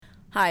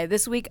Hi,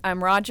 this week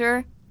I'm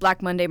Roger,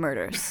 Black Monday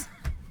Murders.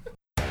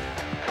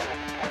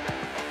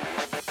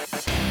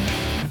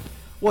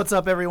 What's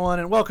up, everyone,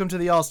 and welcome to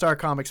the All-Star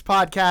Comics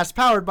podcast,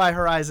 powered by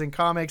Horizon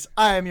Comics.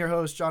 I am your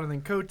host,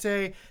 Jonathan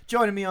Cote.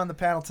 Joining me on the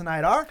panel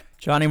tonight are...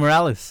 Johnny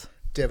Morales.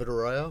 David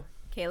Arroyo.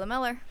 Kayla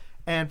Miller.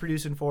 And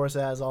producing for us,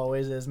 as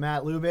always, is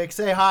Matt Lubick.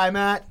 Say hi,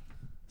 Matt.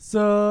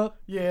 Sup?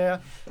 Yeah.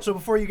 So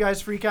before you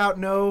guys freak out,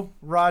 no,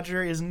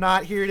 Roger is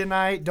not here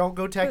tonight. Don't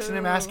go texting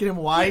him, asking him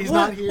why he's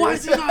not here. Why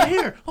is he not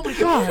here? Oh, my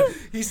God.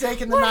 He's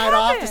taking the night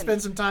off to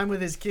spend some time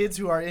with his kids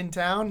who are in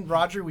town.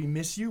 Roger, we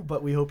miss you,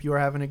 but we hope you are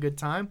having a good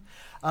time.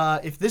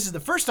 If this is the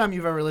first time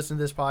you've ever listened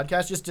to this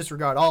podcast, just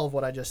disregard all of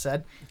what I just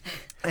said,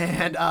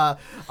 and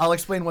I'll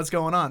explain what's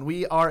going on.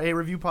 We are a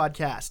review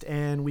podcast,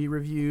 and we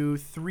review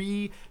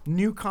 3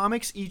 new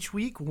comics each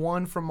week,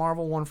 one from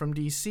Marvel, one from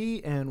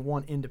DC, and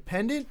one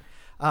independent.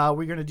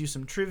 We're going to do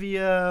some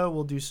trivia,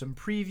 we'll do some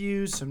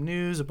previews, some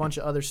news, a bunch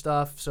of other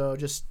stuff, so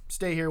just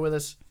stay here with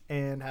us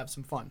and have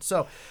some fun.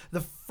 So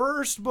the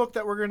first book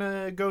that we're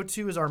going to go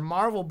to is our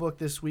Marvel book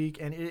this week,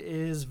 and it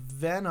is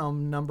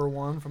Venom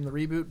 #1 from the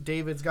reboot.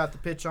 David's got the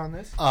pitch on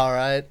this. All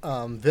right.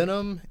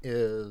 Venom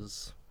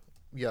is,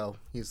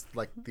 he's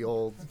like the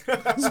old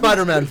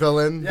Spider-Man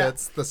villain. Yeah.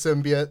 That's the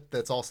symbiote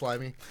that's all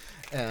slimy.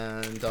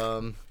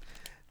 And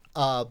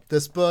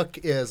this book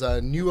is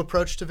a new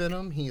approach to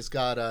Venom. He's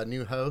got a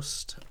new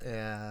host,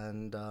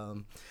 and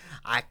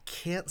I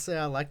can't say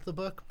I liked the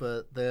book,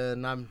 but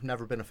then I've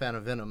never been a fan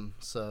of Venom.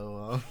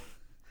 So,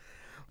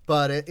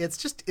 but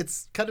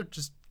it's kind of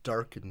just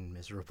dark and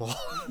miserable.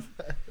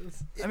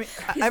 I mean,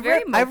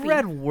 I've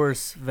read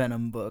worse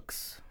Venom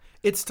books.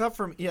 It's tough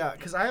for me,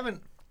 because I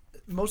haven't,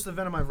 most of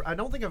the Venom, I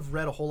don't think I've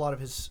read a whole lot of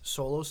his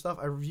solo stuff.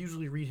 I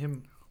usually read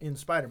him in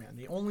Spider-Man.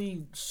 The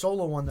only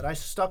solo one that I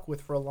stuck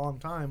with for a long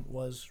time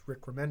was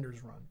Rick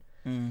Remender's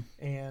run.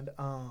 And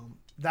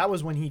that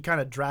was when he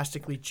kind of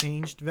drastically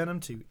changed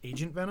Venom to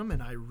Agent Venom,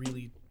 and I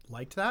really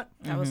liked that.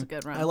 That was a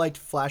good run. I liked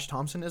Flash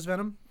Thompson as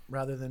Venom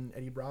rather than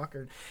Eddie Brock.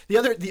 Or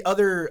the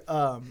other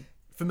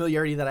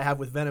familiarity that I have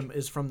with Venom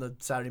is from the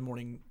Saturday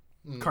morning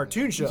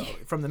cartoon show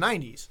from the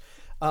 90s.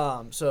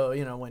 So,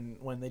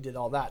 when they did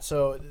all that.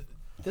 So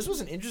this was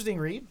an interesting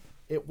read.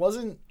 It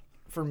wasn't,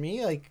 for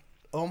me, like,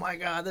 oh my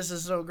God, this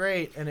is so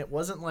great. And it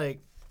wasn't like,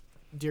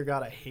 dear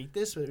God, I hate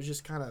this, but it was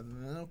just kind of,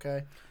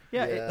 okay.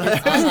 Yeah.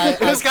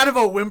 It was kind of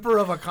a whimper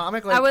of a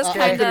comic. Like, I was I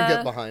kind couldn't of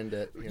get behind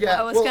it. Yeah,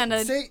 I was kind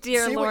of,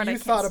 dear say Lord, what you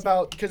thought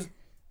about, because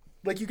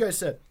like you guys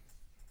said,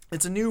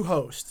 it's a new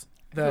host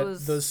that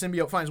Who's the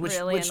symbiote finds, which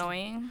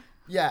annoying.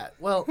 Yeah,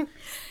 well,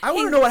 I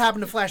want to know what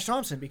happened to Flash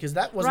Thompson, because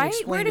that wasn't Right?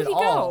 explained Where did at he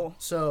all. go?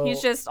 So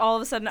He's just all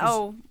of a sudden,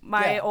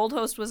 my yeah. old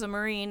host was a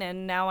Marine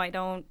and now I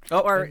don't. Oh,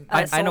 or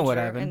a I know what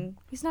soldier, happened. And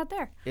he's not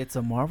there. It's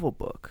a Marvel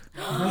book.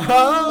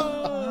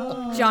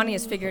 Johnny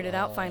has figured it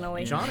out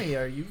finally. Johnny,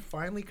 are you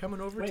finally coming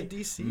over to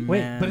DC? Wait,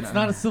 Man. but it's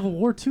not a Civil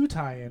War II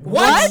tie-in.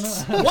 What?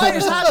 What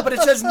is that? But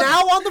it says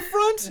now on the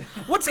front?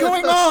 What's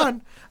going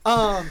on?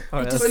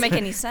 It doesn't make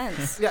any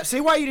sense. Yeah, say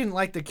why you didn't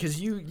like it, because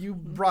you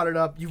brought it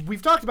up.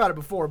 We've talked about it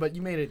before, but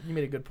you made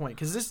a good point,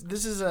 because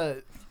this is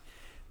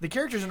the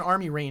character's an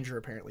Army Ranger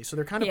apparently, so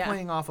they're kind of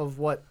playing off of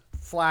what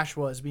Flash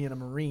was, being a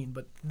Marine.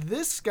 But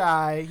this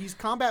guy, he's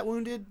combat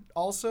wounded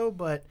also,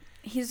 but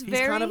He's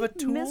very kind of a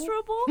tool.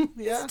 miserable.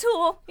 Yeah. He's a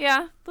tool.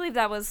 Yeah, I believe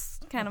that was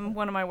kind of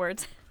one of my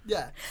words.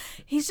 Yeah.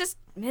 He's just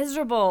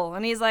miserable,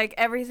 and he's like,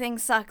 everything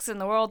sucks, and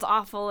the world's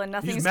awful, and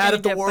nothing's He's mad gonna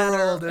at the get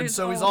world, better. and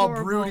so he's all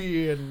horrible.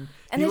 broody, and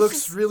he it's looks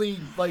just- really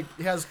like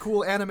he has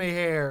cool anime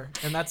hair,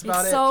 and that's about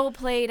It's it. so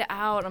played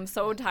out. I'm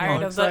so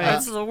tired of it's that. like-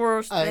 It's the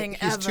worst thing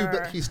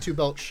ever. He's 2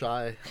 belts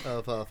shy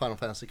of a Final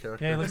Fantasy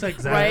character. Yeah, he looks like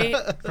Zach Right?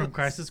 from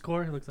Crisis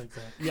Core. He looks like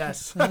Zach.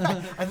 Yes.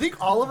 I think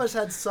all of us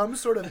had some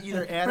sort of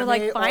either anime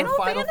like, or Final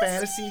Final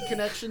Fantasy? Fantasy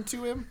connection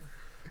to him.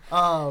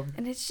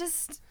 And it's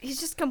just, he's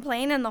just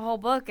complaining the whole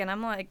book, and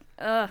I'm like,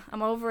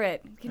 I'm over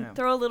it. You can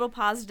throw a little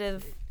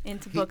positive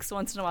into books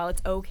once in a while.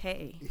 It's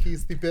okay.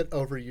 He's the bit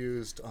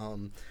overused.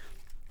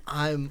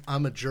 I'm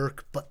a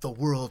jerk, but the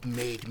world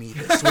made me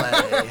this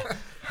way.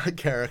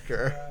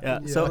 character. Yeah.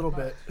 Yeah, So a little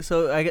bit.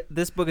 So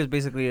this book is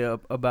basically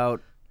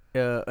about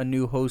a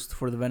new host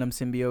for the Venom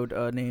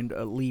symbiote named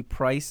Lee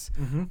Price.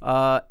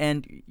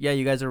 And yeah,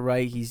 you guys are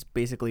right. He's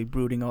basically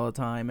brooding all the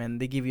time, and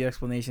they give you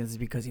explanations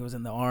because he was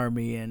in the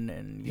army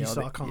and He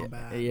saw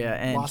combat. Yeah,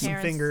 and lost some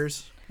Parents-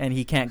 fingers. and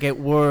he can't get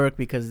work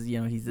because he's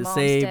Mom's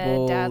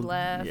disabled. dead, dad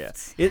left. Yeah,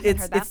 Haven't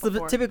it's heard that the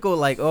before. typical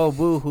like, oh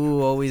boo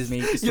hoo, always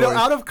me. You know,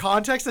 out of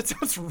context, that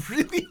sounds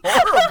really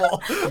horrible.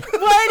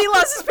 What? He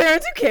lost his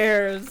parents. Who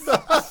cares?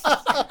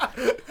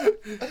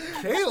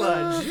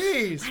 Kayla,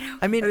 jeez.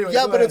 I mean, Anyway,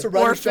 Yeah, go but it's a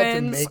ahead. writer's job to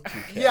Orphans. make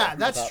you care Yeah,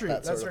 that's about true.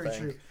 that That's sort of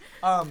very thing.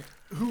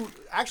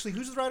 true.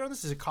 Who's the writer on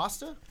this? Is it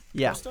Costa?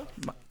 Yeah. Costa?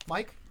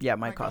 Mike? yeah,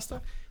 Mike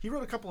Costa. He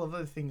wrote a couple of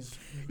other things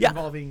Yeah,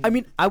 involving. I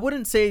mean, I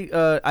wouldn't say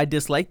I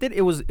disliked it.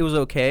 It was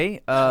okay.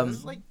 it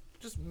was like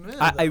just meh,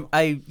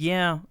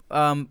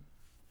 though.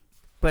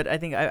 But I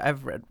think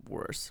I've read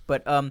worse.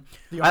 But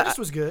The artist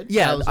was good.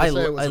 yeah, I was I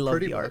gonna say it was a love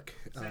pretty the art.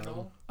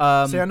 book.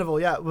 Sandoval,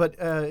 yeah, but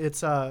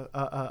it's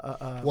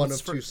One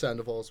of two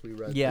Sandovals we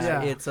read.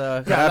 Yeah, it's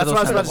yeah, that's what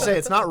I was about to Sandoval. say.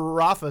 It's not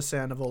Rafa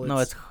Sandoval. No,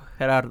 it's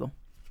Gerardo.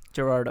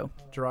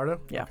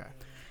 Gerardo. Yeah. Okay.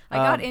 I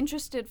got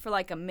interested for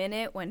like a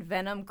minute when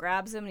Venom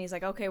grabs him and he's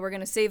like, okay, we're going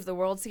to save the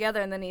world together.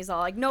 And then he's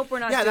all like, nope, we're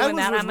not doing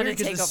that. I'm going to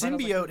take over.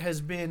 The symbiote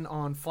has been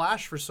on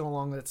Flash for so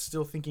long that it's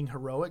still thinking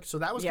heroic. So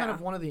that was kind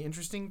of one of the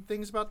interesting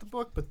things about the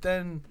book. But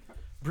then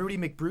Broody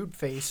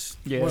McBroodface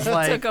was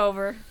like... took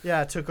over.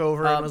 Yeah, took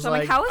over and was so I'm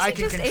like, how is he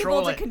just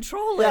able to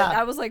control it? Yeah.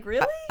 I was like,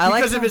 really?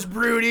 Because of his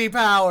broody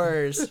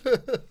powers.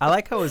 I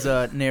like how it was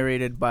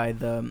narrated by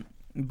the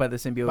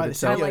symbiote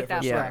itself. I like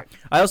that part.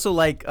 I also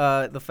like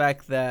the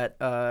fact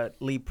that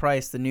Lee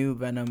Price, the new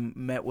Venom,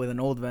 met with an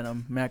old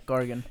Venom, Matt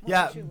Gargan.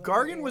 Yeah,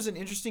 Gargan was an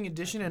interesting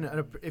addition,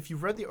 and if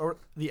you've read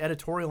the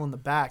editorial in the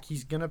back,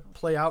 he's gonna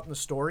play out in the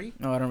story.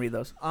 No, I don't read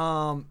those.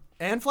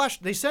 And Flash,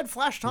 they said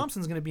Flash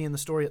Thompson's gonna be in the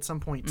story at some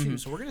point too,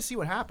 so we're gonna see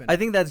what happens. I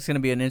think that's gonna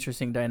be an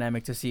interesting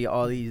dynamic to see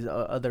all these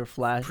other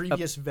Flash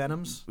previous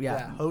Venoms,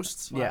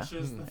 hosts. Yeah,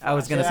 I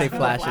was gonna say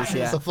Flashes.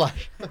 Yeah, It's a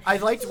Flash. I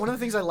liked one of the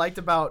things I liked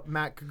about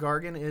Matt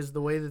Gargan is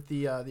the way that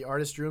the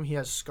artist drew him. He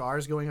has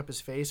scars going up his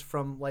face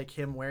from like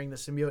him wearing the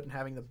symbiote and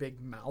having the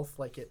big mouth,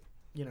 like it,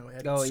 it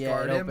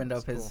scarred him. Opened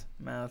up his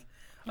mouth.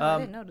 I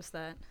didn't notice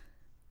that.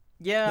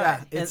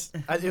 Yeah,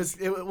 that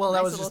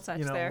was just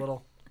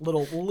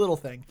little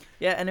thing.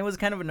 Yeah, and it was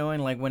kind of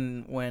annoying, like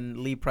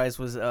when Lee Price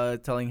was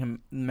telling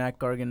him Matt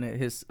Gargan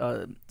his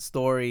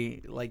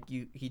story, like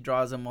he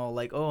draws him all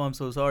like, oh, I'm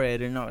so sorry, I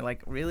didn't know.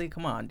 Like, really,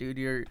 come on, dude,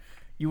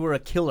 you were a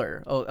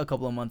killer a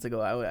couple of months ago.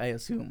 I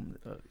assume,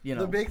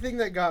 The big thing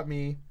that got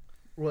me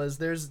was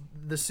the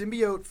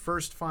symbiote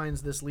first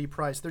finds this Lee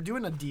Price. They're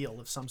doing a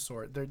deal of some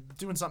sort. They're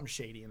doing something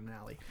shady in an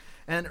alley.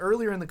 And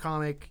earlier in the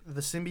comic,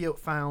 the symbiote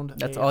found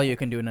that's all you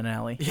can do in an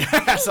alley.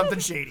 Yeah, something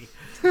shady.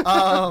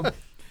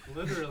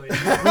 Literally.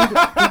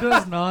 Who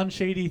does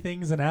non-shady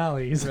things in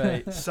alleys?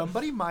 Right.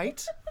 Somebody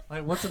might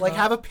what's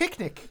have a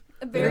picnic.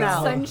 A very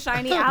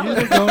sunshiny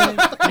alley. You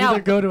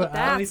either go to an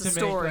alley to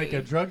make like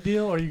a drug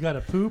deal, or you got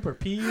to poop or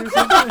pee or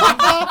something.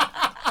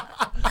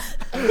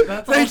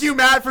 Thank you,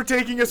 Matt, for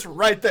taking us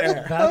right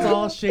there. That's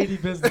all shady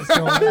business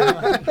going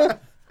on.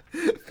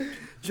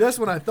 Just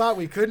when I thought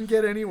we couldn't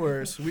get any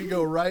worse, we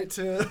go right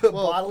to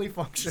bodily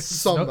functions.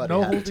 Somebody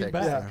no had to holding take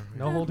back. that.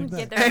 No holding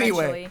back.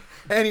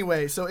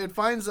 Anyway, so it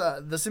finds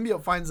the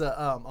symbiote finds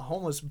a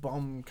homeless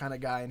bum kind of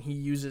guy, and he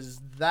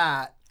uses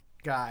that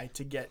guy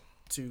to get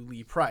to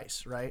Lee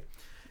Price, right?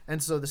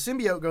 And so the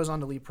symbiote goes on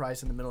to Lee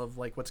Price in the middle of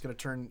like what's going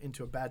to turn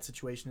into a bad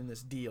situation in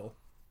this deal,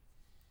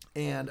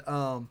 and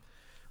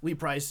Lee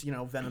Price,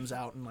 Venom's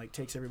out and like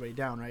takes everybody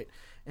down, right?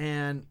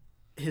 And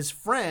his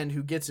friend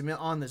who gets him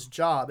on this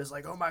job is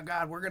like, oh my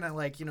God, we're gonna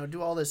like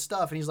do all this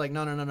stuff, and he's like,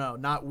 no,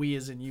 not we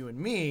as in you and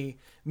me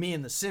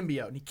and the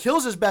symbiote, and he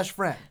kills his best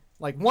friend,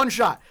 like one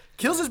shot,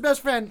 kills his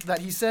best friend that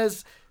he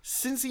says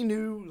since he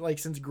knew like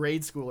since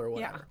grade school or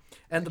whatever,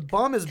 and the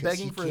bum is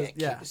begging for his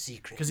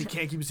because he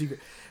can't keep a secret.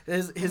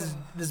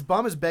 This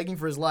bum is begging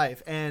for his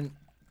life, and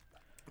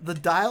the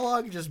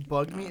dialogue just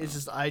bugged me. It's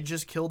just, I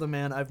just killed a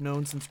man I've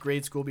known since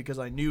grade school because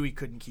I knew he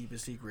couldn't keep a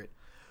secret.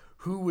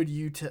 Who would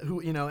you tell?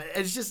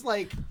 It's just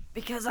like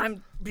because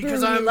I'm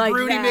like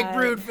Broody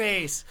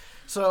McBroodface.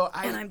 So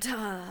and I'm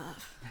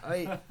tough.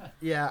 I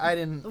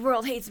didn't. The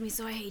world hates me,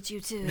 so I hate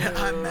you too.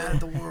 I'm mad at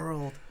the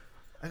world.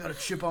 I got a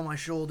chip on my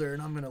shoulder,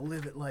 and I'm gonna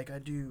live it like I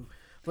do.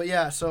 But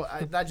yeah, so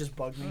that just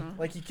bugged me.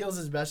 Like he kills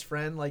his best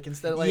friend. Like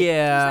instead of like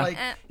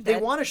they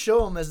want to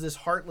show him as this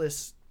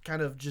heartless,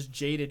 kind of just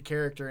jaded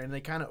character, and they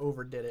kind of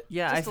overdid it.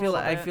 Yeah, I feel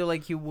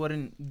like he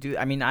wouldn't do.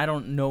 I mean, I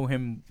don't know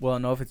him well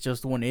enough. It's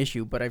just one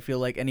issue, but I feel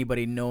like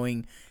anybody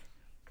knowing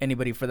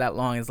anybody for that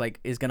long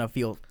is gonna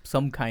feel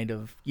some kind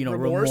of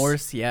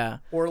remorse. Yeah,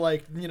 or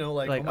like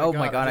oh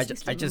my god,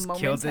 I just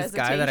killed this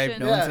guy that I've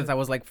known since I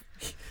was like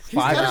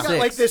 5 or 6. Got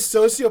like this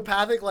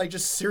sociopathic, like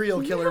just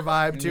serial killer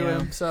vibe to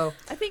him. So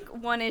I think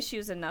one issue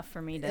is enough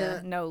for me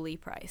to know Lee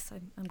Price.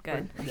 I'm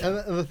good.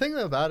 And the thing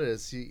about it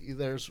is,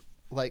 there's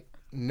like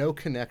no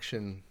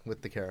connection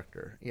with the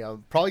character.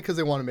 Probably because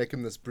they want to make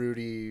him this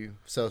broody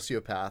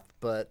sociopath.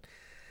 But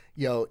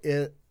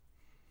the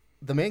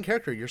main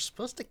character, you're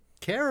supposed to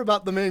care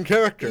about the main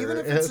character, even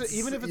if it's a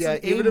sociopath,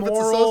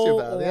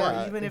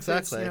 or even if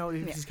it's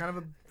he's kind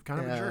of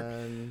a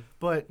jerk.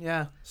 But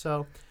yeah,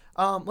 so.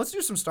 Let's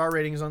do some star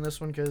ratings on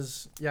this one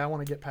because I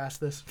want to get past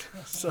this.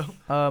 So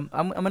I'm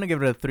gonna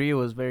give it a 3. It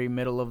was very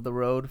middle of the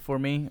road for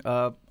me.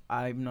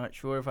 I'm not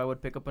sure if I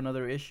would pick up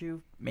another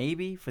issue.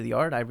 Maybe for the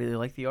art. I really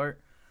like the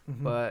art,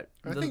 but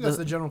I think that's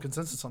the general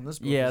consensus on this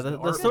book. Yeah,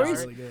 the story's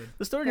really good.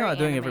 The story's not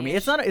doing it for me.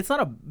 It's not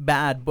a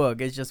bad book.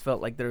 It just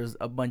felt like there's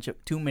a bunch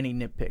of too many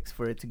nitpicks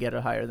for it to get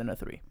a higher than a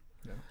 3.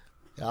 Yeah,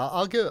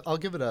 I'll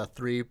give it a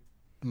 3,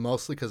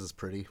 mostly because it's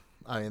pretty.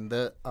 I mean,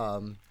 the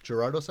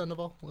Gerardo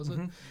Sandoval, was it?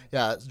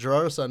 Yeah,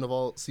 Gerardo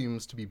Sandoval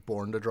seems to be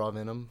born to draw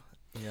Venom.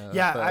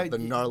 Yeah, the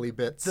gnarly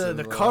bits.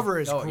 The cover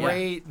is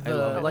great.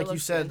 Yeah. Like you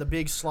said, the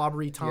big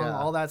slobbery tongue,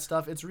 all that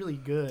stuff. It's really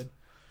good.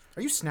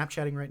 Are you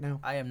Snapchatting right now?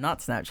 I am not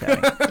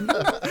Snapchatting.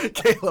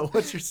 Kayla,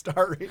 what's your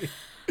star rating?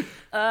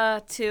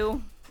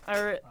 2.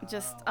 I'm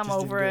Just over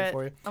didn't do it it.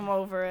 for you. I'm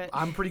over it.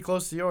 I'm pretty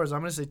close to yours. I'm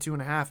gonna say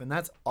 2.5, and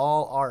that's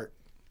all art.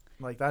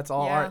 Like that's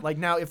all Yeah. art. Like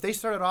now, if they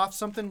started off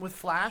something with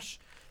Flash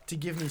to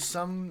give me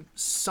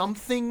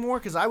something more,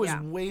 because I was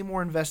way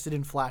more invested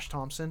in Flash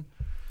Thompson.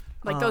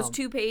 Like those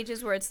 2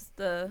 pages where it's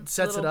the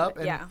sets it up,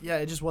 and yeah,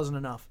 it just wasn't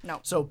enough. No.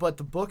 So, but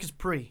the book is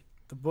pretty.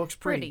 The book's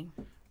pretty.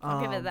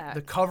 I'll give it that.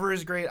 The cover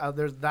is great.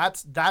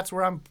 That's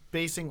where I'm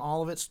basing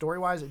all of it story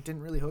wise. It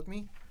didn't really hook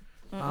me.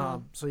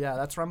 So yeah,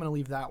 that's where I'm gonna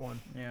leave that one.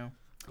 Yeah.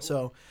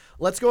 So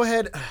let's go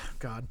ahead.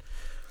 God.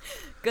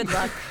 Good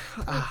luck.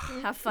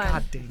 Have fun.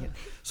 God dang it.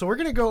 So we're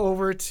gonna go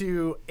over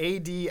to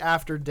AD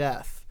After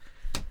Death.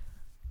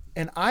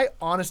 And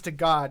honest to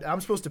God,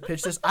 I'm supposed to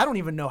pitch this. I don't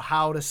even know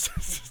how to sell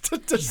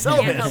Can't this.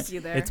 help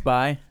you there. It's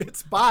by.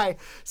 It's by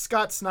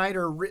Scott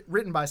Snyder,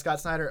 written by Scott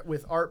Snyder,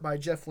 with art by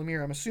Jeff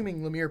Lemire. I'm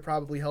assuming Lemire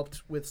probably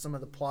helped with some of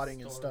the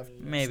plotting and stuff,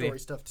 Maybe. story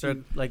stuff They're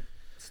too. like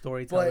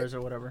storytellers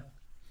or whatever.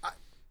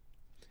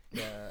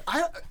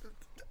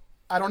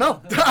 I don't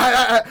know.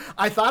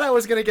 I thought I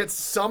was gonna get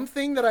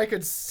something that I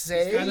could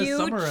say. Kinda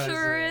summarize it,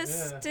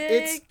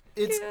 Futuristic.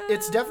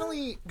 It's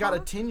definitely got a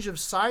tinge of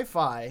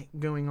sci-fi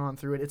going on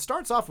through it. It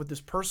starts off with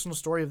this personal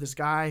story of this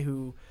guy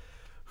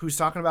who's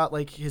talking about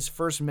like his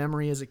first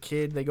memory as a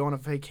kid. They go on a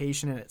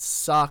vacation and it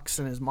sucks,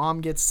 and his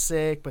mom gets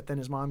sick, but then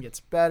his mom gets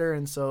better,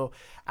 and so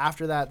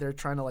after that they're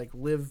trying to like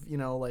live,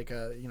 like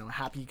a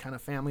happy kind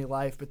of family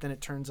life. But then it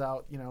turns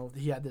out,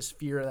 he had this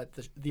fear that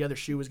the other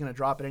shoe was going to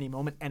drop at any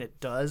moment, and it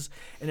does,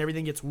 and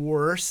everything gets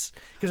worse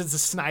because it's a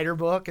Snyder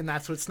book, and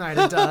that's what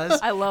Snyder does.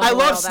 I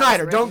love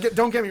Snyder. Don't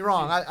get me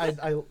wrong.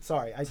 I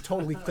sorry, I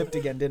totally clipped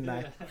again, didn't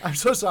I? I'm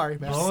so sorry,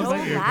 man. So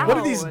loud. One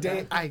of these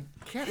days, I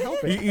can't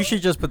help it. You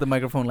should just put the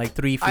microphone like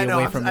 3 feet I know.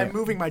 away from I'm it.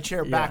 moving my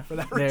chair back for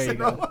that There reason. you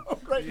go.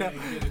 Right now.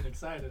 You're getting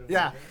excited.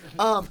 Yeah.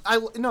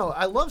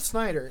 I love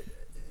Snyder,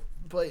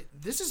 but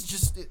this is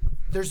just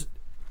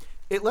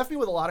it left me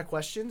with a lot of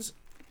questions,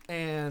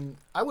 and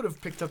I would have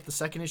picked up the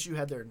second issue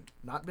had there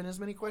not been as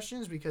many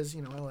questions, because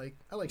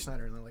I like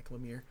Snyder and I like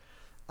Lemire.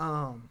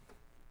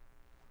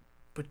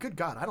 But good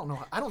God, I don't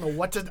know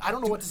what to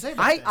say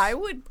about this.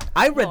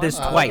 I read this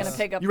twice.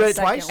 You read it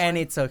twice? And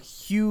it's a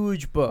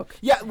huge book.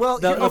 Yeah, well,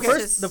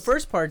 The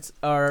first parts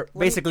are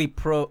basically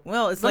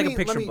it's like a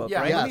picture book,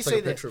 yeah, right? Let me it's say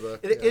like a that picture book,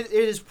 it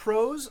is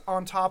prose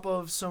on top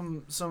of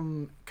some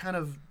kind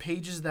of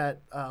pages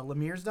that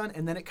Lemire's done,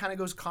 and then it kind of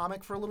goes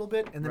comic for a little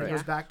bit, and then it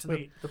goes back to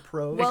the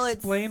prose. Well,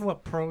 explain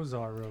what prose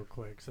are real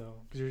quick, so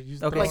because you're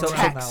using Okay, so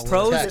text.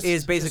 prose Text.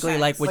 is basically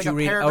Just like what like you a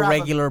read a paragraph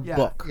regular of- yeah.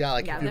 book. Yeah,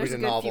 like Yeah, if you there's read a a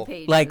good few novel.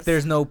 pages. Like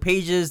there's no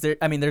pages.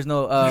 There's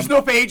no. There's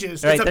no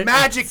pages. right, It's a there-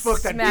 magic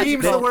book that Magic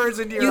beams the book. words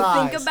into your You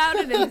eyes. think about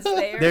it and it's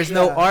there. There's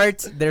no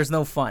art. There's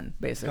no fun,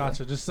 basically.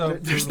 Gotcha. Just so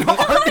There's no art.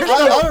 I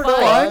don't know.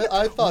 fun.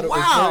 I thought it was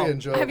Wow. very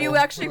enjoyable. Have you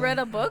actually read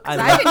a book? 'Cause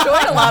I I've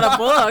enjoyed a lot of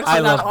books. I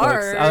but love not books.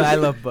 art. I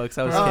love books.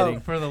 I was kidding.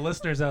 for the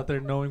listeners out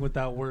there knowing what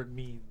that word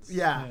means.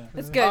 Yeah.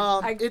 It's good.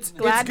 I'm it's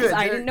glad good.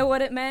 I didn't know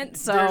what it meant.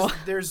 So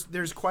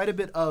There's quite a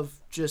bit of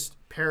just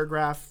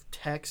paragraph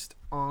text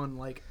on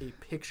like a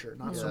picture,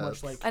 not so Yeah.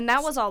 much like. and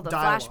that was all the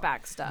dialogue.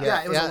 flashback stuff.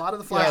 Yeah, it was a lot of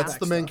the Yeah, flashback it's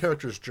the main stuff.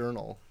 character's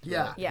journal.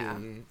 Yeah. that Yeah.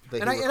 And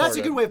that's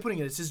a good way of putting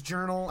it. It's his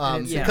journal.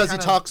 and it's Because he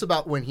kinda- talks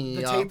about when he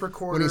the tape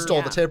recorder. when he stole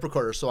the Yeah. tape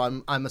recorder. So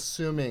I'm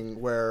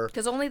assuming we're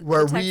 'Cause only the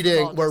we're text is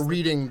reading all we're just-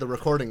 reading the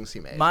recordings he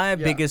made. My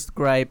biggest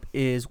gripe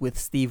is with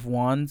Steve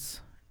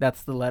Wands.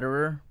 That's the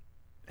letterer.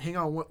 Hang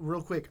on,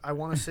 real quick. I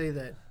want to say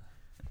that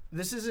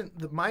this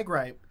isn't my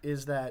gripe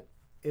is that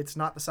it's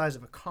not the size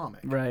of a comic.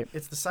 Right.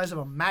 It's the size of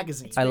a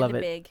magazine. It's I really love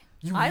it. big.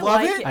 You I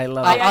love like it? it. I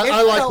love I, it. I,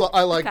 I like felt-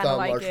 I like kinda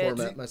like large it.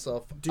 format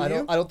myself. Do I don't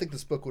you? I don't think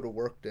this book would have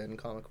worked in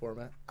comic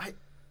format.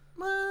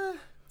 Uh,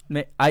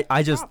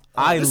 I just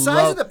I the size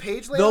love of the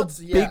page the layouts.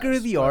 bigger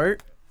yes, the but-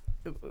 art.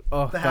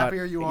 Oh, The God.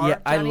 happier you are? Yeah,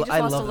 Johnny just I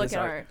wants love to look this at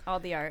art. art. All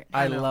the art.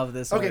 I know. love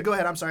this. Okay, art. go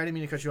ahead. I'm sorry, I didn't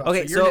mean to cut you off.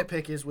 Okay, so your so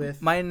nitpick is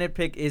with My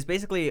nitpick is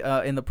basically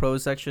in the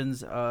prose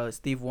sections.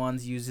 Steve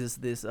Wands uses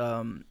this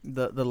the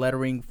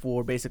lettering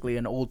for basically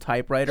an old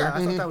typewriter. Yeah,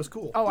 I thought that was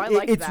cool. Oh, I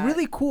like It's that.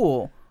 really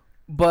cool,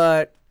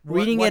 but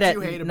reading what it do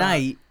you hate at about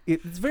night,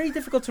 it's very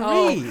difficult to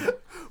Oh. read.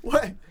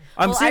 What?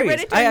 I'm Well, I read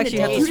serious. it I during the actually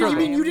had day. to You struggle.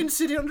 mean you didn't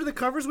sit under the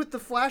covers with the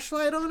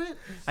flashlight on it?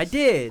 I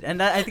did,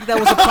 and I think that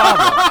was a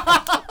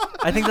problem.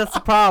 I think that's the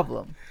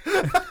problem.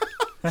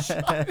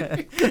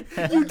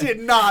 You did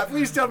not.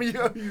 Please tell me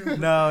you.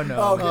 No.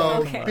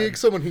 Okay. Okay. Being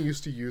someone who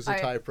used to use a I-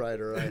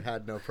 typewriter, I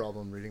had no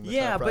problem reading the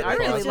Yeah, but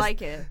typewriter. I really just-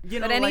 like it. you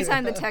know, But like-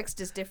 anytime the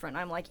text is different,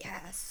 I'm like,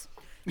 yes.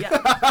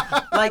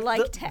 Like,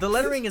 like the text.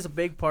 lettering is a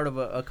big part of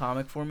a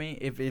comic for me.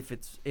 If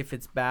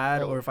it's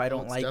bad or if I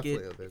don't it's like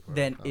definitely a it, big part of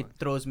then a it comic.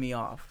 throws me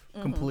off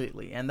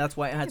completely, and that's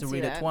why I had to can see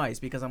read it that. twice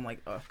because I'm like,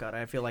 oh God,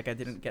 I feel like I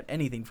didn't get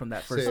anything from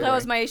that first. See, Well, that story.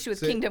 was my issue with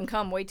See- Kingdom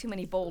Come. Way too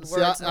many bold See,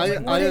 words. And I was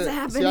like, what is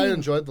happening? See, I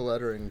enjoyed the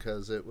lettering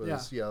because it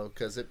was, Yeah.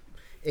 because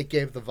it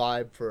gave the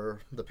vibe for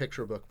the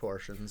picture book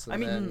portions. And I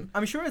mean, then,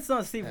 I'm sure it's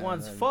not Steve and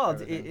Wan's then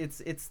fault. everything.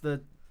 It's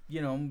the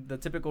the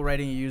typical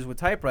writing you use with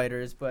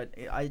typewriters, but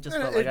I just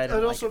felt like I didn't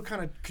it like also it.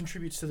 kind of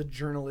contributes to the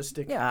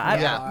journalistic Yeah,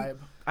 vibe.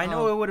 I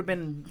know it would have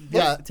been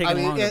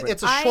taken longer.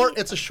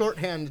 It's a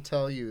shorthand to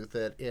tell you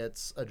that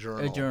it's a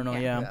journal. A journal,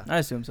 yeah. I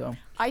assume so.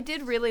 I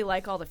did really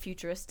like all the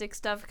futuristic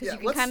stuff because you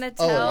can let's- kind of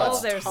tell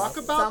let's there's talk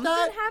about something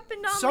that.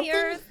 happened on Something- the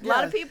Earth. A yeah.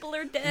 lot of people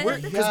are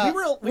dead. Because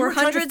we were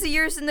trying hundreds of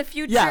years in the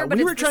future, but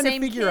we were it's trying the to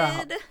same figure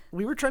kid. out.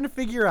 We were trying to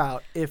figure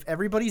out if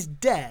everybody's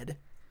dead,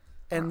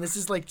 and this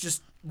is like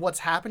just what's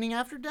happening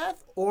after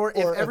death, or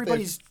if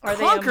everybody's Are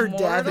they conquered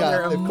death and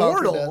they're they've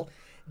conquered immortal. death.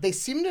 They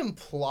seem to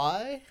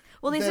imply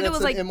Well, they that said it it's was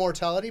an like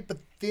immortality, but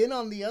then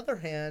on the other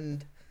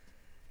hand,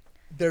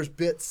 there's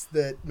bits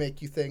that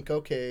make you think,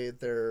 okay,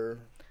 they're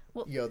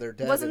they're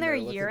dead. Wasn't there a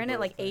and they're year in looking it, for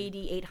like a thing.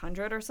 80,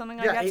 800 or something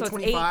like Yeah, that? So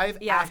 825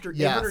 it's after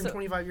Yeah.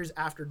 825 years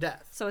after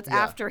death. So it's Yeah.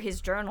 after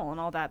his journal and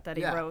all that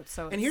he wrote.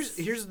 So and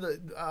here's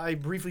I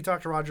briefly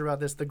talked to Roger about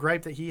this. The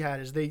gripe that he had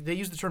is they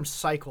use the term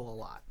cycle a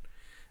lot.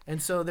 And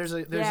so there's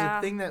a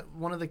thing that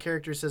one of the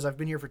characters says, I've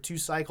been here for 2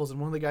 cycles, and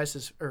one of the guys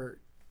says,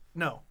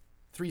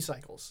 3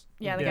 cycles.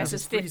 Yeah, the guy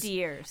says 50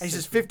 years. And he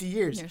says 50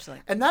 years. You're just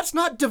like, And that's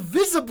not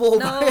divisible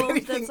by no,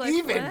 anything that's like,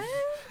 even.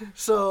 what?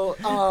 So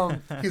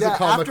He's a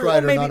comic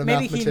writer, not a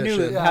maybe he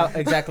mathematician. knew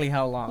exactly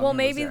how long. Well, it was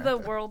maybe there. the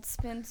world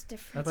spins That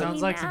differently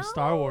sounds like now. some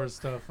Star Wars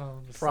stuff.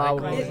 The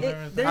Probably. cycles and It-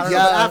 everything. I don't Yeah.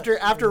 know,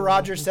 but after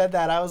Roger said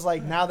that, I was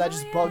like, now that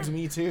just yeah. bugs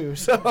me too.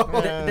 So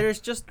There's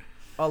just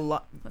a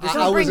lot. Just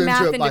I was bring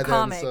math into it by into then,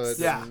 comics. so it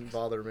Yeah. didn't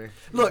bother me.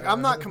 look,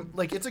 I'm not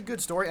like it's a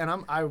good story, and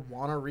I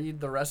want to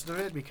read the rest of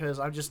it because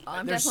I'm there's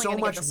definitely so gonna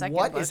get much the second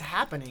what book. is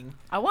happening.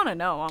 I want to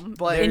know. I'm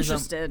But-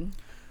 interested.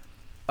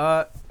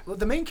 Well,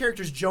 the main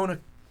character is Jonah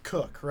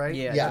Cook, right?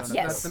 Yeah, Yes. Jonah.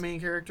 Yes. That's the main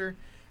character,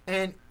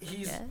 and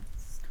he's Yes.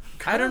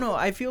 I don't know.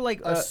 I feel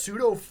like a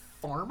pseudo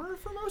farmer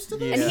for most of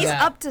this. And he's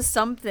Yeah. up to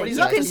something. But he's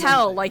You up to can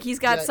tell, something. like he's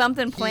got Yeah,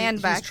 something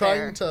planned back he's trying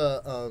there.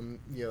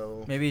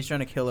 to, maybe he's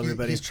trying to kill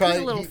everybody. He's trying.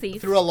 He's a little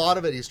thief. Through a lot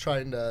of it, he's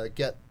trying to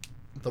get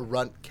the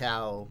runt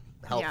cow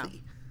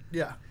healthy.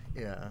 Yeah.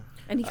 Yeah.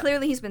 And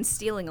he's been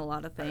stealing a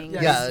lot of things.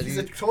 Yeah, he's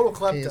a total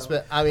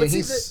klepto. I mean, But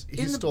see,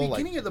 he in stole, the like,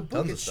 beginning of the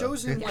book, tons it of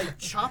shows stuff. him like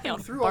chopping Yeah,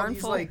 through all barn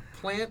these full. like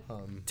plant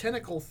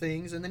tentacle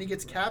things, and then he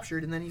gets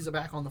captured, and then he's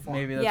back on the farm.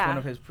 Maybe that's Yeah. one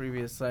of his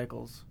previous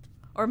cycles.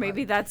 Or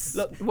maybe that's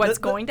Look, what's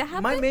the- going to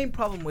happen. My main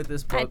problem with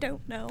this book, I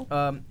don't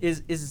know.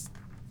 is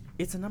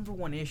it's a number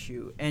 1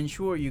 issue, and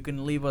sure you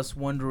can leave us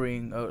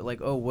wondering,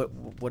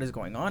 what is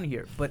going on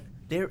here, but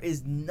there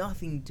is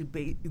nothing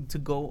to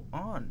go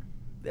on.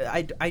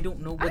 I don't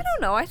know. I don't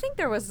know. I think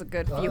there was a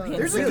good few hints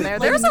there's in a- there.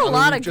 like, There's I a mean,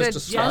 lot you of just good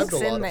described chunks a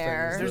lot in of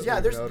there. things.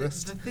 There's Really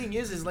noticed. the thing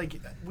is like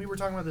we were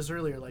talking about this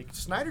earlier. Like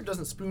Snyder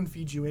doesn't spoon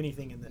feed you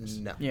anything in this.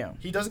 No. Yeah.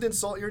 He doesn't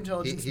insult your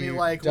intelligence. He Be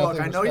like, look, definitely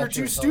I know you're respects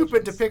your too stupid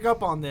to intelligence. pick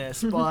up on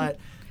this, but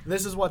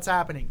this is what's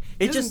happening.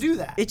 He doesn't do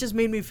that. It just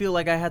made me feel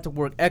like I had to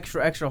work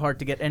extra hard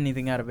to get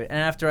anything out of it. And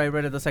after I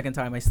read it the second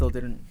time, I still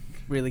didn't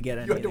really get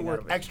you anything had to out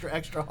work of it.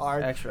 extra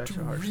hard Extra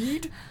to hard.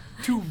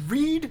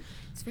 read.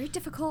 It's very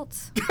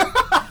difficult.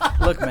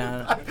 Look,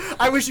 man.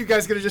 I wish you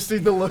guys could have just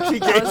seen the look he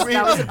gave me.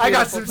 that was a I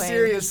got beautiful some thing.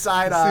 serious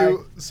side eye.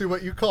 See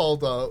what you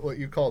called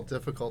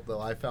difficult though.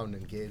 I found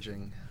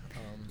engaging.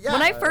 Yeah.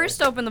 When I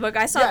first opened the book,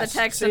 I saw Yes, the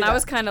text say and I that.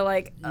 was kind of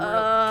like,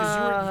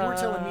 Because you were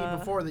telling me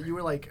before that you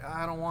were like,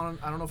 I don't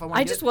know if I want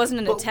to. I just wasn't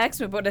in a text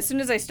mood, but as soon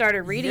as I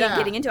started reading and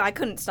getting into it, I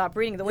couldn't stop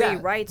reading. The way he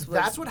writes was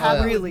that's what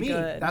happened really with me.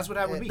 good. That's what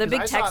happened with me. The 'cause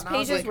big I saw it text and I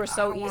was pages like, were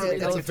so I don't wanna easy to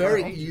go go It's a through.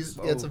 very Oh.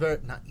 easy. It's a very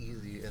not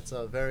easy. It's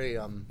a very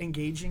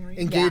engaging read.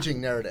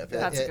 engaging narrative.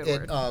 That's a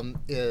good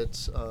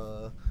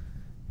word.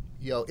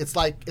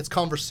 It's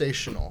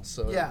conversational,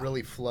 so Yeah. it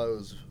really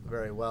flows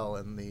very well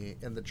in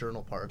the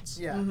journal parts.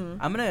 Yeah. I'm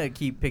gonna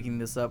keep picking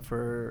this up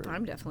for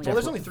I'm definitely. Well,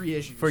 there's only 3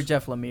 issues. for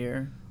Jeff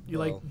Lemire.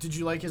 Did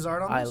you like his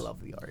art on this? I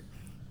love the art.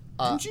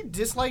 Didn't you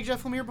dislike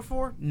Jeff Lemire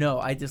before? No,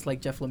 I dislike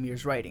Jeff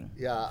Lemire's writing.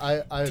 Yeah,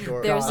 I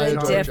adore. There's I a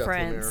adore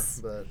difference.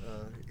 Jeff Lemire,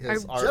 but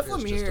his art Jeff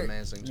is just Lemire-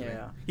 amazing to me.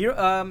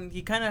 Yeah.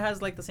 He kind of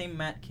has like the same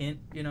Matt Kint,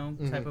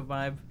 Mm-hmm. type of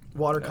vibe.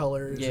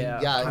 Watercolors. Yeah.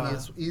 and Yeah, kinda-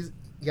 he's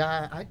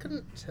I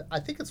couldn't. I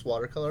think it's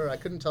watercolor. I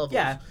couldn't tell if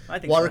Yeah, it I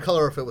was think so.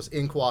 watercolor or if it was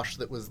ink wash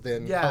that was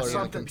then yeah, colored on a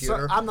something.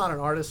 computer. I'm not an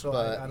artist, so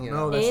But, I don't you know.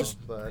 know, That's It's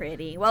just but-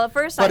 pretty. Well, at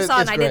first But I saw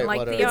it it's and I didn't great,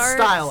 like the whatever. it's art.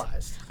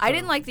 stylized. I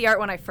didn't like the art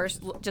when I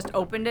first just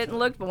opened it and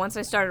looked, but once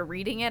I started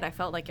reading it, I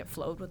felt like it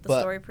flowed with the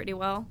But- story pretty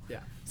well. Yeah.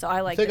 So I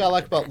The like. thing I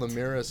like about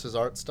Lemire is his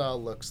art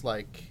style looks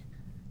like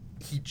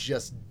he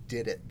just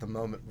did it the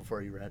moment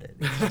before he read it.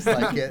 It's just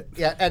like it,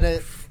 yeah,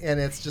 and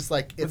it's just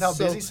like it's With how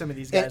so, busy some of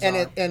these guys and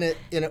are.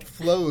 it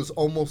flows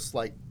almost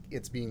like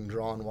it's being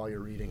drawn while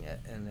you're reading it,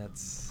 and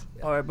it's.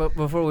 Yeah. All right, but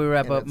before we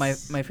wrap And up, my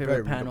it's favorite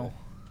very panel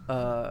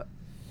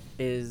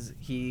is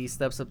he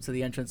steps up to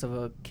the entrance of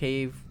a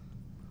cave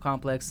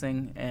complex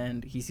thing,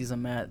 and he sees a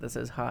mat that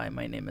says, "Hi,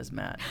 my name is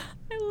Matt."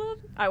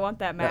 I want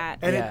that mat.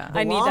 And Yeah. it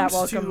I need that belongs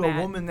welcome to a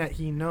mat. woman that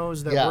he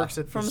knows that Yeah. works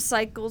at From this.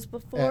 cycles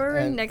before.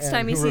 Next and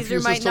time he who sees her,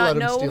 refuses might to let not him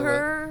know steal it.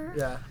 her.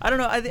 Yeah. I don't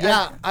know.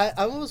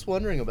 I was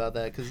wondering about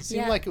that because it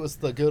seemed Yeah. like it was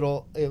the good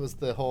old. It was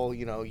the whole,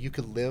 you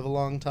could live a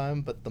long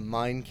time, but the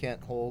mind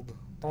can't hold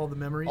All the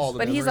memories.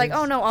 But he's like,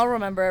 oh no, I'll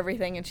remember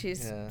everything, and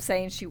she's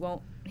saying he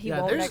won't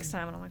next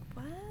time, and I'm like,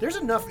 what? There's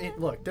enough.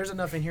 There's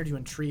enough in here to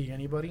intrigue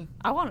anybody.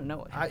 I want to know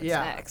what happens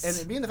next.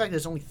 And being the fact that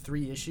there's only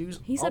 3 issues,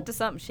 he's up to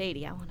something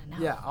shady. I want to know.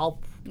 Yeah,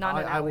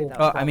 I will.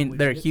 I mean,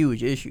 they're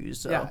huge issues.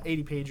 So. Yeah,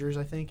 80 pagers,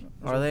 I think.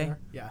 Are they? There.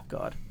 Yeah.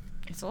 God.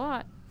 It's a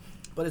lot.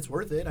 But it's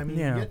worth it. I mean,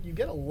 you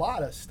get a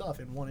lot of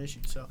stuff in one issue.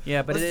 So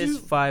yeah, but it is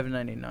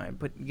 $5.99.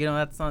 But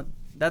that's not.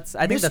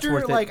 I think that's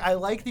worth it. I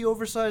like the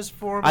oversized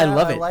format. I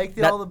love it. I like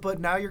but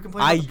now you're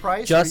complaining about the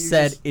price. I just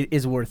said it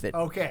is worth it.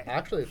 Okay.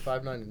 Actually,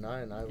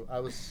 $5.99. I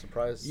was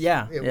surprised.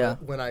 Yeah.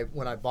 When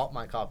I bought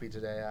my copy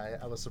today,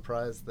 I was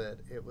surprised that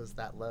it was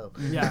that low.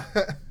 Yeah.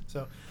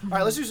 So, all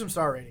right, let's do some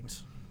star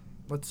ratings.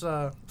 Let's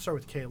start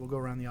with Kay. We'll go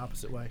around the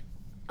opposite way.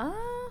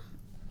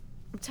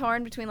 I'm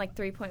torn between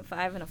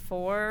 3.5 and a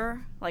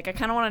 4. I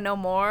kind of want to know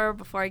more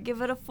before I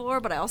give it a 4,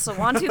 but I also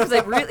want to because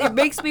it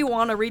makes me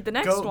want to read the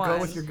next one. Go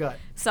with your gut.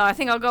 So I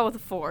think I'll go with a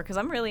 4 because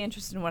I'm really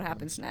interested in what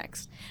happens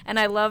next. And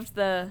I loved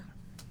the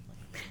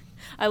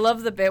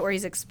bit where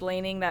he's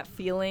explaining that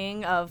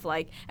feeling of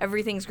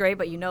everything's great,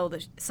 but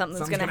that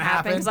something's going to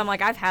happen. Because I'm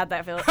like, I've had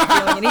that feeling,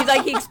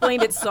 and he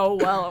explained it so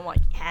well. I'm like,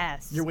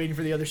 yes. You're waiting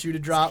for the other shoe to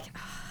drop.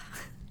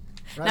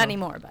 Not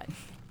anymore, but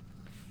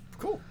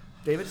cool.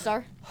 David?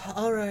 Star?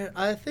 All right.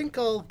 I think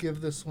I'll give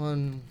this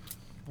one...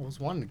 I was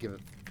wanting to give it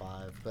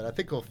 5, but I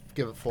think I'll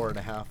give it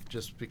 4.5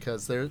 just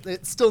because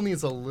it still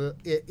needs a little...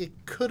 It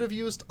could have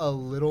used a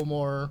little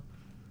more...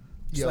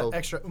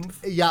 extra oomph?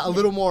 Yeah, a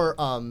little more...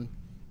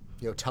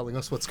 telling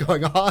us what's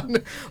going on.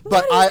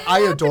 But I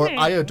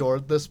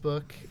adored this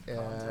book,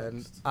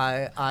 and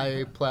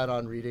I plan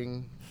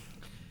on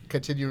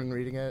continuing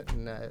reading it,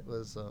 and it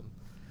was...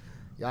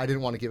 I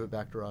didn't want to give it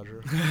back to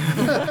Roger.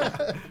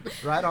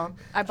 Right on.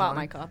 I bought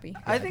my copy.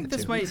 I think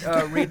this might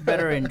read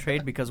better in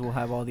trade because we'll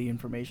have all the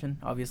information,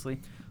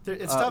 obviously.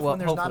 It's tough when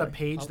there's not a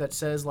page that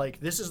says,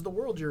 this is the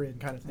world you're in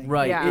kind of thing.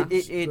 Right. Yeah.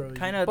 It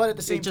kind of... But at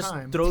the same just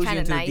time... throws you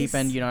into nice. the deep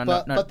end.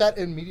 But that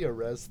in media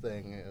res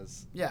thing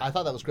is... Yeah. I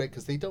thought that was great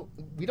because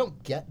we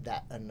don't get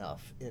that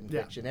enough in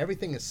fiction.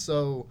 Everything is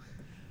so...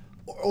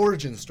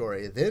 origin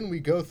story. Then we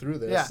go through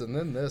this, and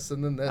then this,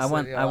 and then this. I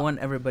want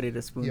everybody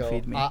to spoon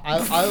feed me.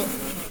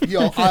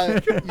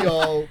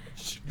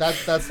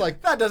 That's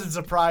like that doesn't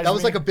surprise me. That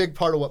was a big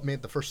part of what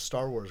made the first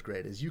Star Wars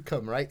great. Is you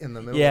come right in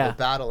the middle of the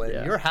battle,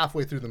 and you're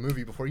halfway through the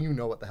movie before you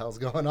know what the hell's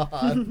going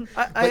on,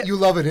 but you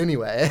love it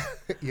anyway.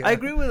 I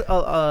agree with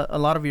a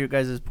lot of your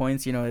guys'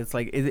 points. It's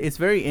it's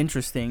very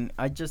interesting.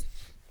 I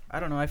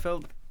don't know. I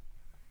felt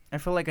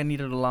like I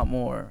needed a lot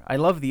more. I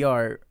love the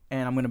art,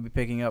 and I'm going to be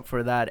picking up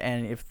for that.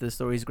 And if the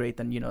story's great,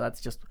 then,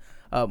 that's just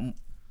a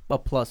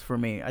plus for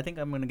me. I think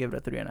I'm going to give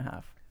it a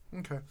 3.5.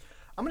 Okay.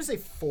 I'm going to say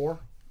 4.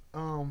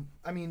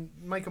 I mean,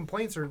 my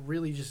complaints are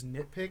really just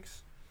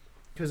nitpicks.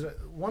 Because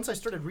once I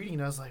started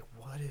reading, I was like,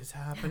 what is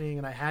happening?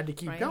 And I had to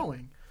keep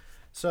going.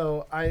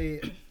 So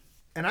I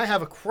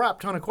have a crap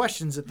ton of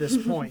questions at this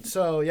point.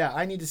 So, yeah,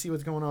 I need to see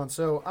what's going on.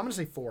 So I'm going to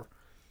say 4.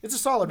 It's a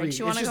solid read. It's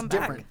just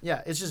different.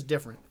 Yeah, it's just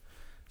different.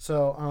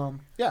 So,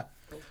 yeah.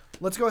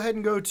 Let's go ahead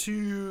and go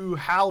to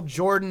Hal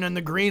Jordan and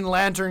the Green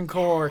Lantern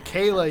Corps.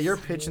 Kayla, you're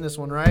pitching this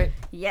one, right?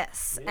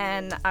 Yes,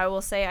 and I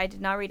will say I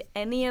did not read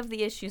any of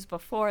the issues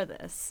before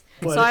this.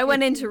 So I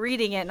went into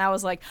reading it, and I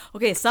was like,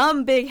 okay,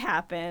 something big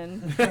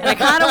happened, and I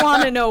kind of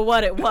want to know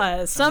what it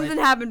was. Something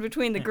happened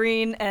between the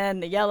green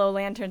and the yellow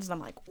lanterns, and I'm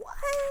like, what?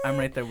 I'm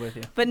right there with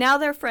you. But now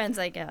they're friends,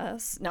 I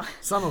guess. No.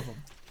 Some of them.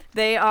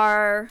 They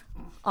are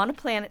on a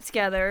planet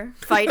together,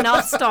 fighting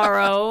off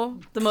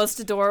Starro, the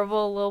most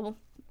adorable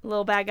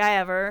little bad guy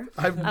ever.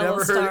 I've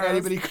never heard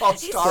anybody call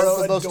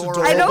Starro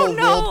adorable. I don't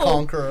know. World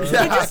conqueror. He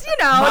just,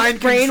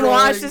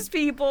 brainwashes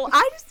people.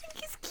 I just think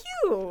he's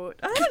cute.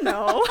 I don't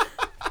know.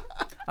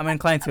 I'm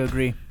inclined to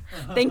agree.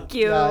 Thank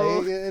you.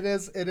 Yeah, it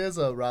is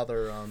a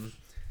rather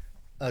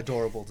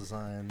adorable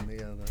design.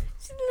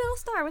 It's a little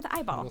star with an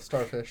eyeball. Little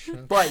starfish.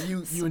 But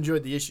you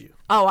enjoyed the issue.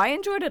 Oh, I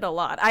enjoyed it a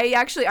lot.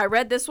 I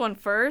read this one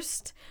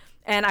first.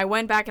 And I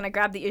went back and I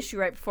grabbed the issue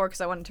right before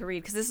because I wanted to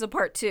read because this is a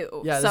part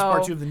 2. Yeah, this is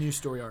part 2 of the new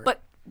story arc. But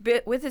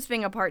with this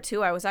being a part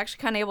 2, I was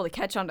actually kind of able to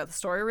catch on to the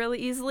story really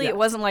easily. Yeah. It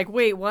wasn't like,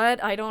 wait,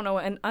 what? I don't know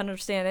and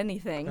understand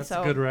anything. That's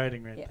good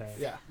writing right there.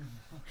 Yeah,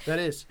 that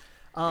is.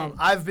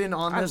 I've been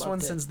on this one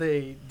since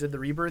they did the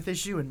Rebirth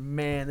issue, and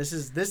man, this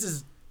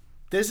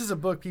is a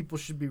book people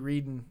should be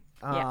reading.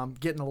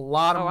 Getting a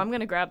lot of. Oh, I'm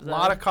gonna grab the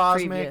lot of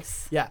cosmic.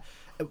 Previous. Yeah.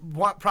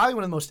 Probably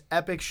one of the most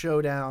epic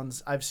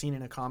showdowns I've seen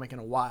in a comic in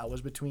a while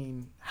was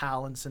between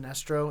Hal and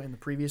Sinestro in the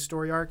previous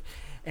story arc.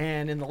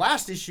 And in the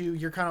last issue,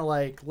 you're kind of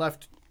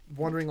left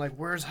wondering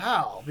where's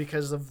Hal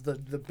because of the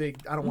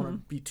big, I don't want to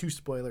be too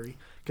spoilery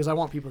because I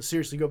want people to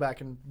seriously go back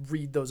and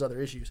read those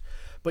other issues.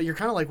 But you're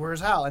kind of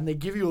where's Hal? And they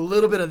give you a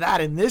little bit of that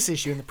in this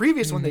issue. In the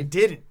previous one, they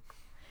didn't.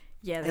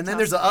 Yeah, and then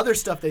there's the other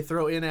stuff they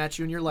throw in at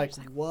you, and you're like,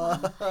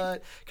 what?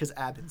 Because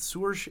Abin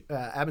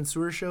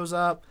Sur shows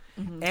up,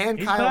 and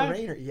He's Kyle back?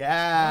 Rayner.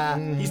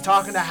 Yeah, he's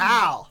talking to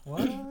Hal.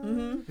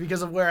 What?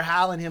 Because of where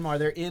Hal and him are.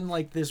 They're in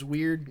this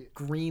weird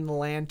Green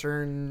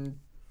Lantern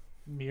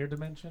mirror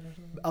dimension or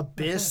something?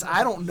 Abyss.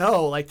 I don't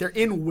know. Like they're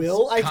in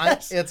Will. I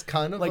guess It's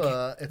kind of like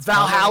it's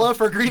Valhalla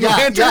for Green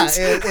Lanterns.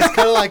 Yeah, it's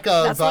kind of like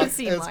a That's what it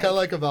seemed it's kind of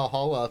like a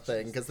Valhalla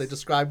thing because they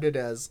described it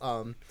as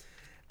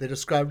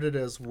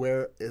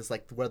where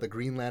the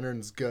Green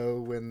Lanterns go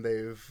when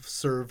they've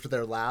served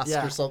their last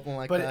or something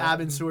like that. But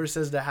Abin Sur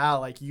says to Hal,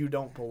 like, you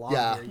don't belong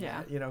here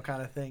yet, you know,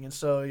 kind of thing. And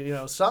so, you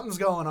know, something's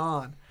going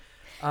on.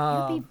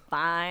 He'll be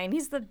fine.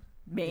 He's the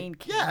main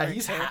character.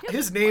 Yeah,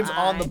 his name's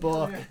on the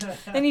book.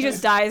 Then he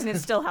just dies, and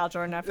it's still Hal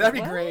Jordan after.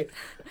 That'd be great.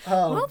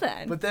 Well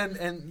then. But then,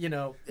 and you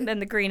know. And then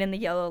the green and the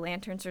yellow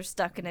lanterns are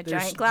stuck in a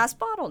giant glass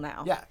bottle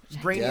now. Yeah,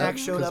 Brainiac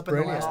showed up in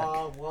the last.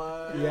 Oh,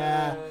 what?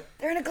 Yeah.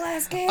 They're in a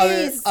glass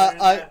case.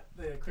 The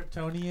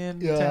Kryptonian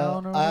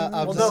town. Or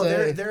well, no,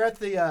 they're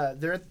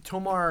at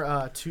Tomar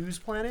 2's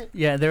planet.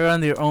 Yeah, they're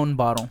on their own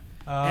bottle.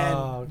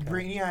 And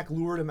Brainiac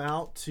lured him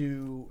out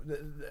to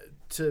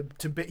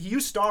he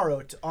used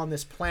Starro on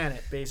this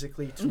planet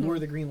basically to lure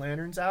the Green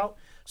Lanterns out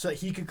so that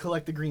he could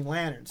collect the Green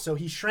Lanterns. So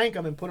he shrank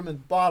them and put them in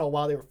the bottle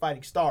while they were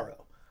fighting Starro.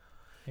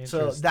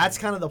 So that's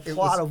kind of the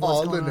plot of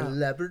what's going on. All an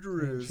elaborate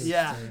ruse.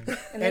 Yeah.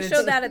 And they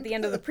showed that at the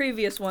end of the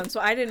previous one, so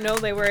I didn't know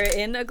they were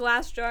in a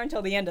glass jar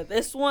until the end of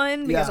this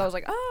one because I was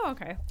like, oh,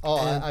 okay. Oh,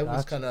 I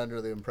was kind of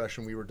under the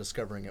impression we were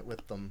discovering it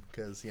with them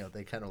because, you know,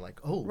 they kind of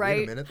like, oh,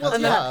 wait a minute.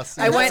 That's us.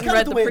 I went and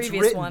read the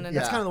previous one. And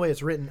that's kind of the way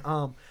it's written.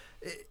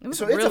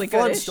 So it's a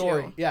fun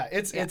story. Issue. Yeah,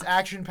 it's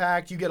action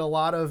packed. You get a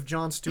lot of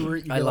Jon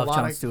Stewart. I love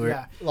Jon Stewart.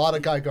 Yeah. A lot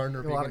of Guy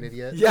Gardner being an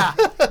idiot. Yeah,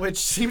 which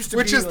seems to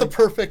which be is the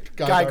perfect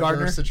Guy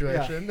Gardner Yeah.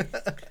 situation.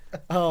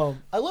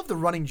 I love the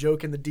running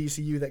joke in the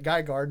DCU that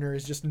Guy Gardner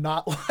is just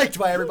not liked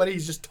by everybody.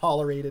 He's just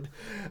tolerated.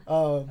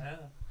 But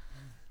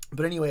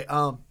anyway,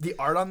 the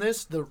art on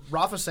this, the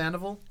Rafa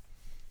Sandoval.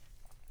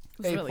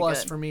 A+ really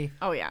for me.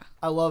 Oh yeah.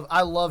 I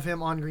love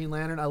him on Green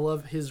Lantern. I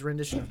love his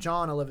rendition of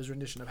John. I love his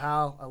rendition of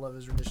Hal. I love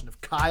his rendition of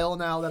Kyle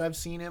now that I've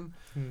seen him.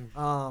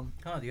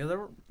 The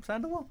other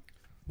Sandoval?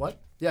 What?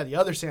 Yeah, the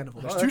other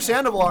Sandoval. There's two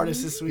Sandoval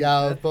artists this week.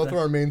 Yeah, both of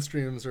our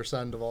mainstreams are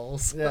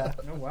Sandovals. Yeah.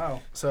 Oh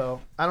wow. So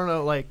I don't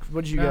know. Like,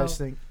 what do you guys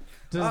think?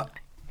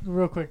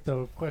 Real quick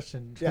though,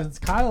 question. Since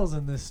Kyle's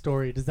in this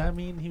story, does that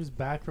mean he was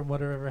back from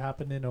whatever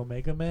happened in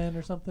Omega Man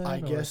or something? I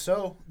guess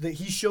so. That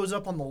he shows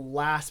up on the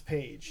last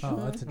page. Oh,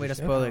 that's way to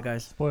spoil it,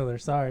 guys. Spoiler,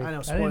 sorry. I know.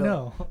 I didn't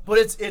know.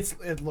 But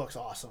it looks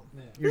awesome.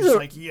 Yeah. You're just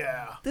like,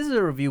 yeah. This is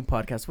a review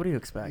podcast. What do you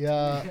expect?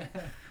 Yeah.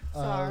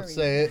 Sorry.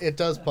 So it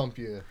does pump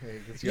you.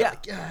 Yeah.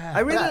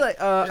 I really like.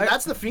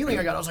 That's the feeling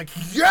I got. I was like,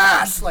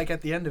 yes, like at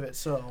the end of it.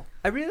 So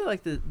I really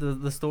like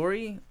the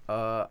story.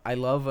 I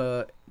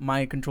love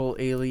mind control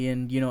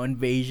alien,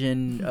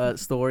 invasion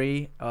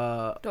story.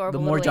 Adorable the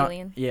more little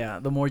alien.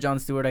 the more Jon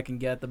Stewart I can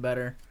get, the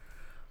better.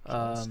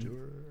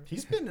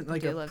 He's been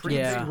like a love pretty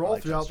Jon big Stewart. role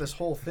throughout this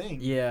whole thing.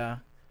 Yeah.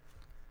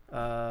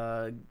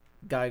 Guy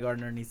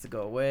Gardner needs to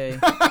go away.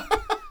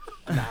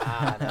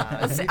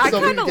 I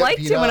kind of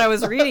liked him when I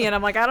was reading it.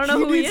 I'm like, I don't know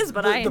who he is,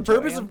 but I enjoy the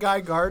purpose him. of Guy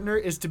Gardner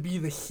is to be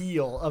the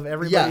heel of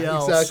everybody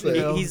else. Exactly.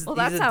 You know? He's that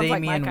the sounds like my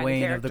Damian kind of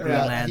Wayne of the character.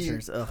 Green Yeah,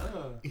 Lanterns. Ugh.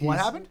 What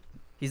happened?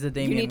 He's the You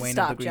Damian need to Wayne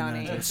stop, of the Green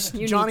Johnny. Lanterns.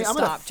 You Johnny, need to I'm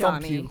gonna stop,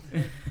 thump Johnny. you.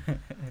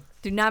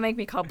 Do not make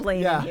me call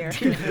Blaine in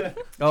here.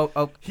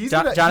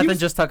 Jonathan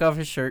just took off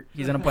his shirt.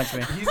 He's gonna punch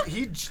me.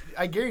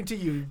 I guarantee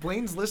you,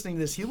 Blaine's listening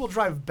to this. He will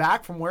drive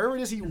back from wherever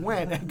it is he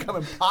went and come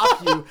and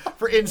pop you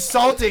for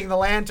insulting the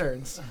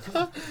lanterns.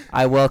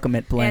 I welcome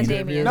it, Blaine. And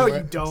Damian. No,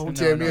 you don't.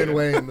 Damian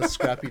Wayne, the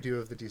Scrappy-Doo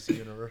of the DC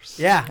universe.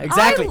 Yeah,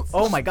 exactly.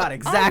 Oh my God,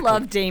 exactly. I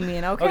love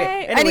Damian, okay?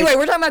 Okay, Anyway,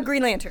 we're talking about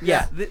Green Lantern.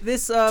 Yeah,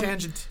 this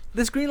Tangent.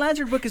 this Green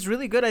Lantern book is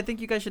really good. I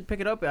think you guys should pick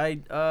it up.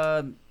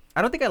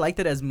 I don't think I liked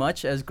it as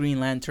much as Green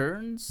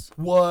Lanterns.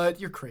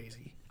 What? You're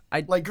crazy.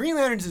 Like Green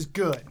Lanterns is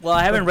good. Well,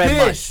 I haven't read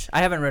much.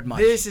 I haven't read much.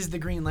 This is the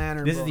Green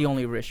Lantern. This book. is the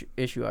only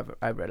issue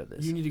I've read of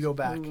this. You need to go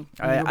back.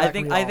 I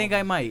think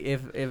I might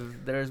if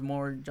there's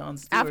more Jon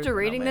Stewart. After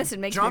reading this, it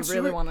makes me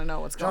really want to know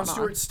what's going on. Jon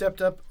Stewart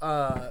stepped up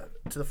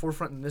to the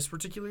forefront in this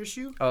particular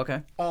issue. Oh,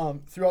 okay.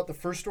 Throughout the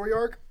first story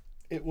arc,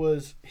 it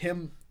was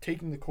him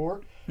taking the Corps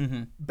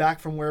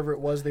back from wherever it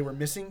was they were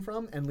missing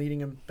from and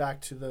leading him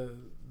back to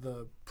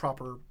the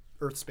proper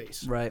Earth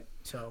space. Right.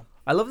 So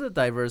I love the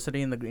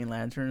diversity in the Green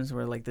Lanterns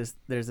where like there's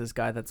this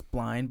guy that's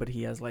blind but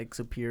he has like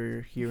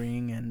superior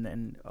hearing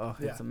and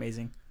it's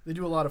amazing. They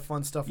do a lot of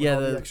fun stuff with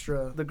all the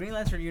extra. The Green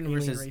Lantern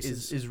universe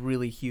is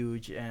really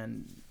huge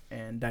and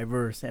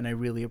diverse, and I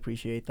really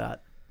appreciate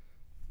that.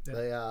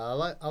 Yeah, I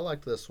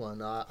like this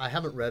one. I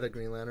haven't read a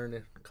Green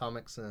Lantern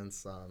comic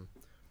since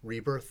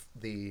Rebirth,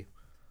 the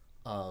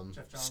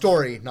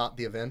story, not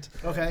the event.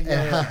 Okay.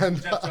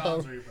 And, Jeff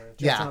Johns' Rebirth.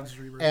 John's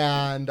Rebirth.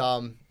 And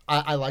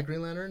I like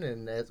Green Lantern,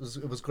 and it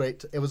was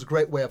great. It was a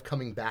great way of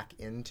coming back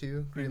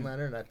into Green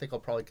Lantern, and I think I'll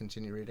probably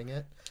continue reading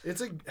it. I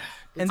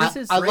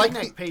like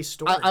that pace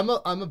story. I'm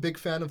a big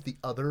fan of the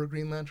other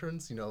Green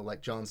Lanterns,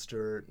 like Jon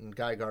Stewart and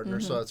Guy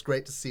Gardner. So it's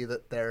great to see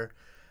that they're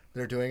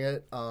they're doing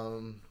it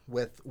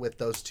with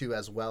those two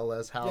as well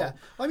as Hal. Yeah,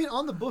 I mean,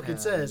 on the book it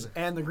says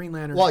and the Green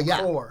Lantern Corps,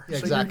 yeah,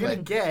 so exactly. you're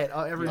gonna get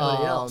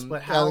everybody else,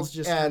 but Hal's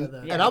just kind of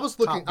the and I was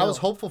looking, I was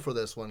bill. hopeful for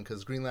this one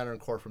because Green Lantern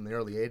Corps from the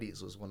early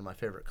 '80s was one of my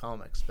favorite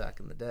comics back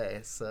in the day.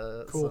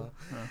 So cool.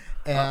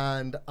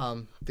 And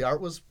the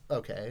art was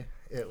okay.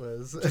 It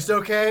was just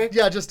okay.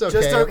 Yeah, just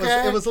okay. Just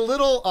okay. It was a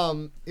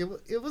little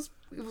it was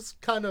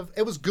kind of,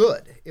 it was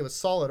good. It was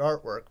solid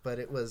artwork, but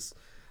it was,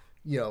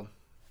 you know.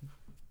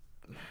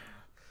 I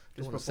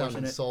don't want to sound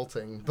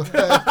insulting,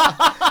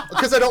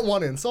 because I don't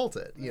want to insult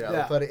it, you know.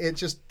 Yeah. But it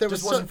just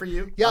wasn't for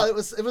you. Yeah, there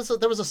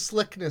was a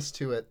slickness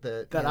to it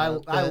that I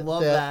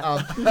love that.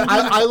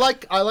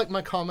 I like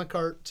my comic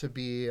art to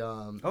be.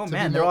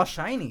 They're all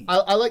shiny.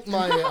 I like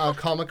my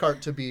comic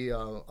art to be a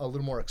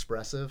little more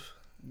expressive.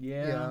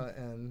 Yeah,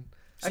 and.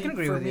 I can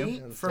agree with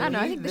you. For me,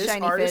 I think this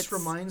shiny artist fits.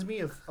 reminds me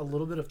of a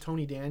little bit of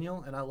Tony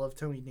Daniel, and I love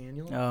Tony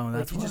Daniel. Oh,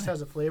 that's he just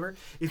has a flavor.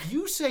 If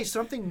you say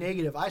something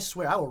negative, I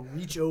swear I will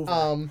reach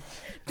over.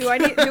 Do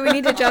we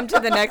need to jump to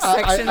the next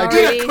section I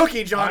already? did a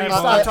cookie, Johnny.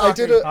 I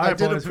did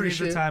boys,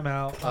 appreciate we need the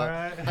timeout. All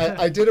right.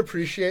 I did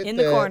appreciate in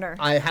the corner.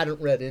 I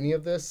hadn't read any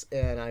of this,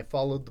 and I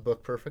followed the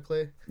book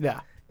perfectly.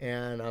 Yeah.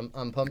 And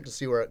I'm pumped to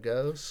see where it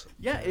goes.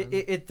 Yeah,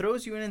 it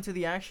throws you into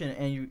the action,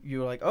 and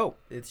you're like, oh,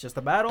 it's just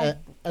a battle.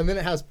 And then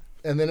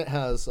it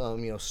has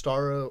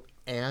Starro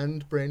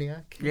and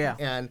Brainiac. Yeah.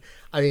 And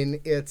I mean,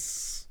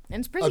 it's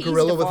pretty a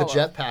gorilla easy to with a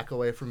follow. jetpack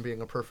away from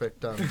being a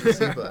perfect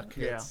DC book.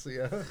 Yeah. So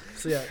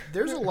yeah,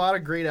 there's a lot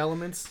of great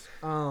elements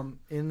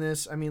in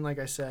this. I mean, like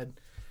I said,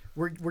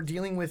 we're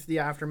dealing with the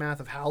aftermath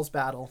of Hal's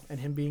battle and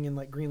him being in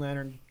like Green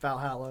Lantern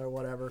Valhalla or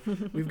whatever.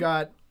 We've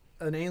got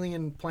an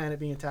alien planet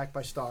being attacked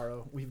by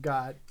Starro. We've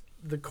got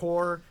the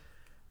Corps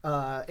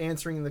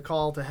answering the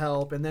call to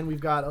help, and then we've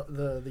got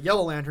the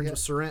Yellow Lanterns with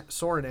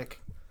Sorenik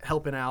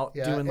helping out,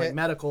 doing like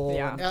medical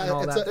and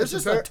all that. There's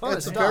just a ton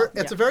of stuff.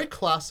 It's a very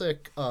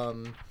classic,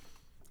 plot,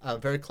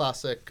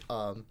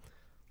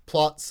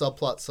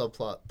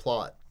 subplot,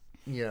 plot.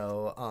 You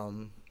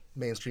know,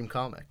 mainstream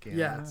comic.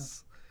 Yeah.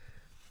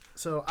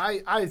 So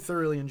I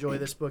thoroughly enjoy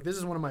this book. This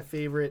is one of my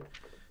favorite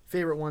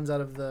ones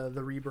out of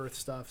the Rebirth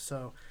stuff.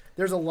 So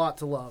there's a lot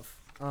to love.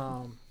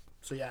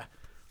 So yeah,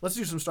 let's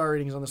do some star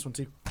ratings on this one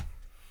too.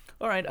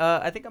 All right,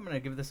 I think I'm going to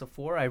give this a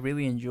 4. I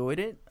really enjoyed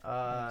it.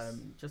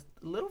 Just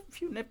a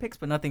few nitpicks,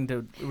 but nothing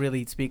to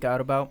really speak out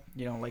about.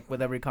 You know, like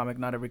with every comic,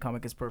 not every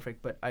comic is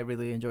perfect, but I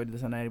really enjoyed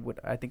this, and I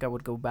think I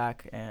would go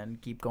back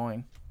and keep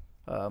going.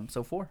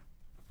 So 4.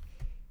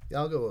 Yeah,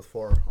 I'll go with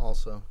 4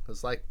 also.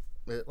 It's like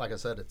I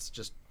said, it's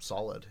just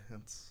solid.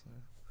 It's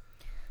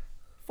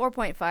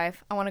 4.5.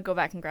 I want to go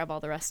back and grab all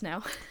the rest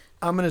now.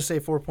 I'm gonna say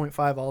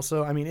 4.5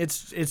 also. I mean,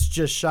 it's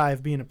just shy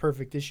of being a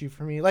perfect issue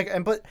for me.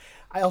 But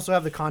I also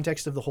have the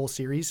context of the whole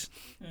series,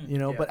 you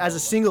know. But as a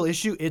single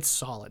issue, it's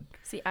solid.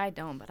 See, I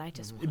don't, but I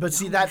just. But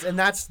see, that's a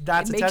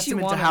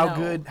testament to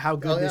how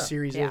good this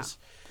series is.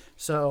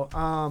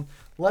 So,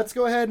 let's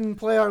go ahead and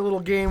play our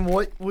little game.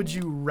 What would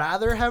you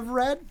rather have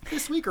read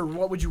this week, or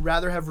what would you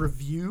rather have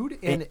reviewed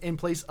in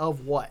place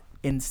of what?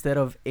 Instead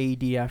of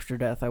AD After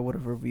Death, I would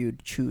have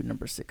reviewed Chew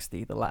number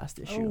 60, the last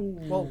issue. Oh,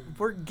 well,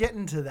 we're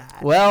getting to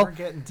that. Well,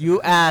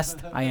 you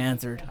asked, I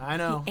answered. I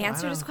know. He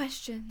answered his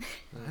question.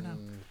 I know.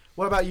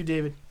 What about you,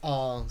 David?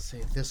 Let's see,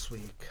 this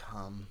week.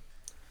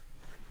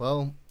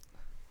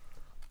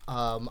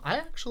 I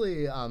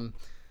actually, I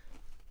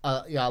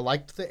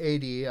liked the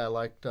AD. I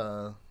liked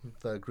the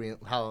Green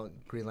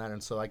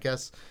Lantern. So I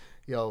guess,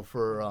 you know,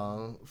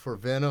 for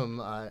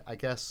Venom, I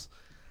guess.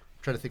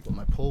 Trying to think what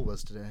my poll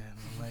was today.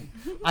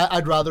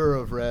 I'd rather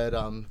have read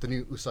the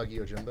new Usagi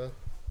Yojimbo.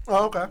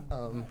 Oh, okay.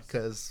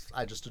 Because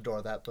I just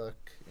adore that book.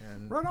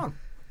 And right on.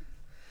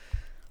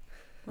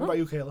 What about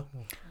you, Kayla?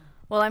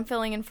 Well, I'm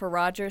filling in for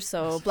Roger,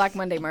 so Black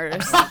Monday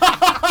Murders. Yeah.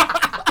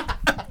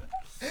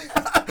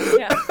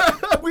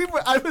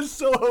 I was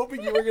so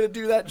hoping you were going to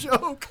do that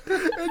joke,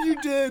 and you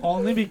did.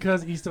 Only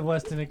because East of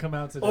West didn't come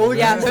out today.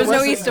 Yeah, there's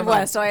no East of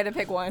West, so I had to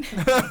pick one.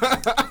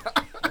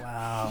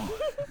 Wow.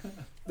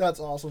 That's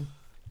awesome.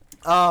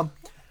 I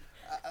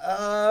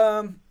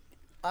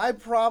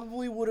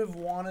probably would have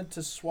wanted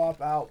to swap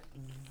out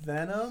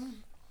Venom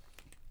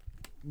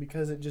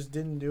because it just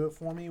didn't do it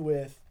for me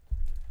with...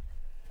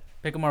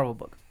 Pick a Marvel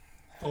book.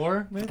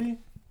 Or maybe?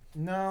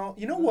 No.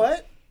 You know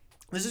what?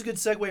 This is a good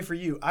segue for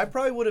you. I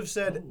probably would have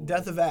said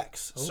Death of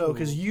X. So,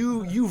 because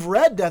you've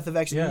read Death of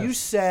X, and you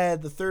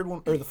said the third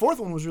one or the fourth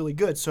one was really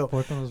good. So,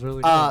 fourth one was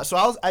really good.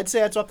 So I'd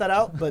say I'd swap that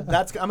out, but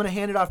I'm going to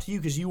hand it off to you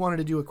because you wanted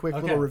to do a quick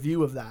little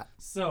review of that.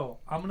 So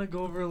I'm going to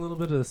go over a little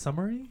bit of the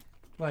summary,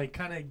 like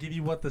kind of give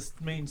you what the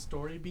main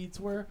story beats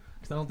were,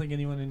 because I don't think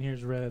anyone in here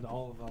has read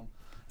all of them.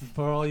 And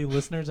for all you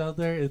listeners out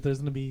there, if there's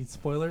going to be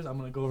spoilers, I'm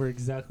going to go over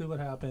exactly what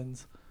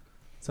happens.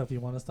 So if you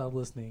want to stop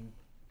listening,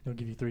 it'll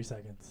give you 3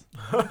 seconds.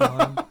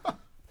 1,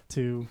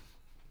 2,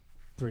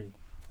 3.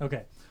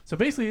 Okay. So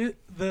basically,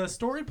 the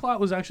story plot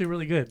was actually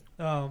really good.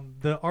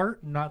 The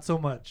art, not so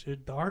much.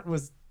 The art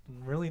was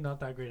really not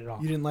that great at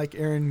all. You didn't like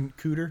Aaron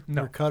Cooter?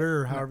 No. Or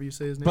Cutter, or however you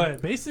say his name?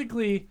 But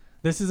basically,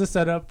 this is a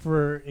setup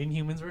for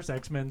Inhumans vs.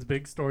 X-Men's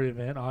big story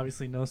event.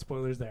 Obviously, no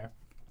spoilers there.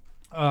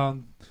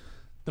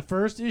 The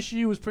first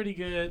issue was pretty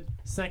good.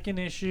 Second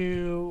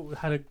issue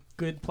had a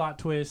good plot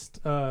twist.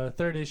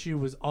 Third issue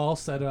was all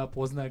set up,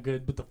 wasn't that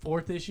good. But the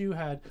fourth issue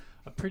had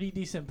a pretty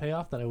decent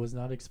payoff that I was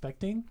not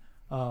expecting.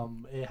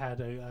 It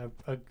had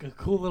a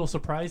cool little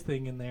surprise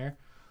thing in there.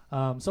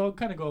 So I'll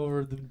kind of go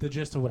over the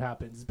gist of what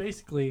happens.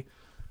 Basically,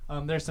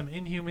 there's some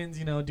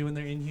Inhumans, doing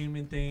their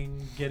Inhuman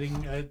thing,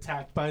 getting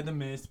attacked by the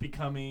Mist,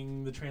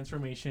 becoming the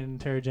transformation,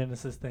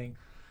 Terrigenesis thing.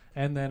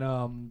 And then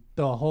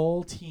the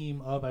whole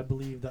team of, I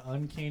believe, the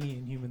Uncanny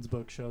Inhumans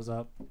book shows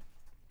up.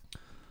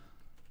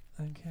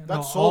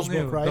 That's Soul's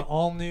book, right? The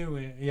all new,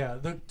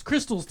 the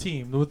Crystal's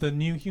team with the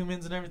new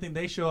humans and everything.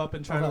 They show up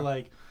and try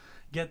to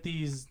get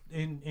these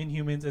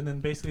Inhumans, and then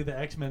basically the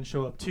X-Men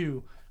show up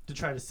too to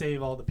try to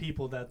save all the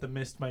people that the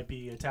Mist might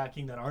be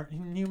attacking that aren't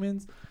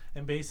Inhumans,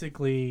 and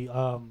basically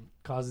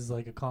causes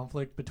a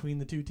conflict between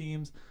the two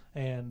teams.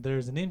 And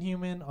there's an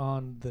Inhuman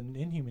on the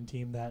Inhuman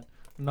team that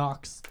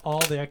knocks all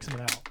the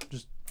X-Men out,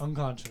 just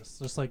unconscious,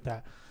 just like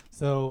that.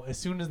 So as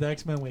soon as the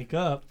X-Men wake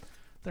up,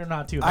 they're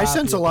not too happy. I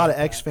sense a lot of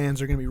X fans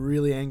are going to be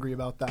really angry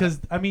about that. Because,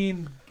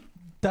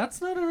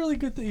 that's not a really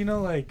good thing.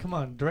 Come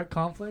on, direct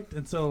conflict.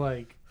 And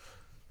so,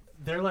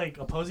 they're,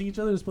 opposing each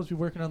other. They're supposed to be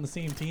working on the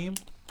same team.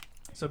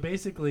 So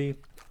basically,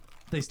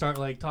 they start,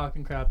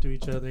 talking crap to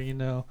each other,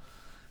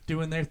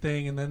 doing their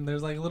thing. And then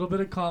there's, a little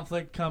bit of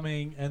conflict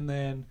coming. And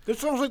then... This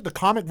sounds like the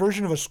comic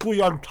version of a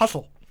schoolyard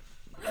tussle.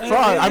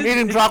 Sorry, I'm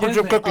eating chocolate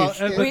chip cookies.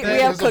 We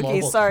have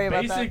cookies. Sorry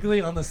about that.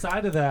 Basically, on the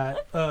side of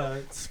that,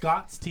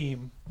 Scott's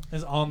team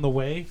is on the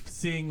way,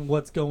 seeing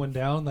what's going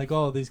down.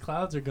 These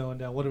clouds are going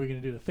down. What are we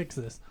going to do to fix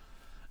this?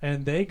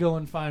 And they go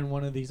and find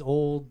one of these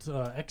old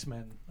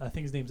X-Men. I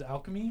think his name's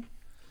Alchemy.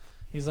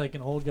 He's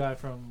an old guy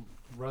from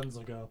runs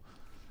ago.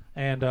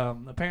 And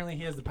apparently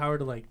he has the power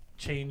to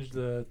change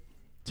the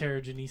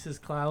Terrigenesis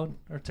cloud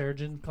or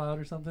Terrigen cloud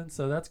or something.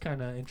 So that's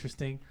kind of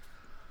interesting.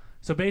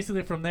 So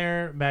basically from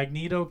there,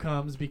 Magneto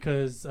comes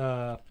because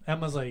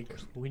Emma's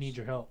we need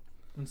your help.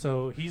 And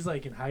so he's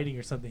in hiding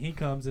or something. He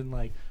comes and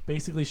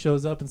basically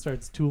shows up and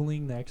starts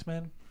tooling the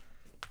X-Men.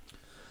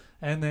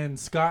 And then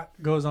Scott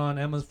goes on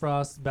Emma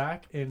Frost's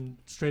back and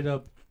straight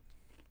up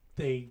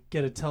they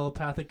get a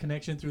telepathic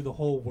connection through the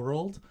whole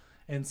world.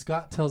 And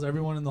Scott tells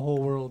everyone in the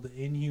whole world the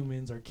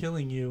Inhumans are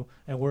killing you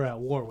and we're at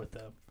war with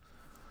them.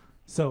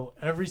 So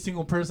every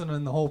single person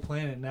on the whole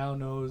planet now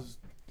knows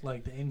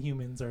the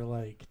Inhumans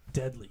are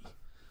deadly,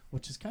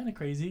 which is kind of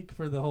crazy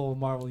for the whole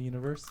Marvel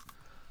universe.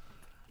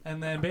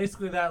 And then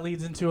basically that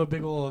leads into a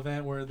big old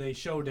event where they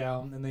show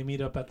down and they meet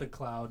up at the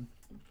cloud.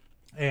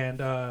 And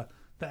the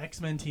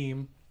X-Men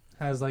team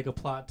has a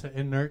plot to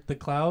inert the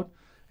cloud,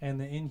 and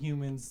the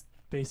Inhumans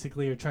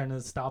basically are trying to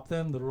stop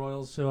them. The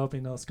Royals show up,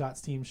 Scott's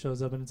team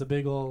shows up, and it's a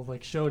big old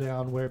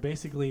showdown where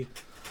basically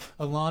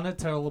Alana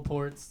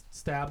teleports,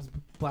 stabs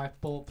Black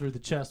Bolt through the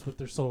chest with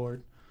their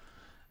sword,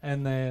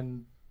 and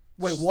then...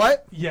 Wait,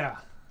 what? Yeah.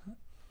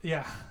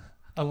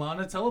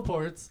 Alana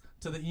teleports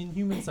to the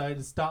Inhuman side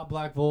to stop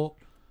Black Bolt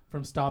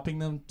from stopping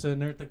them to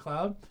inert the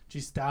cloud. She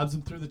stabs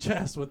him through the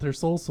chest with her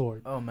soul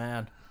sword. Oh,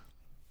 man.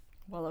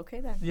 Well, okay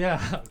then.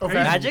 Yeah. Okay.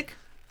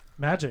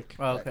 Magic.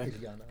 Oh, okay.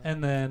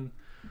 And then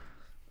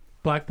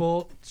Black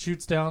Bolt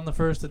shoots down the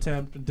first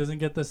attempt and doesn't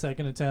get the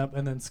second attempt.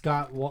 And then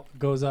Scott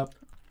goes up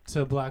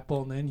to Black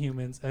Bolt and the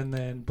Inhumans, and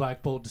then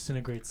Black Bolt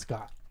disintegrates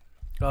Scott.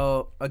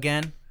 Oh,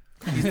 again?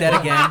 He's dead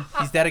again.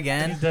 He's dead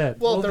again. He's dead.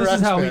 Well, this is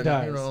how he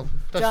dies.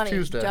 That's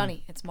Tuesday.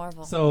 Johnny, it's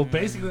Marvel. So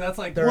basically, that's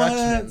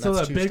what? So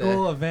a big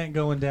old event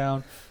going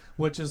down,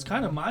 which is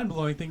kind of mind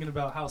blowing. Thinking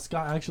about how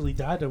Scott actually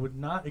died, I would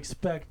not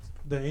expect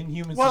the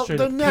Inhumans to straight up kill him.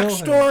 Well, the next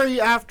story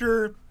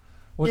after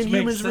Which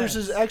Inhumans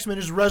versus X-Men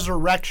is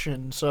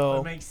Resurrection.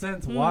 So it makes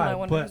sense why,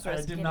 but I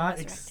who's did getting not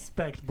resurrected.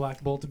 expect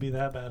Black Bolt to be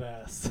that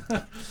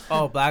badass.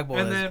 Oh, Black Bolt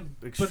And is then-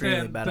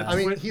 extremely but badass. I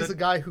mean, he's a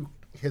guy who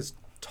his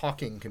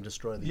talking can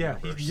destroy the Yeah,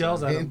 universe. he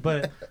yells at him.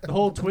 But the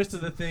whole twist of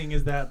the thing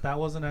is that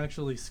wasn't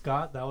actually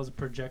Scott. That was a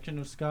projection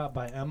of Scott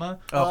by Emma.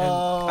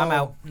 Oh, I'm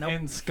out. Nope.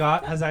 And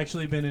Scott has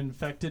actually been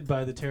infected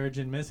by the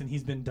Terrigen Mist, and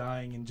he's been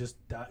dying and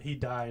he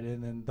died.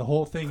 And then the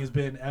whole thing has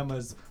been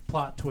Emma's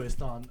plot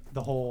twist on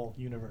the whole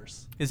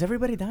universe. Is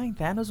everybody dying?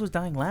 Thanos was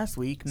dying last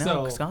week. No,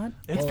 So, Scott?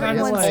 It's Oh, kind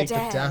of Everyone's like...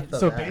 dead. the death of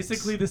So X.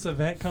 basically, this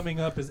event coming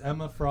up is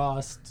Emma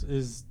Frost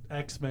is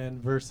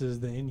X-Men versus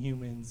the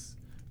Inhumans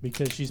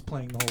because she's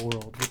playing the whole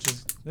world, which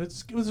is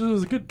it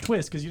was a good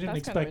twist because you didn't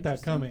That's kind of expect that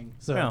interesting. coming.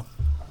 So, Yeah.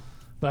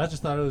 but I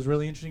just thought it was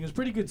really interesting. It was a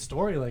pretty good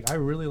story. I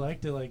really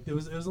liked it. It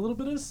was a little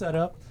bit of a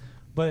setup,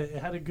 but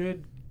it had a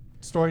good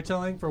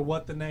storytelling for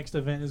what the next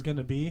event is going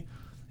to be,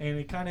 and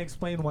it kind of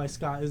explained why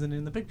Scott isn't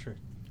in the picture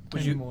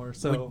anymore.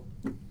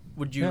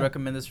 Would you Yeah.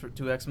 recommend this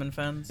to X-Men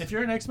fans? If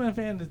you're an X-Men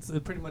fan, it's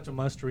pretty much a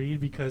must-read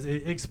because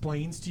it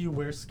explains to you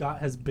where Scott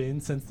has been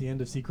since the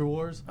end of Secret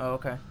Wars. Oh,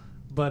 okay.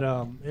 But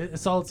it's a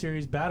solid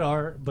series, bad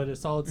art, but a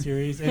solid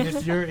series. And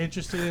if you're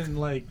interested in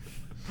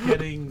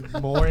getting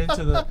more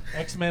into the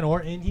X-Men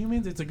or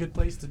Inhumans, it's a good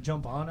place to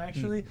jump on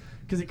actually,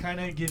 because it kind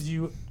of gives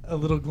you a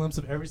little glimpse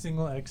of every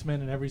single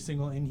X-Men and every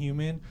single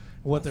Inhuman,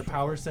 what their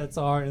power sets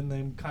are, and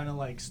then kind of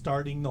like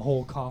starting the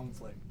whole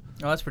conflict.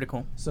 Oh, that's pretty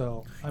cool.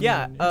 So I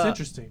mean, it's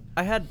interesting.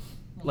 I had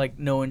like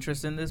no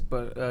interest in this,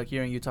 but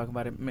hearing you talk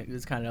about it,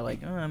 it's kind of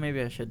like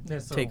maybe I should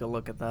take a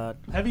look at that.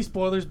 Heavy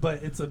spoilers,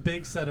 but it's a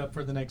big setup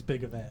for the next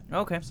big event.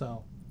 Okay,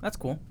 so that's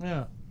cool.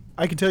 Yeah.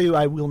 I can tell you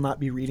I will not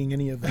be reading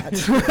any of that.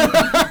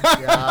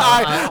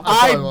 Yeah,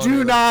 I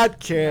do not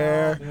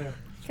care. Yeah.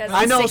 Because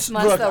I in know. 6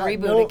 months Look, they'll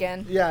reboot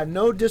again. Yeah,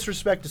 no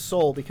disrespect to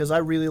Soule because I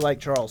really like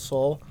Charles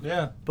Soule,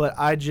 Yeah. but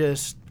I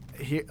just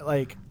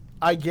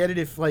I get it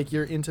if like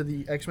you're into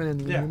the X-Men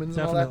and the Humans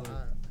and all that.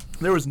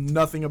 There was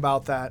nothing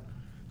about that.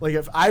 Like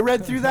if I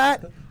read through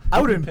that, I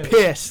would have been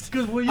pissed.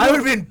 I would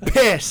have been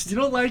pissed. You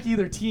don't like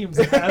either teams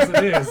as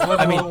it is.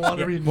 Let alone want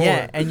to read more.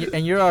 Yeah, and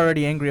you're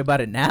already angry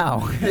about it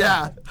now.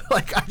 Yeah,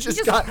 like I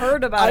just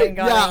heard about it and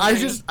got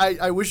angry.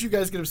 I wish you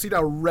guys could have seen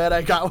how red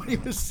I got when he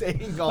was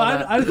saying all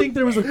that. I think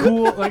there was a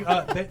cool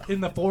in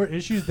the 4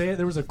 issues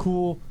there was a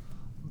cool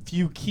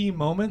few key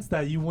moments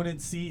that you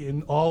wouldn't see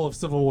in all of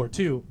Civil War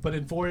 2, but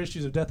in 4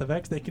 issues of Death of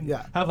X they can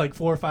have like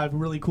 4 or 5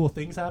 really cool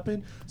things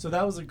happen. So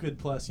that was a good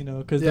plus,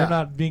 because they're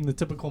not being the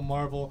typical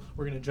Marvel,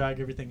 we're gonna drag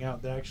everything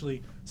out. They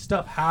actually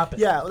stuff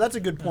happens. Yeah, well, that's a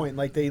good point.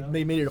 Like they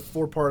made it a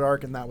 4-part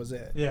arc and that was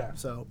it. Yeah.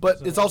 So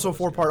it's also a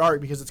 4-part arc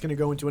because it's going to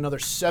go into another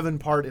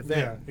 7-part event.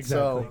 Yeah, exactly.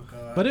 So,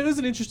 but it was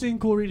an interesting,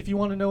 cool read. If you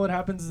want to know what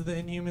happens to the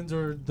Inhumans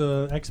or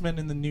the X-Men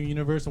in the new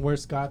universe and where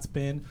Scott's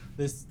been,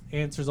 this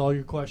answers all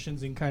your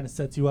questions and kind of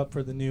sets you up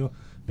for the new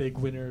big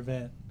winter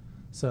event.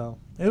 So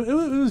it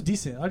was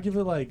decent. I'd give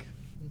it like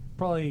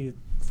probably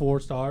 4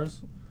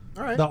 stars.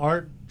 all right. The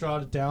art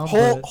drawed it down.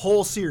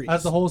 Whole series.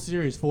 As the whole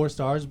series, 4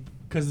 stars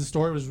because the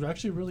story was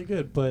actually really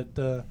good, but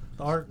the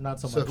art not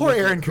so much. Poor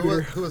Aaron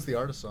Cooter. Who was the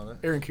artist on it?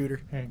 Aaron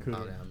Cooter. Aaron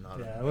Cooter. Oh, yeah, I'm not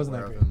Yeah, it wasn't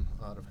that aware great. of him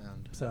out of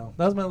hand. So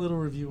that was my little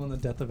review on the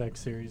Death of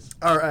X series.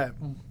 All right.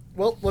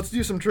 Well, let's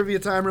do some trivia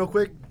time real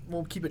quick.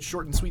 We'll keep it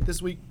short and sweet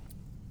this week.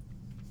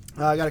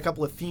 I got a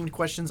couple of themed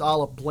questions a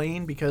la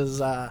Blaine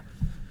because I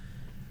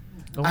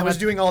was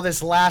doing all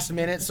this last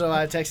minute, so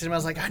I texted him. I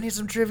was like, I need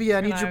some trivia.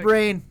 I need your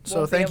brain.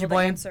 So thank you,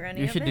 Blaine.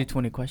 You should do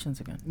 20 questions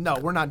again. No,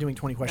 we're not doing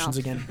 20 questions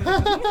again.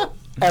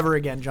 Ever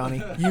again,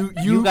 Johnny.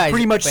 You guys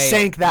pretty much failed.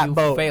 sank that You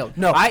boat. failed.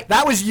 No,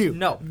 that was you.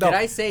 No. Did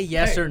I say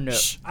yes or no?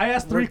 I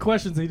asked 3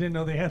 questions that you didn't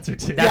know the answer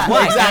to. That's Yeah,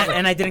 why. exactly.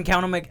 And I didn't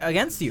count them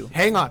against you.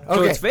 Hang on. Okay,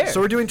 So it's fair. So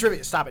we're doing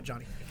trivia. Stop it,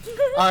 Johnny.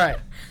 All right.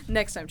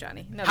 Next time,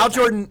 Johnny. Hal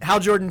Jordan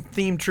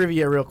themed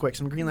trivia real quick.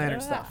 Some Green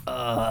Lantern stuff.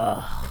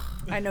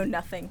 I know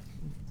nothing.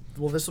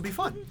 Well, this will be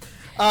fun.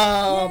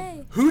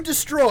 Yay. Who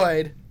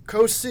destroyed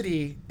Coast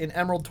City in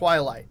Emerald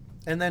Twilight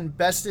and then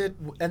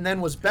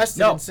was bested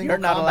No, in single you're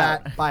not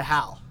combat allowed. by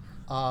Hal?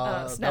 That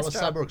was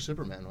Sinestro. Cyborg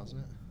Superman,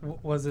 wasn't it?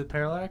 Was it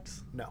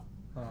Parallax? No.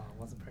 Oh, it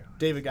wasn't Parallax.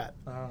 David got.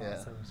 Oh, Yeah.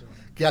 Cyborg Superman.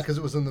 Yeah, because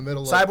it was in the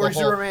middle of Cyborg the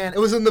whole, Superman. It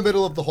was in the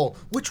middle of the whole,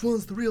 which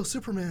one's the real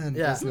Superman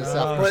Yeah. business.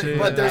 Oh, after shit.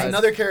 But there's Nice.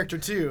 another character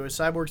too.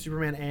 Cyborg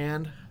Superman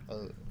and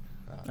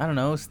I don't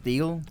know.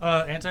 Steel.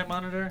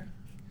 Anti-Monitor?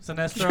 you're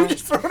Sinestro?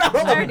 just throwing out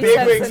all I the already big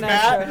said wigs, Sinestro,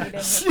 Matt.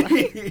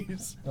 he didn't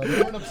Jeez. No,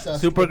 they weren't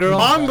obsessed Supergirl?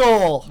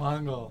 Mongol.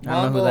 Mongol. I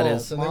don't know who that Mongol.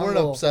 is. So they weren't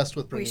Mongol. obsessed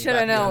with bringing shoulda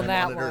back the known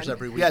that monitors one.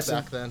 every week Yes.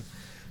 back then.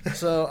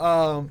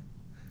 So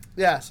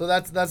yeah. So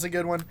that's a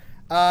good one.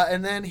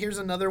 And then here's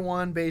another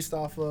one based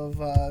off of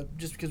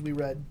just because we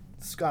read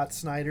Scott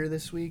Snyder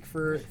this week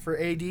for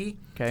AD.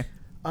 Okay.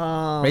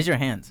 Raise your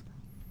hands.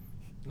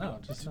 No,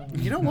 just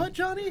You know what,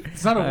 Johnny?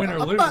 it's not a win or I'm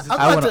lose. about, It's-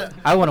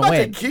 I wanna I'm about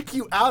win. to kick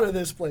you out of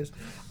this place.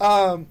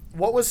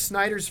 What was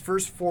Snyder's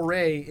first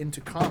foray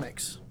into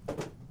comics?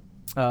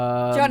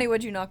 Johnny,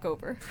 what'd you knock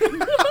over?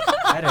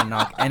 I didn't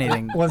knock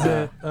anything. Was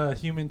it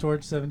Human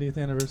Torch 70th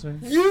anniversary?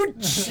 You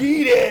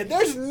cheated.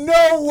 There's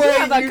no way You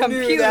have a knew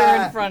computer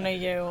that. in front of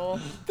you.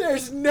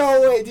 There's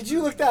no way. Did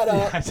you look that Yeah,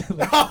 up? I did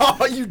look-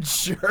 Oh, you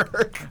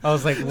jerk. I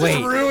was like, Just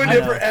wait. ruined I it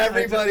know. for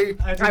everybody.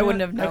 I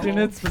wouldn't have I known.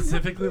 didn't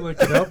specifically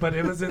look it up, but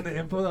it was in the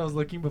info that I was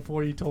looking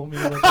before you told me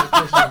to look at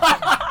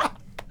the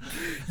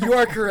You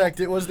are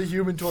correct. It was the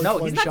Human Torch No,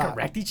 one he's not shot.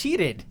 correct. He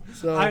cheated.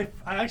 So I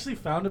actually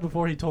found it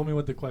before he told me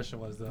what the question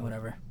was, though.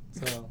 Whatever.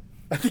 So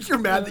I think you're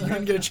mad that you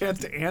didn't get a chance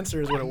to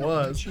answer is what it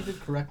was. She did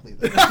correctly.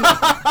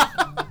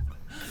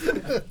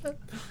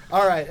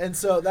 All right, and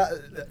so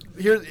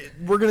here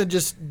we're gonna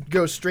just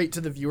go straight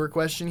to the viewer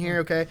question here,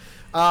 okay?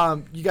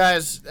 You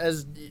guys,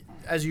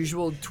 as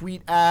usual,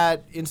 tweet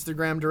at,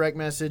 Instagram direct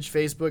message,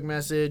 Facebook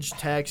message,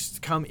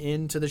 text, come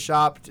into the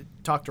shop to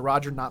talk to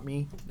Roger, not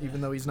me, even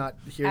though he's not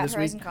here At this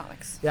Horizon week.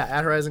 Comics. Yeah,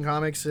 at Horizon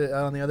Comics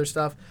on the other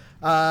stuff.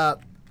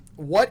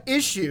 What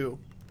issue,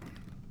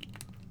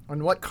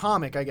 on what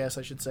comic, I guess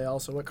I should say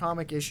also, what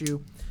comic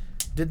issue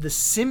did the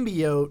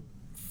symbiote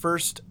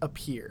first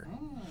appear?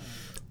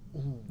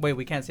 Wait,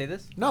 we can't say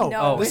this? No,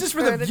 No, this it's is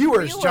for the for the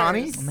viewers, viewers.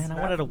 Johnny. Oh, man, I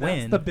wanted to that's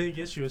win. the big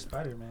issue of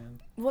Spider-Man.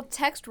 Well,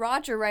 text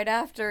Roger right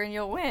after and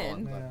you'll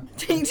win.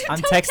 Yeah.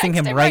 I'm texting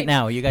him Him right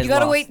now. You guys You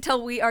gotta lost. wait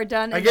till we are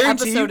done I and the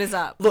guarantee episode you- is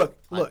up. Look.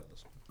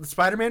 the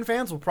Spider-Man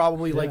fans will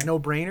probably like no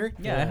brainer.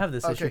 Yeah, I have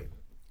this issue. Okay.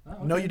 Oh,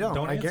 okay. No, you don't.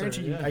 I answer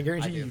guarantee it, you. yeah. I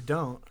guarantee I you do.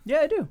 don't. Yeah,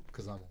 I do.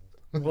 Because I'm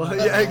old. Well,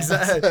 yeah,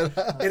 exactly.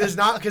 It is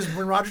not because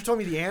when Roger told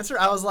me the answer,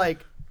 I was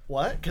like,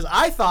 "What?" Because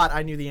I thought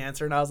I knew the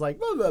answer, and I was like,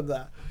 "Blah blah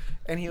blah,"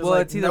 and he was Well,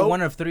 like, it's either nope.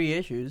 one of 3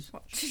 issues.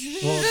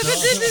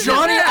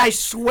 Johnny, I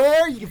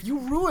swear, if you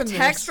ruin this,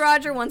 Text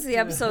Roger once the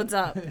episode's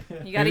up.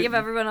 You got to give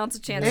everyone else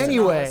a chance.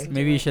 Anyway.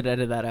 Maybe you should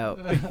edit that out.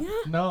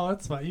 No,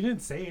 it's fine. You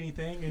didn't say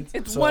anything.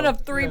 It's So- one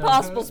of 3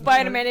 possible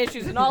Spider-Man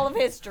issues in all of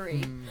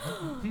history.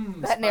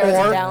 That narrows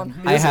Or- it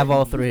down. I have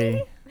all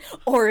 3.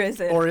 Or is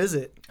it? or is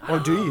it, or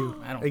do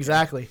you? I don't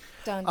Exactly.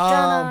 Dun,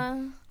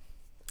 dun.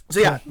 So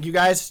yeah, you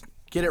guys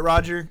get it,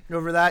 Roger.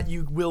 Over that,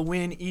 you will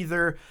win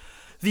either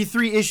the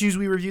 3 issues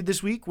we reviewed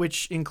this week,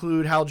 which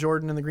include Hal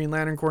Jordan and the Green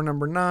Lantern Corps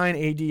 #9,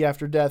 AD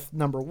After Death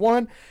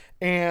 #1,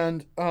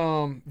 and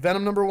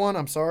Venom #1.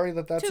 I'm sorry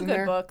that's 2 in good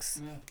there.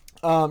 books.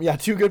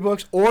 2 good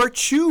books, or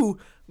Chew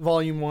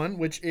Vol.1,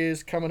 which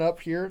is coming up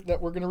here that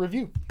we're going to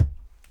review.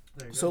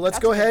 So let's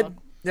That's go a good ahead. one.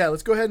 Yeah,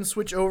 let's go ahead and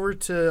switch over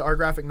to our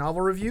graphic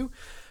novel review.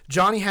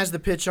 Johnny has the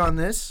pitch on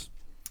this.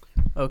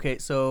 Okay,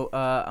 so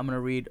I'm going to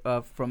read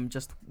from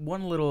just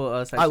one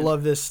little section. I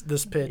love this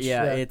pitch.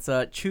 Yeah, it's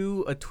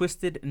Chew, a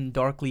twisted and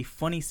darkly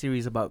funny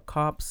series about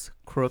cops,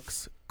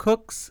 crooks,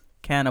 cooks,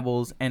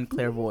 cannibals, and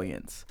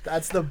clairvoyants.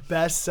 That's the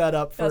best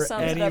setup for That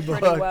sounds any up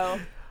book. pretty well.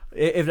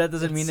 If that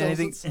doesn't It mean sells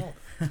anything. itself.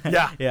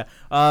 Yeah.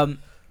 Yeah.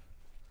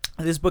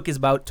 This book is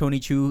about Tony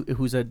Chew,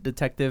 who's a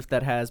detective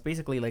that has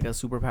basically like a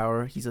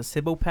superpower. He's a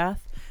Sybopath,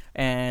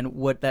 and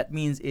what that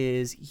means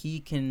is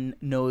he can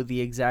know the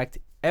exact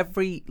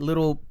every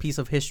little piece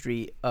of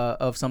history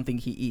of something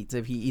he eats.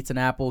 If he eats an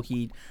apple,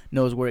 he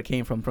knows where it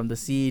came from the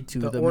seed to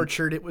The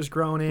orchard it was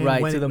grown in,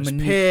 Right, when to it the was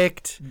manu-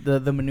 picked.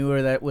 the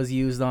manure that was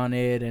used on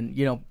it, and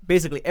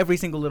basically every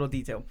single little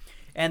detail.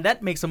 And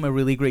that makes him a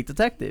really great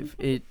detective.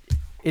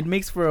 It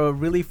makes for a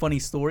really funny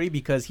story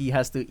because he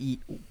has to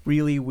eat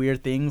really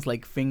weird things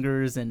like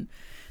fingers and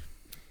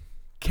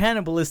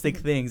cannibalistic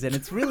things, and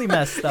it's really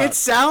messed up. It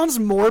sounds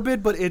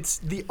morbid, but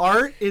the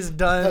art is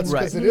done. That's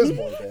because it is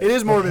morbid. It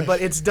is morbid, but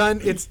it's done.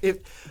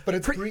 But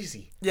it's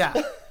greasy. Yeah.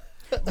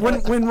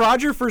 When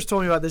Roger first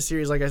told me about this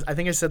series, like I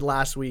think I said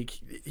last week,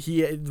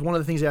 one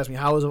of the things he asked me,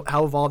 how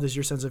evolved is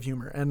your sense of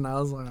humor? And I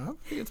was like, I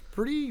think it's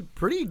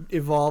pretty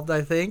evolved,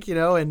 I think,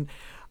 and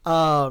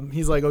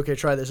he's like, okay,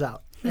 try this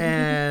out.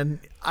 And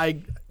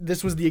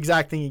this was the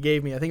exact thing he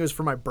gave me. I think it was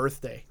for my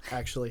birthday,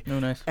 actually. Oh,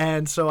 nice.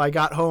 And so I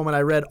got home and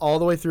I read all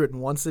the way through it in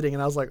one sitting,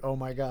 and I was like, oh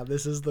my god,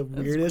 this is the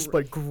weirdest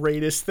but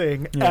greatest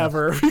thing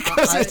ever,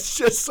 because it's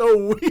just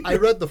so weird. I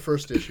read the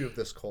first issue of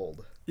this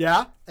cold.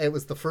 Yeah? It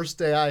was the first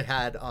day I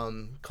had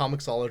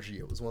Comixology.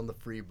 It was one of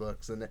the free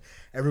books, and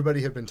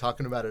everybody had been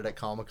talking about it at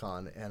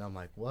Comic-Con, and I'm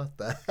like, what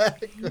the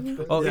heck?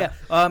 Oh, yeah.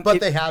 But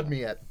they had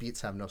me at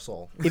Beats Have No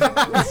Soul.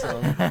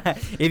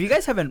 If you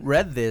guys haven't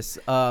read this,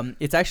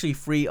 it's actually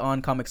free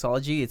on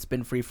Comixology. It's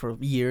been free for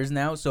years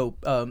now. So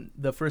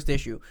the first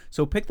issue.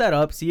 So pick that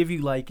up. See if you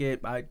like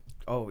it.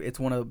 It's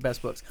one of the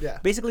best books. Yeah.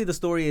 Basically, the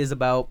story is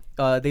about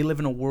they live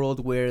in a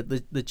world where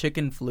the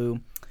chicken flu.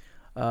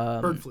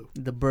 Bird flu.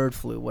 The bird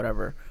flu,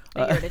 whatever.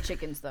 They get rid of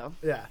chickens, though.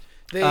 Yeah.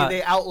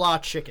 They outlaw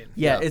chicken.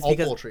 Yeah, it's all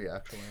because poultry,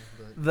 actually.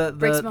 the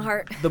Breaks my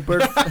heart. The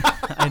bird.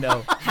 I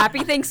know.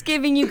 Happy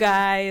Thanksgiving, you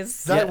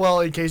guys.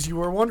 Well, in case you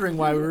were wondering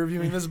why we were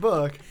reviewing this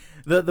book.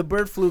 The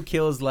bird flu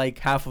kills like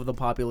half of the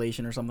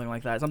population or something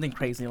like that, something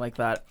crazy like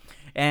that,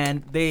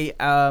 and they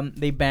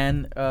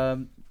ban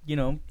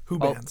Who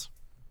bans?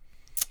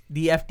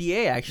 The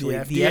FDA actually.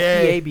 The The FDA.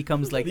 FDA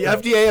becomes like The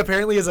FDA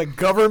apparently is a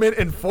government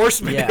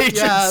enforcement Yeah.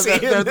 agency.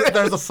 Yeah,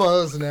 they're the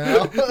fuzz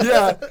now.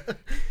 Yeah.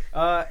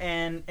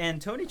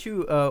 And Tony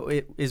Chew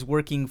is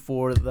working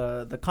for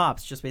the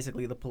cops, just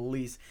basically the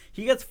police.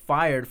 He gets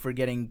fired for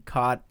getting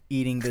caught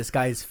eating this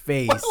guy's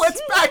face.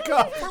 Let's back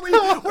up.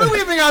 We're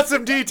leaving out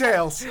some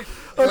details. Okay.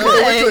 They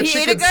went to a He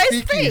ate a chicken guy's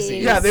speakeasy.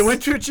 face. Yeah, they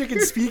went to a chicken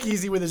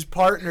speakeasy with his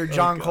partner,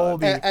 John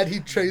Colby. And he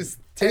tastes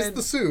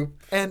the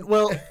soup. And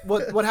well,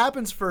 what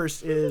happens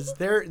first is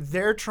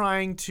they're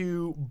trying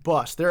to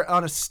bust. They're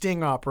on a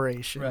sting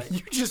operation. Right. You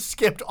just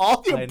skipped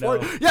all the I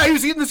important. know. Yeah, he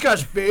was eating this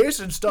guy's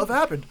face and stuff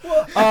happened.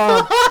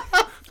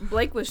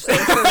 Blake was so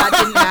sure that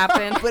didn't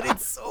happen. But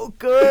it's so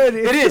good.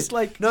 It is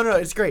like no,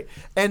 it's great.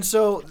 And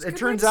so it good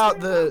turns way to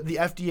out start the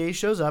FDA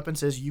shows up and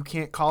says you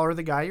can't collar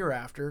the guy you're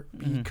after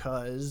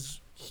because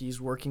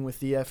he's working with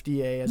the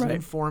FDA as an Right.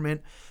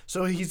 informant.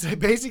 So he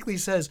basically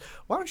says,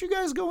 why don't you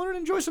guys go in and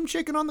enjoy some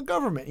chicken on the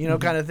government,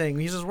 kind of thing.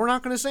 He says, we're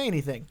not going to say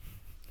anything.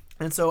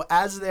 And so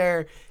as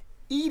they're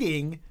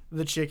eating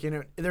the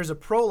chicken, there's a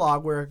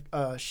prologue where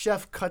a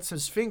chef cuts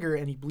his finger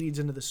and he bleeds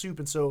into the soup.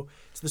 And so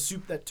it's the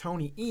soup that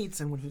Tony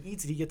eats. And when he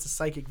eats it, he gets a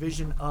psychic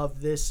vision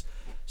of this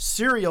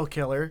serial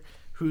killer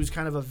who's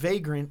kind of a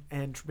vagrant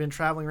and been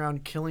traveling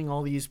around killing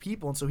all these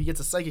people. And so he gets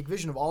a psychic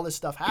vision of all this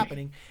stuff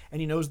happening, and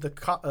he knows the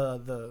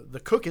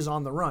cook is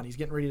on the run. He's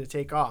getting ready to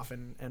take off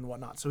and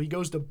whatnot. So he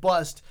goes to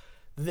bust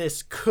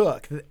this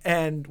cook.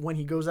 And when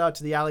he goes out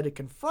to the alley to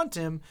confront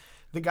him,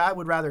 the guy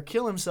would rather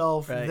kill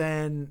himself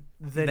than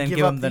give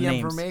up the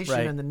information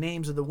and the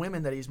names of the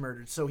women that he's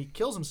murdered. So he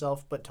kills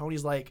himself, but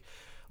Tony's like,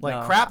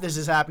 crap, this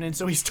is happening.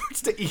 So he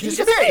starts to eat his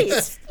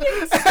face.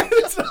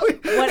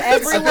 What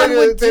everyone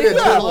would do.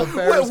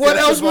 What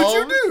else would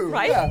you do?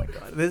 Right? Yeah. Oh my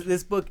God.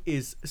 This book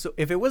is so.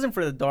 If it wasn't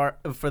for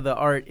the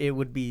art, it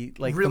would be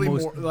like really the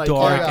most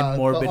dark and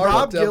morbid.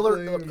 Rob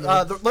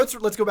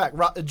Guillory. Let's go back.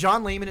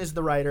 John Layman is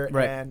the writer,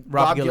 and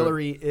Rob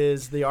Guillory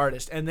is the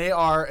artist, and they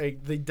are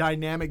the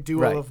dynamic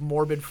duo of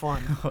morbid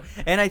fun.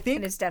 And I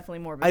think it's definitely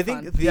morbid. I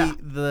think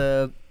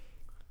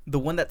the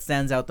one that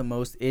stands out the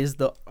most is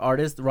the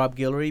artist Rob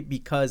Guillory,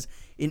 because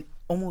in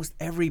almost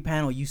every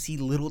panel you see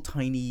little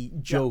tiny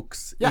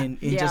jokes in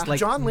just like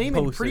John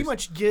Layman posters. pretty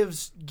much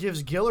gives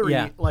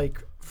Guillory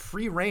like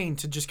free reign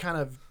to just kind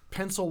of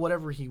pencil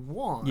whatever he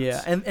wants.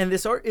 Yeah, and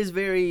this art is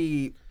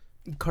very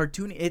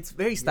cartoony. It's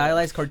very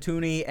stylized,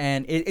 cartoony,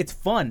 and it's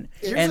fun.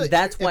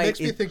 That's why it makes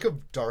me think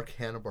of Dark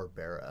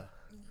Hanna-Barbera.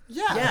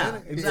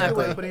 Yeah,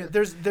 exactly.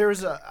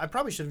 There's I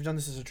probably should have done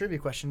this as a trivia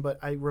question, but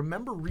I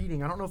remember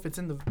reading. I don't know if it's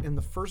in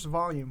the first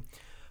volume,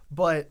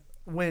 but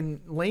when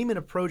Layman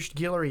approached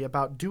Guillory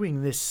about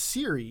doing this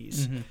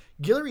series,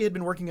 Guillory had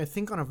been working, I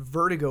think, on a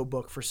Vertigo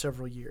book for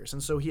several years,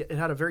 and so it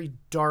had a very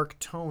dark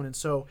tone. And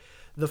so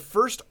the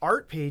first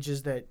art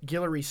pages that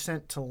Guillory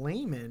sent to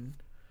Layman,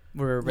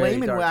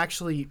 Layman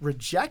actually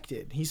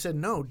rejected. He said,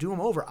 "No, do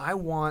them over. I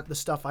want the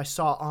stuff I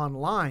saw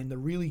online, the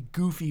really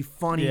goofy,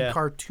 funny,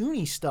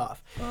 cartoony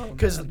stuff."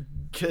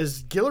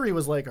 Because Guillory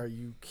was like, "Are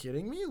you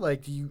kidding me?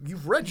 Like,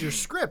 you've read your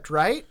script,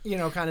 right? You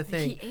know, kind of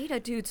thing." He ate a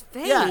dude's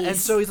face. Yeah, and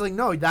so he's like,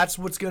 "No, that's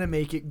what's going to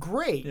make it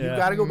great. You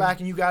got to go back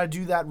and you got to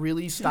do that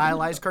really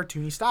stylized,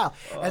 cartoony style."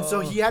 And so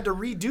he had to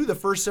redo the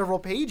first several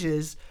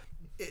pages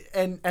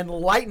and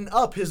lighten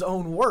up his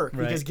own work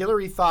because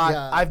Guillory thought,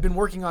 I've been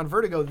working on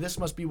Vertigo. This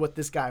must be what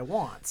this guy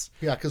wants.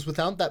 Yeah, because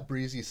without that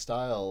breezy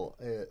style,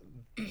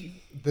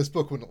 this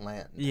book wouldn't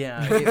land.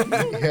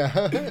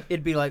 Yeah.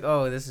 It'd be like,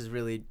 oh, this is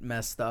really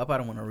messed up. I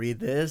don't want to read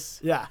this.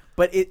 Yeah.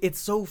 But it's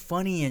so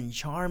funny and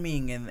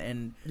charming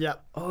and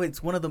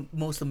it's one of the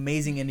most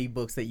amazing indie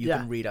books that you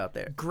can read out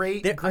there.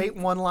 Great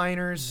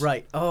one-liners.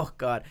 Right. Oh,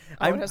 God.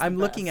 I'm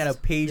looking at a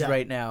page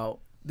right now.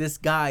 This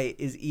guy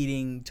is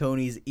eating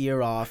Tony's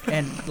ear off,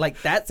 and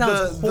like that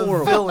sounds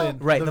horrible. The villain,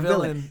 right? The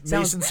villain,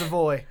 Mason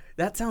Savoy.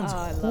 That sounds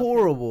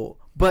horrible.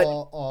 But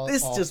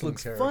this just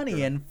looks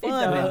funny and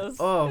fun. It does.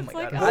 Oh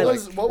my God!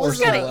 What was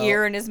he's got an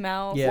ear in his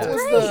mouth. Yeah.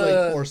 What was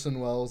like Orson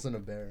Welles and a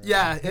bear?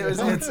 Yeah,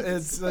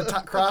 it's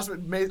a cross.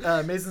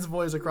 Mason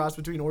Savoy is a cross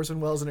between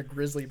Orson Welles and a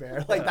grizzly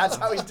bear. Like that's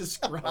how he's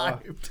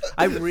described.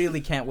 I really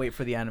can't wait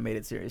for the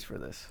animated series for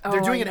this.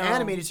 They're doing an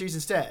animated series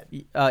instead.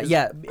 It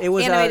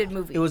was animated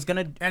movie. It was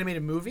gonna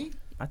animated movie.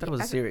 I thought it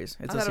was a series.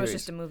 I thought it was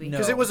just a movie.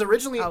 Because it was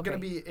originally going to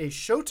be a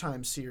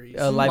Showtime series,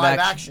 live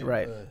action,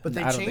 right? But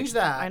they changed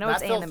that. I know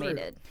that it's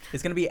animated.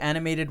 It's going to be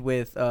animated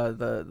with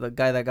the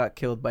guy that got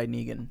killed by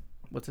Negan.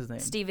 What's his name?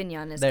 Steven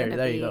Yeun is going to be.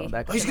 There you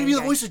go. He's going to be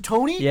the voice of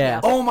Tony? Yeah.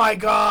 Oh my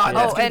God,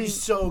 that's going to and be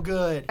so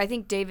good. I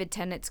think David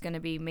Tennant's going to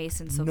be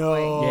Mason Savoy.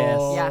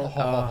 No. Yes.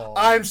 Yeah.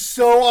 I'm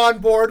so on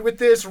board with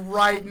this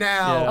right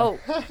now.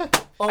 Yeah.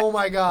 Oh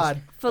my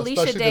God.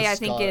 Felicia Day, I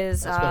think,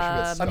 is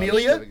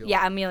Amelia.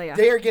 Yeah, Amelia.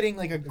 They are getting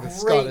like a great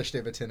Scottish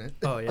David Tennant.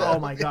 Oh yeah. Oh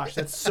my gosh,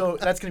 that's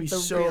gonna be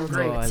so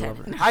great. I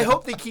love it. I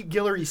hope they keep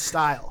Guillory's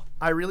style.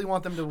 I really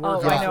want them to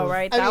work. I know,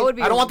 right? That would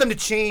be. I don't want them to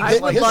change. I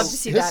would love to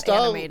see his that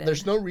style, animated.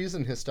 There's no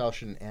reason his style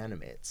shouldn't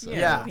animate. So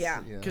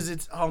Yeah. Because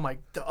it's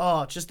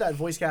just that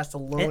voice cast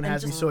alone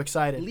has me so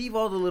excited. Leave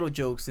all the little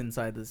jokes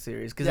inside the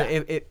series because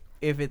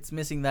if it's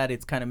missing that,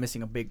 it's kind of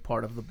missing a big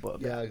part of the book.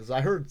 Yeah, because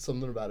I heard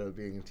something about it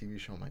being a TV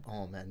show. I'm like,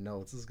 oh man,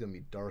 no, this is gonna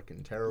be dark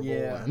and terrible.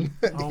 Yeah. And,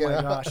 oh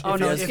my gosh. Oh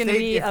no, it's gonna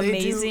be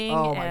amazing.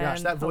 Oh my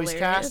gosh, that voice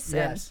cast.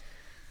 Yes.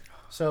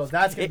 So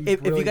that's gonna be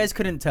if you guys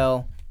couldn't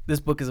tell, this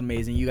book is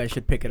amazing. You guys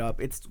should pick it up.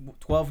 It's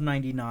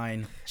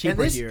 $12.99.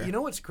 Cheaper here. You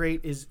know what's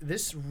great is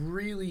this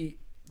really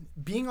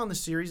being on the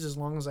series as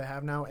long as I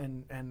have now,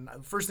 and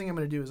the first thing I'm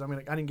gonna do is I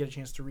didn't get a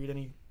chance to read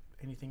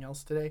anything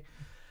else today.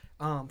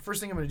 First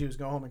thing I'm going to do is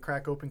go home and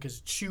crack open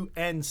because Chew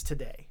ends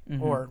today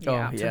or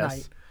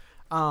tonight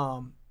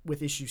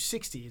with issue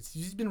 60.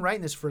 He's been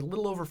writing this for a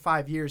little over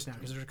 5 years now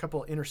because there's a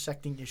couple of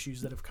intersecting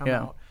issues that have come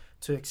out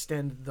to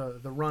extend the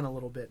run a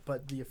little bit.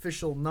 But the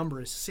official number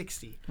is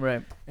 60.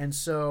 Right. And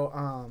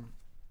so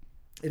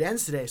it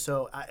ends today.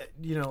 So,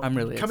 I'm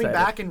really coming excited.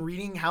 back and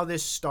reading how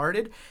this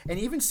started and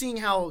even seeing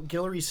how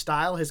Guillory's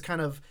style has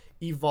kind of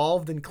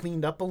evolved and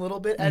cleaned up a little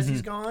bit as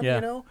he's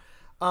gone,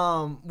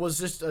 was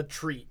just a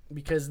treat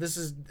because this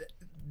is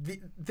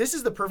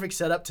the perfect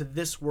setup to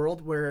this world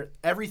where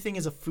everything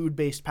is a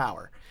food-based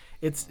power.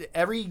 It's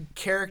every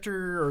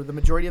character or the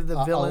majority of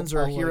the villains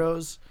or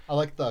heroes. I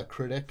like the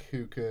critic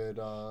who could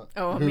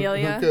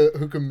Amelia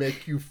who can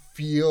make you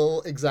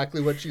feel exactly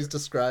what she's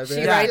describing.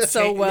 She writes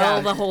so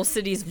well. The whole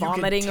city's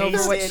vomiting over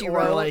what she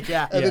wrote.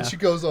 And then she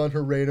goes on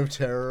her reign of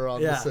terror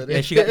on the city.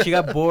 Yeah, she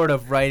got bored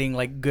of writing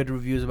like good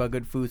reviews about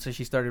good food, so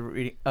she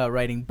started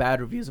writing bad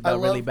reviews about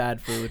really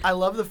bad food. I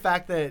love the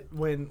fact that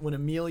when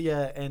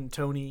Amelia and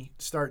Tony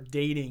start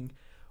dating,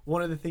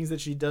 one of the things that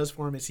she does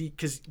for him is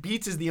because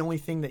beets is the only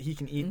thing that he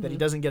can eat that he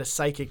doesn't get a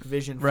psychic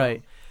vision from.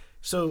 Right.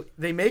 So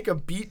they make a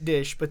beet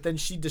dish, but then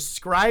she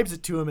describes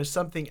it to him as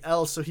something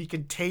else so he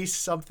can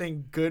taste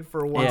something good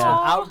for once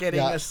without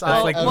getting a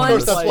side. like and one of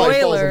course, that's why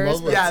he falls in spoilers,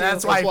 love with yeah,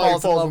 that's why he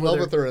falls in love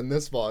with her in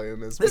this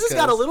volume. This has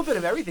got a little bit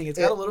of everything. It's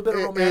got a little bit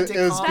of romantic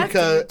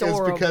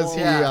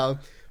comedy.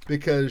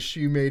 Because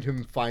she made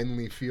him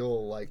finally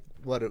feel like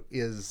what it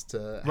is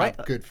to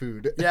have good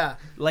food. Yeah.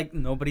 Like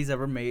nobody's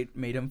ever made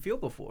him feel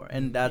before,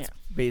 and that's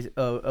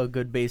a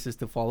good basis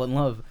to fall in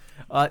love.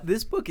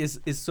 This book is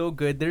so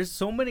good. There's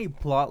so many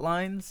plot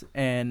lines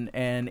and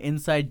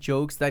inside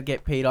jokes that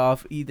get paid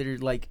off. Either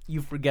like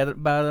you forget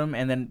about them,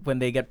 and then when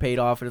they get paid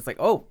off, it's like,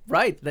 oh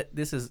right,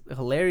 this is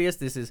hilarious.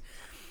 This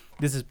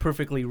is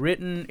perfectly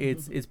written.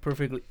 It's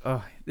perfectly.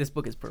 This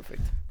book is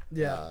perfect.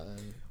 Yeah.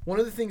 One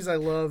of the things I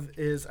love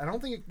is, I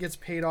don't think it gets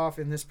paid off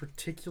in this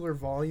particular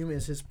volume,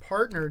 is his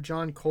partner,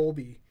 John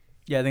Colby.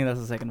 Yeah, I think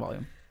that's the second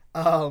volume.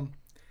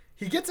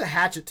 He gets a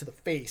hatchet to the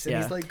face, and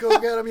he's like, go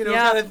get him,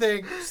 kind of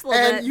thing.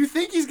 And you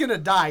think he's going to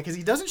die, because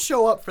he doesn't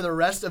show up for the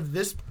rest of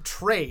this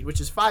trade, which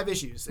is 5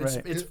 issues.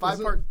 It's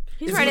 5 part.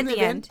 He's right at the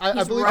end.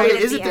 I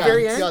believe is it the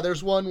very end? Yeah,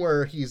 there's one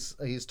where he's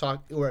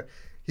talking, where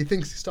he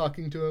thinks he's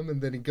talking to him,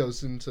 and then he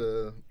goes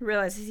into... He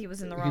realizes he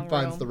was in the wrong room. He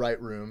finds the right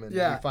room, and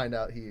you find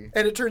out he...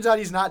 And it turns out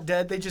he's not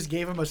dead. They just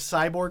gave him a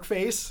cyborg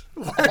face.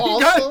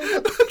 Awesome.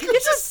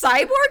 It's a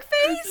cyborg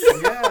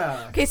face?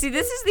 Yeah. Okay, see,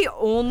 this is the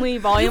only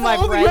volume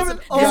I've read. This is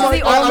the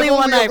I've only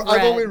one I've read.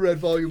 I've only read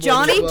volume 1.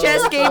 Johnny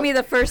just gave me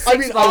the first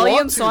 6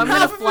 volumes, so I'm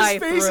going to fly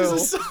through. Half of his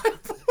face is a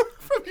cyborg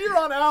from here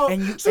on out,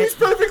 so he's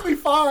perfectly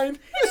fine.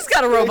 He just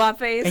got a robot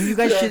face. And you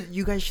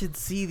guys should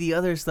see the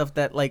other stuff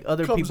that like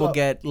other Comes people up.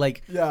 get.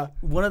 Like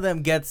one of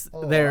them gets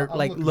their I'm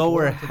like looking lower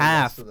forward to the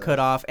half rest of cut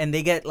off, and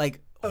they get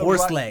like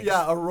horse legs.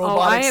 Yeah, a I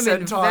robotic am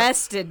centaur.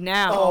 invested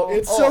now. Oh,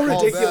 it's so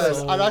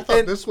ridiculous. And I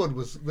thought this one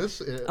was this.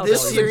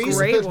 This series,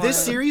 great one. this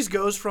series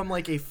goes from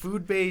like a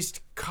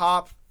food-based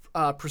cop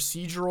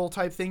procedural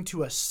type thing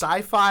to a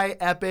sci-fi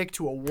epic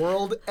to a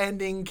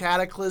world-ending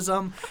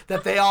cataclysm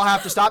that they all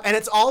have to stop, and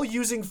it's all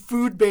using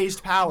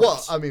food-based powers.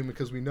 Well, I mean,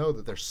 because we know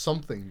that there's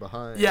something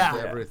behind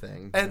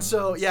everything. And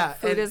so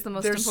food is the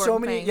most there's important so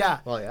many, thing. Yeah.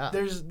 Well, yeah.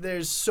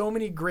 There's so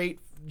many great,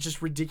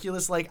 just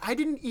ridiculous, like I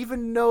didn't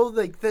even know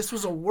like this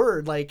was a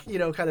word, like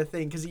kind of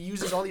thing, because he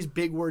uses all these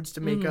big words to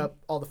make up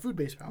all the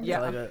food-based powers.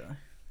 Yeah.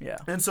 Yeah.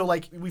 And so,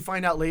 like, we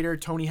find out later,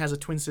 Tony has a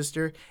twin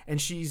sister,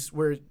 and she's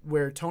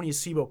where Tony is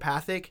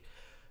sebopathic.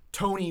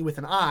 Tony with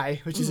an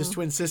I, which is his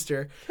twin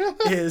sister,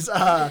 is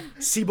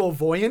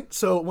sebovoyant.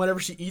 So whenever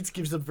she eats,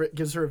 gives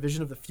her a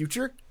vision of the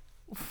future.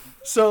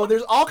 So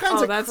there's all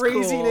kinds of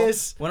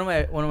craziness. Cool.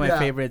 One of my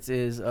favorites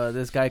is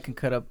this guy can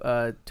cut up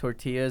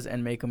tortillas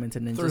and make them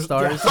into ninja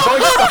stars.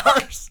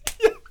 Stars.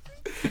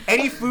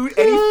 Any food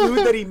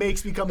that he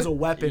makes becomes a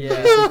weapon.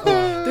 Yeah.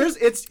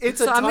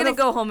 So I'm gonna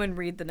go home and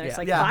read the next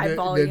 5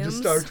 volumes. Ninja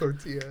Star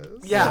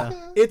tortillas. Yeah.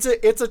 It's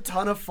a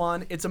ton of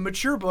fun. It's a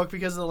mature book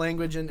because of the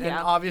language and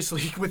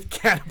obviously with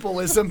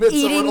cannibalism, it's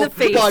eating a little the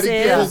faces.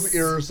 Cutting people's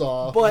ears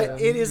off.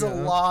 But it is a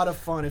lot of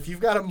fun if you've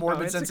got a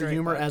morbid sense of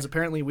humor, as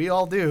apparently we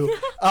all do.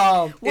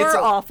 We're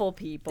awful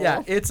people.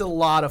 Yeah, it's a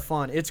lot of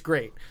fun. It's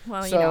great.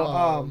 Well,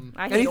 so,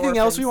 anything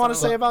else we want to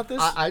say about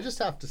this? I just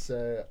have to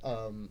say.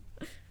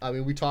 I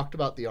mean, we talked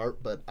about the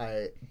art, but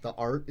the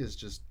art is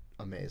just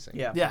amazing.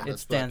 Yeah, it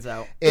stands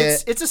out.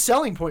 It's a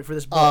selling point for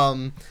this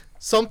book.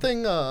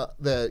 Something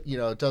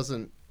that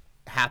doesn't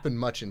happen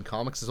much in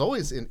comics is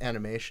always in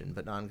animation,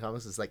 but not in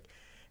comics. Is like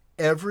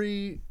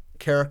every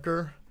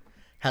character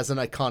has an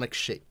iconic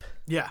shape.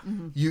 Yeah,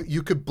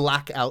 you could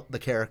black out the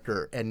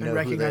character and know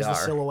recognize who they the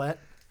are. silhouette.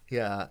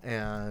 Yeah,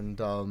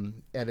 and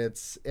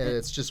it's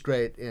just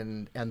great,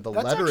 and the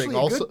That's lettering actually a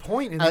also. good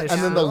point in and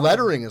this. then the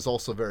lettering is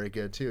also very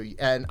good too.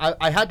 And I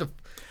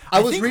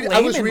was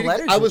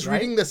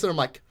reading this, and I'm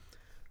like,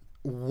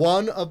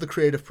 one of the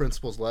creative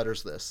principals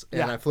letters this,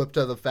 and I flipped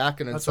to the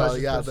back and saw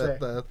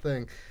the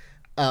thing,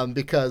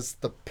 because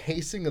the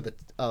pacing of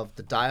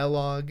the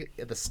dialogue,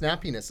 the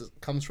snappiness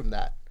comes from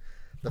that,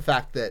 the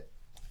fact that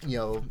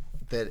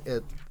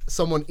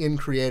someone in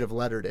creative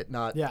lettered it,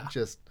 not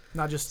just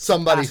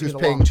somebody who's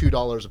paying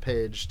 $2 a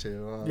page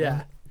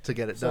to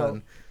get it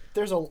done.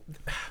 There's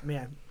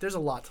a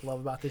lot to love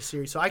about this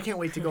series. So I can't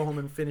wait to go home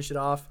and finish it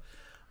off.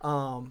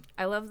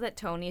 I love that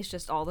Tony's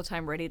just all the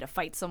time ready to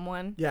fight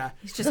someone. Yeah,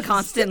 he's just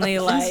constantly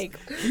like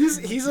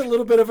he's a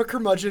little bit of a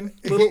curmudgeon,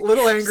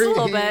 little angry, just a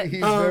little bit.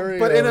 He's very,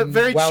 but in a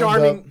very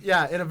charming,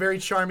 up. In a very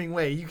charming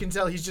way. You can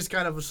tell he's just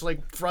kind of just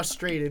like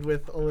frustrated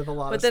with a lot of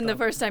stuff. But then the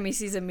first time he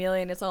sees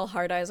Amelia and it's all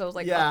hard eyes, I was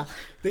like,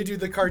 they do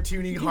the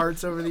cartoony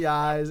hearts over the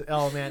eyes.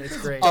 Oh man, it's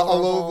great. I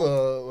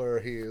love where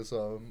he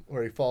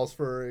falls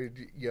for her.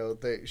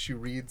 She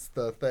reads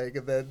the thing,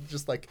 and then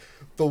just like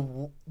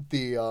the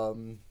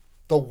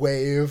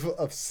wave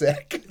of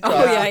sick.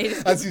 Oh yeah, he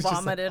just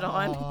vomited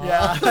on.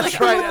 Yeah, that's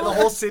right. And the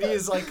whole city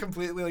is like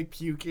completely like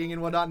puking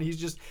and whatnot, and he's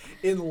just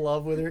in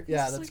love with her.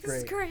 Yeah, that's great.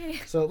 This is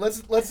great. So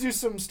let's do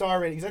some star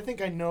ratings. I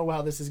think I know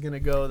how this is gonna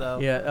go though.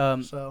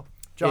 Yeah. So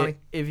Johnny.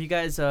 If you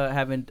guys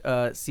haven't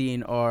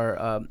seen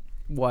our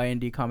Why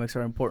Indie Comics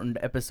Are Important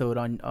episode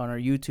on our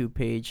YouTube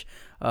page,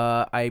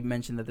 I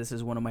mentioned that this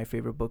is one of my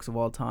favorite books of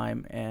all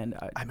time, and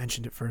I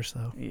mentioned it first,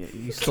 though.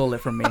 You stole it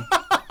from me.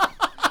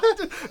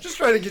 Just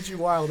trying to get you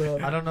wild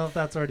up. I don't know if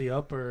that's already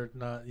up or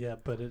not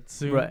yet, but it's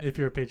soon Right. if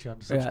you're a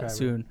Patreon subscriber. Yeah,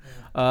 soon.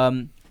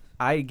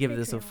 I give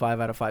this a 5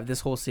 out of 5.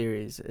 This whole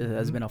series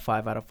has been a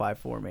 5 out of 5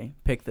 for me.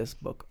 Pick this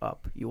book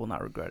up. You will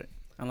not regret it.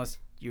 Unless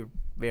you're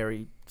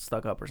very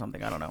stuck up or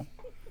something. I don't know.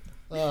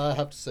 I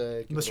have to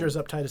say, Unless you're as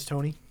uptight as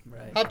Tony.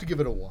 Right. I have to give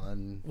it a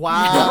 1.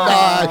 Wow. No,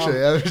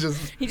 actually, I was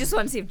just. He just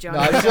wanted to see if Johnny.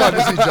 No, I just wanted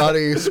to see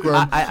Johnny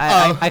squirm.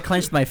 I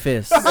clenched my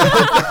fist. He's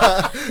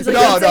like,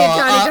 don't say it,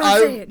 Johnny,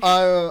 don't say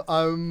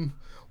it.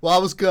 Well, I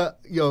was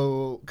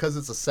because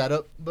it's a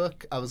setup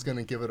book, I was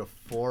gonna give it a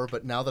 4,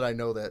 but now that I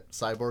know that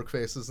cyborg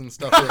faces and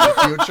stuff are in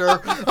the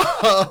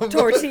future,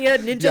 Tortilla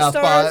Ninja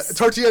Stars.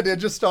 Tortilla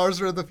Ninja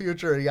Stars are in the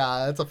future.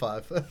 Yeah, it's a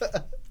 5.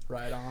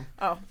 Right on.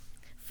 Oh,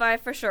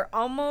 5 for sure.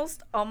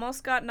 Almost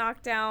got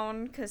knocked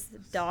down because the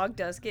dog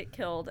does get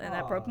killed, and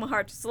that broke my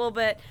heart just a little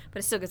bit, but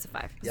it still gets a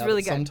 5. It's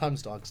really good.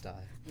 Sometimes dogs die.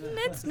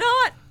 It's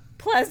not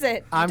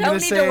pleasant. I'm Don't gonna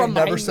need say to remind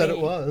Never me. said it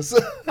was.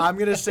 I'm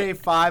gonna say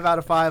 5 out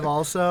of 5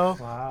 also.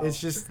 Wow. It's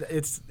just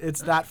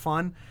it's that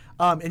fun.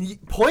 And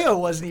Poyo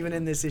wasn't even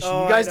in this issue.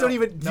 Oh, you guys I don't know.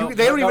 even Nope,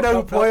 they don't even know who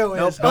nope, Poyo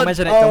nope, is. don't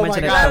mention it, Oh don't my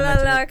mention it. God. Don't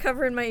mention it.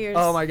 Covering my ears.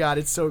 Oh my God,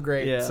 it's so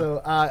great. Yeah.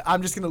 So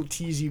I'm just gonna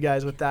tease you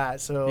guys with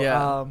that. So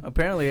Yeah.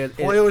 Apparently,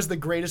 Poyo is the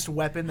greatest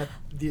weapon that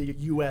the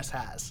U.S.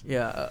 has.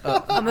 Yeah.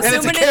 I'm And it's a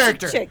assuming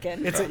character. it's a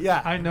chicken. It's a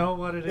yeah. I know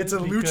what it It's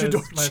is a because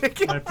luchador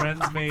chicken. my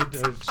friends made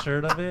a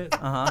shirt of it.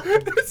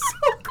 It's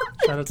so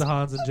great. Shout out to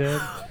Hans and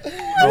Jed.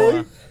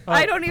 Really?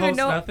 I don't even Post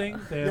know- Nothing.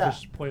 They have Yeah.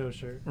 a Poyo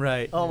shirt.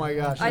 Right. Oh my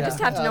gosh. I yeah. just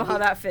have to know Yeah, how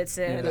that fits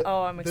in. yeah.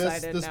 Oh, I'm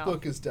excited This now.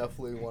 book is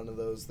definitely one of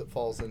those that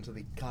falls into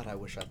the God, I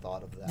wish I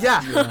thought of that.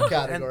 Yeah.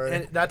 category.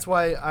 And that's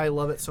why I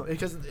love it so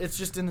because it's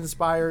just an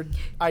inspired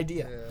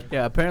idea.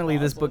 Yeah. Apparently,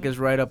 this book is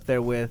right up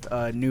there with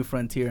New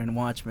Frontier and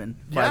Watchmen.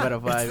 5 out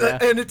of 5. Yeah.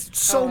 And it's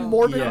so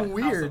morbid Yeah. and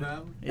weird. House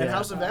of M. Yeah. And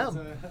House of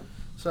M.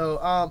 So,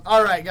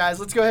 all right, guys,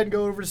 let's go ahead and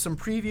go over to some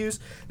previews.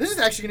 This is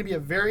actually going to be a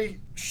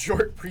very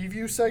short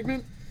preview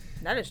segment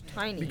That is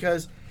tiny.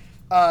 because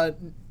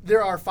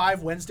there are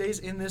 5 Wednesdays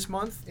in this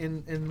month,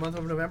 in the month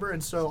of November,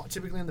 and so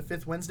typically on the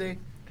 5th Wednesday,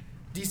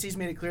 DC's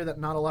made it clear that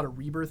not a lot of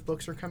Rebirth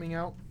books are coming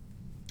out,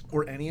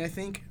 or any, I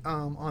think,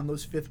 on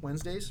those 5th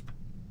Wednesdays.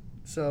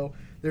 So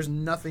there's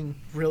nothing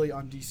really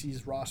on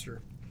DC's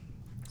roster.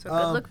 So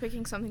good luck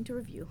picking something to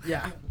review.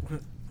 Yeah.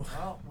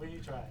 Well, we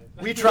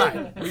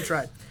tried. We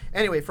tried.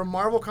 Anyway, from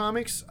Marvel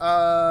Comics,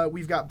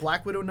 we've got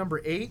Black Widow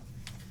number 8,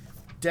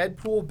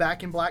 Deadpool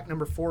Back in Black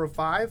number 4 of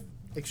 5,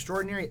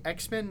 Extraordinary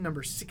X-Men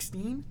number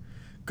 16,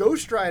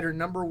 Ghost Rider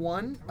number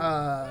 1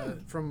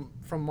 from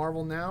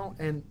Marvel Now.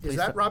 And is Please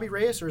that don't- Robbie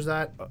Reyes or is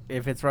that...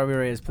 If it's Robbie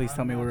Reyes, please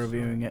tell me we're not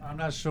reviewing sure. it. I'm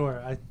not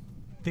sure. I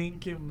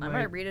think it might. I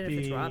might read it if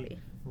it's be Robbie.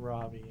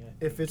 Robbie.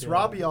 If it's Yeah.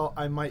 Robbie,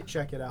 I might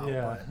check it out.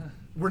 Yeah. But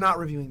we're not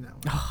reviewing that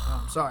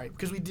one. Sorry,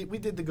 because we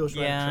did the Ghost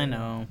Rider. Yeah, I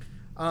trailer.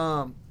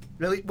 know.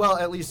 Really, well,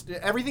 at least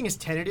everything is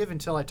tentative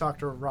until I talk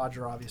to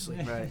Roger, obviously.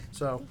 Right.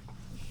 So,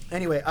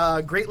 anyway,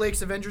 Great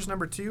Lakes Avengers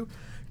number 2,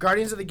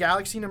 Guardians of the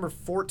Galaxy number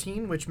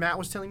 14, which Matt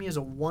was telling me is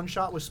a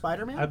one-shot with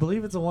Spider-Man. I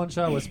believe it's a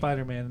one-shot with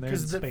Spider-Man, and they're in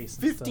Because the space.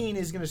 15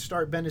 is going to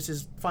start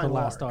Bendis' the final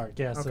last arc. arc.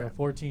 Yeah, so Okay.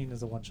 14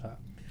 is a one-shot.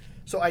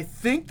 So I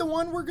think the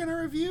one we're going to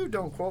review,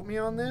 don't quote me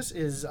on this,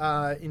 is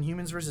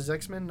Inhumans vs.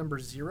 X-Men number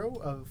 0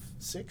 of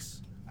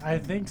 6. I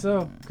think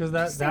so, because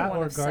that Say that one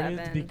or of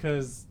Guardians, 7.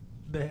 because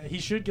he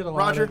should get a lot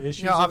Roger, of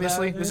issues. yeah,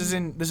 obviously this is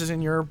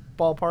in your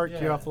ballpark.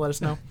 Yeah. You have to let us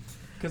know.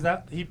 because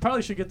that he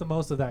probably should get the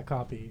most of that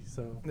copy.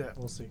 So Yeah.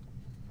 we'll see.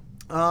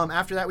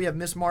 After that, we have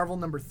Miss Marvel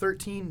number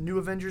 13, New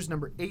Avengers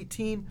number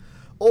 18,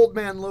 Old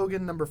Man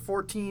Logan number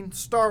 14,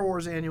 Star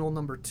Wars Annual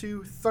number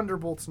 2,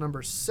 Thunderbolts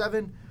number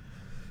 7,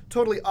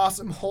 Totally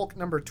Awesome Hulk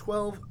number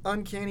 12,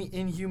 Uncanny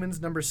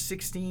Inhumans number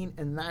 16,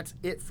 and that's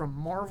it from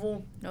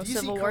Marvel. No DC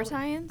Civil War Comics-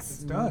 tie-ins?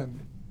 It's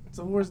done.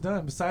 Civil War's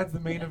done. Besides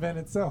the main event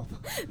itself.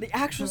 The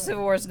actual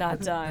Civil War's not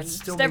done. That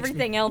still Just makes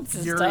everything me else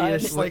is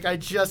furious. done. Like I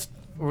just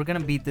We're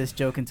gonna beat this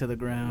joke into the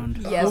ground.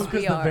 Yes, Well,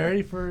 because we the are.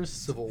 very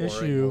first Civil War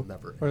issue will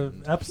never or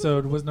end.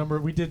 episode was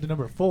we did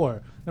number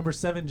 4. Number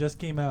 7 just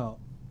came out.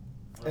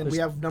 and we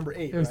have number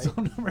 8, It was right?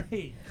 on number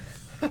 8.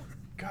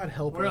 God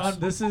help We're us. on.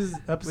 This is We,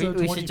 episode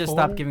we 24. should just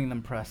stop giving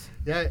them press.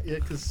 Yeah,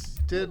 because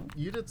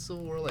you did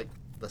Civil War like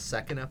the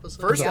second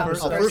episode? First Yeah,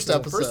 episode. first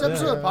episode. First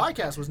episode of the Yeah.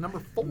 podcast was number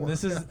 4.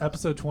 This is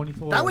episode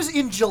 24. that was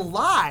in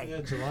July.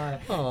 yeah,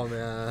 July. Oh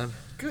man.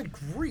 Good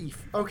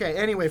grief. Okay,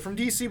 anyway, from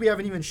DC, we have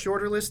an even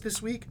shorter list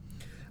this week.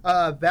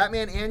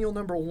 Batman Annual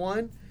number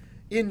 1,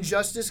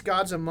 Injustice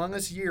Gods Among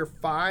Us Year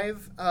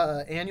 5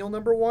 Annual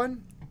number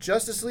 1,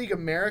 Justice League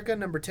America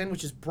number 10,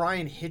 which is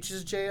Brian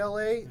Hitch's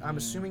JLA. I'm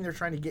assuming they're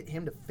trying to get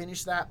him to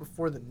finish that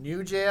before the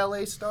new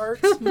JLA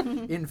starts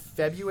in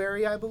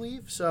February, I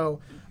believe. So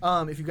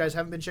if you guys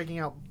haven't been checking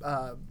out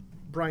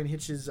Brian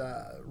Hitch's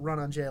run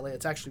on JLA,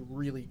 it's actually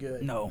really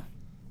good. No.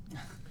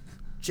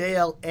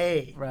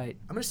 JLA. Right.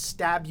 I'm gonna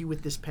stab you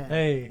with this pen.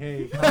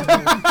 Hey.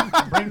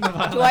 Bring the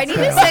violence. Do I need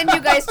to send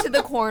you guys to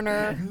the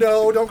corner?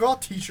 No, don't call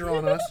teacher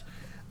on us.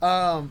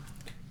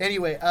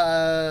 Anyway,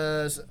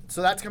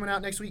 so that's coming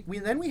out next week.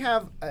 We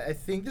have, I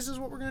think this is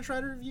what we're gonna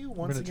try to review.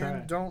 Once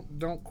again,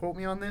 don't quote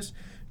me on this.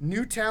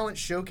 New Talent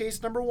Showcase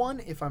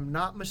 #1. If I'm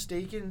not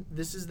mistaken,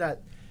 this is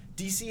that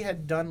DC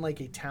had done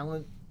like a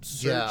talent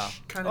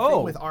search kind of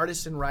thing with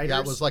artists and writers.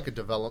 Yeah, it was like a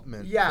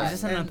development. Yeah, is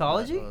this an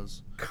anthology?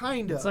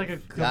 Kind of. It's like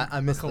I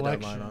missed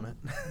collection. the deadline on it.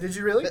 Did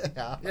you really?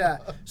 Yeah. Yeah.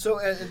 So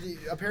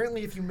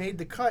apparently, if you made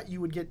the cut,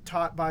 you would get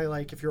taught by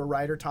if you're a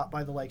writer, taught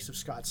by the likes of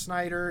Scott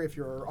Snyder. If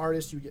you're an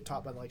artist, you would get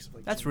taught by the likes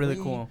of That's Jim really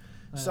Lee, cool.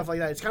 stuff like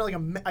that. It's kind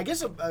of like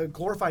a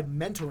glorified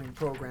mentoring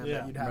program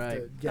that you'd have to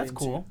get That's into.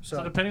 cool.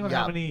 So depending on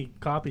how many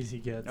copies he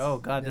gets. Oh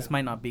God, this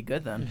might not be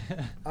good then.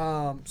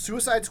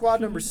 Suicide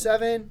Squad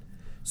 #7,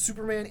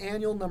 Superman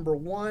Annual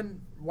 #1,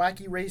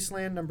 Wacky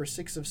Raceland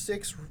 #6 of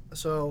 6.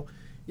 So.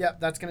 Yeah,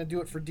 that's going to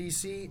do it for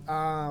DC.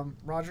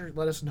 Roger,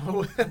 let us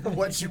know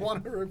what you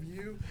want to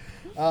review.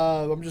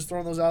 I'm just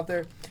throwing those out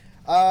there.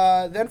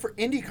 Then for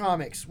indie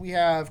comics, we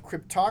have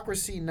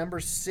Cryptocracy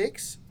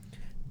 #6,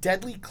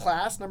 Deadly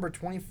Class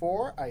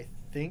 #24. I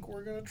think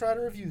we're going to try to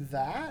review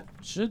that.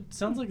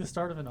 Sounds like the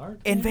start of an arc.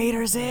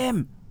 Invader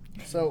Zim!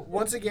 So,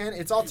 once again,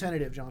 it's all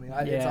tentative, Johnny.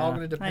 It's all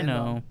going to depend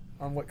on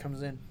what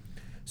comes in.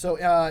 So,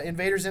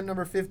 Invader Zim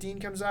 #15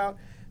 comes out.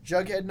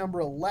 Jughead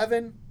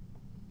 #11.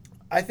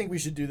 I think we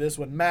should do this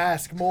one.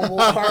 Mask,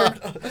 Mobile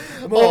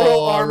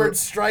Armored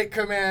Strike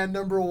Command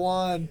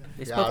 #1.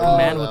 They spelled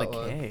command with a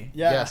K.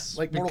 Yeah, yes,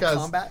 like Mortal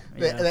because Kombat.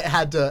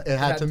 It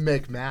had to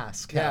make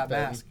Mask. Yeah, happen.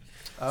 Mask.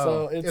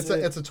 Oh. So It's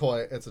a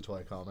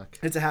toy comic.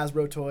 It's a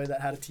Hasbro toy that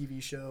had a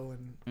TV show,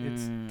 and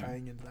it's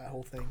tying into that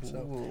whole thing.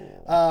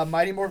 So,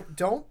 Mighty Morphin.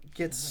 Don't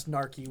get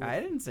snarky. With I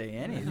didn't say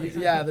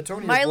anything. Yeah, the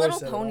Tony. My Little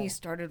Pony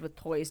started with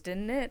toys,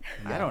 didn't it?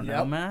 I don't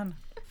know, man.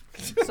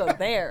 So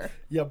there.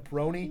 Yeah,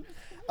 brony.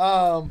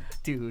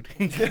 Dude.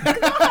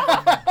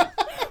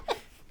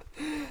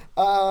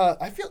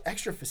 I feel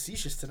extra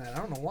facetious tonight. I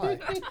don't know why.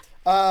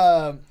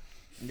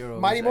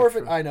 Mighty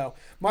Morphin. I know.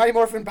 Mighty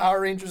Morphin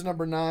Power Rangers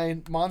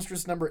 #9,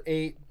 Monstrous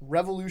 #8,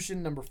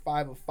 Revolution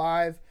 #5 of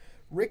 5,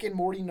 Rick and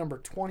Morty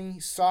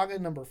 #20, Saga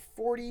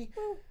 #40,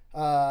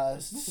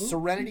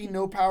 Serenity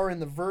No Power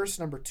in the Verse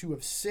 #2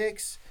 of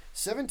 6,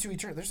 7 to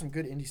Eternity. There's some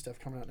good indie stuff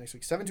coming out next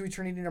week. 7 to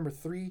Eternity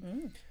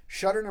 #3,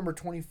 Shudder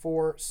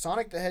 #24,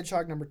 Sonic the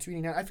Hedgehog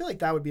 #289. I feel like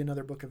that would be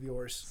another book of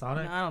yours.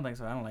 Sonic? No, I don't think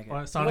so. I don't like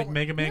it. Sonic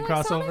Mega Man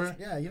crossover?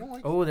 Yeah, you don't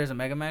like Oh, there's a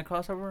Mega Man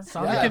crossover?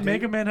 Sonic and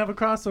Mega Man have a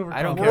crossover.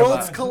 I don't comic. care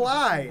Worlds about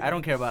collide. I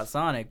don't care about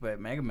Sonic,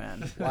 but Mega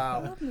Man. I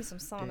Wow. love me some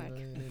Sonic.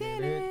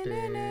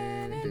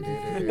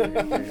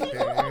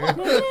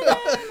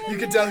 You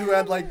could tell who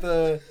had like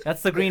the.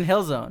 That's the Green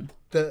Hill Zone.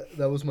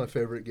 That was my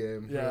favorite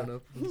game Yeah. growing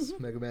up. Was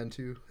Mega Man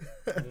 2.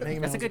 Mega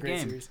Man That's was a good great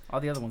game. series. All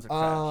the other ones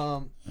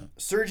are trash.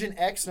 Surgeon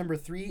X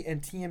 #3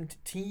 and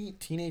TMT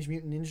Teenage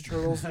Mutant Ninja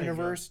Turtles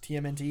universe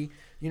TMNT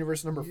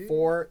universe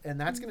 #4, and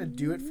that's gonna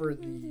do it for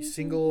the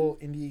single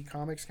indie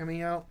comics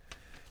coming out.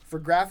 For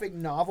graphic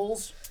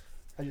novels,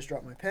 I just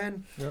dropped my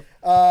pen. Yep.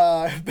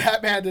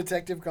 Batman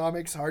Detective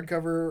Comics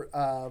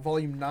hardcover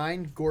Volume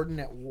 9, Gordon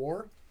at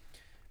War.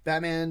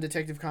 Batman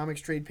Detective Comics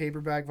trade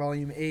paperback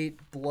Volume 8,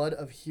 Blood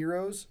of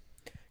Heroes.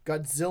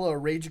 Godzilla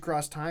Rage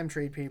Across Time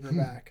trade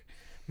paperback.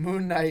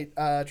 Moon Knight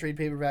trade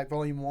paperback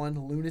Volume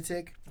 1,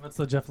 Lunatic. That's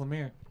the Jeff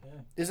Lemire. Yeah.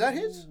 Is that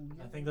his?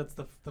 I think that's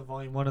the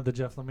Volume 1 of the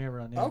Jeff Lemire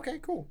run. Yeah. Okay,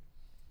 cool.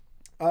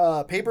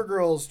 Paper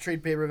Girls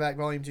trade paperback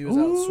Volume 2 is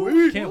out.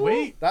 Sweet. Can't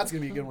wait. That's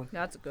going to be a good one.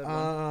 That's a good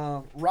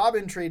one.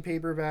 Robin trade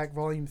paperback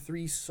Volume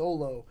 3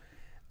 Solo.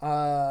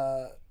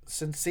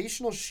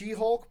 Sensational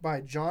She-Hulk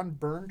by John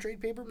Byrne trade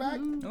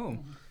paperback. Oh.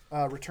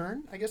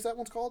 Return, I guess that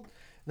one's called.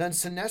 Then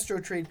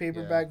Sinestro trade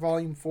paperback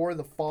Volume 4,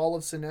 The Fall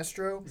of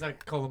Sinestro. Is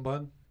that Cullen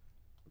Bunn?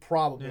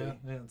 Probably. Yeah,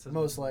 it says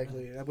Most that.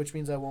 likely, which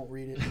means I won't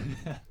read it.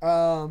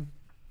 And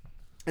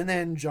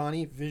then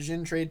Johnny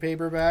Vision trade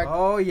paperback.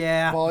 Oh,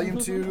 yeah. Volume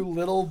 2,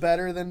 Little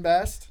Better Than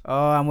Best.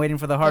 Oh, I'm waiting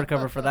for the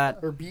hardcover for that.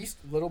 Or Beast,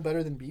 Little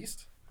Better Than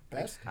Beast.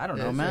 Best? I don't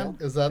know, man.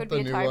 Is that Could the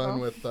be a new typo. one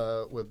with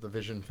the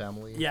Vision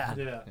family? Yeah.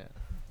 Yeah.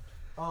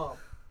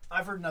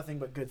 I've heard nothing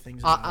but good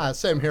things about it.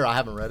 Same here. I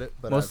haven't read it,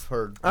 but I've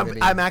heard. I'm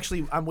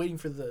waiting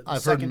for the I've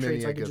heard second many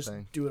trade so a I can good just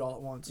thing. do it all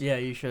at once. Yeah,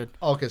 you should.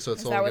 Okay, so it's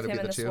Is only that going with to be him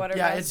in the the two. sweater?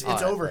 Yeah, guys?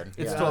 it's over. then. It's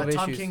It's 12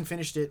 Tom issues. King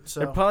finished it, so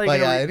They're probably But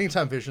gonna yeah, re-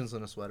 anytime Vision's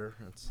in a sweater,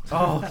 it's.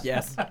 Oh,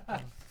 yes.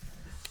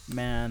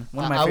 Man.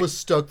 One of my I was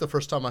stoked the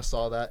first time I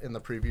saw that in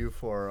the preview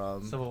for.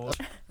 Civil War.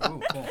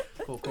 Ooh,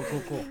 cool.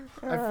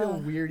 I feel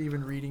weird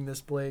even reading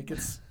this, Blake.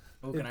 It's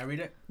Oh, can I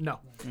read it? no.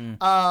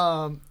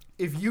 Mm.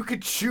 If you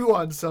could chew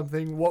on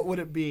something, what would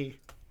it be?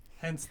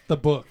 Hence the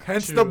book.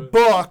 Hence Chew. the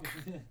book.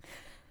 Bubble-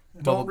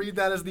 Don't read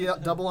that as the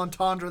double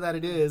entendre that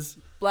it is.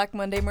 Black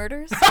Monday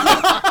Murders.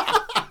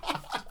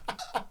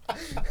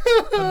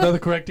 Another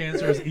correct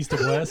answer is East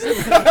of West. We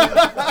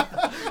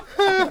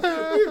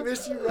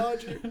miss you,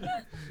 Roger.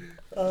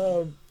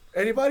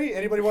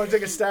 Anybody want to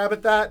take a stab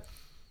at that?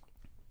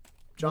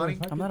 Johnny?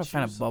 I'm not a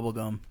fan of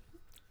bubblegum.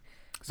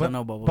 So But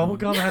no bubble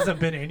bubblegum hasn't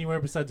been anywhere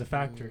besides a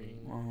factory.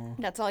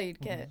 That's all you'd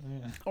get.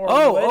 Yeah. Or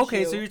Oh, would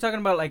okay. you? So you're talking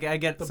about like I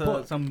get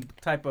some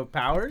type of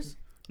powers,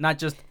 not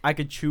just I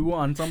could chew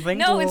on something.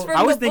 No, it's from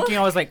I was the thinking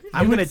book. I was like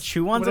I'm gonna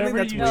chew on something. Whatever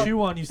That's you weird.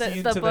 chew on, you see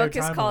into The their book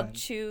is timeline. called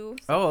Chew.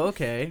 Oh,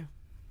 okay.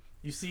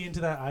 You see into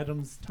that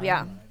item's timeline.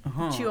 Yeah.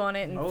 Uh-huh. Chew on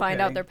it and find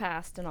out Okay. their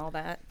past and all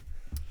that.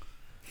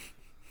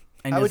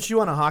 And I would just- chew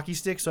on a hockey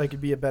stick so I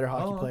could be a better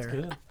hockey Oh, that's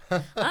player. good.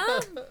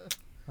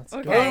 That's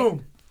Okay. good.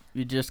 Boom!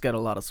 you just get a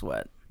lot of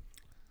sweat.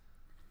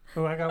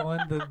 Oh, I got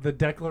one. The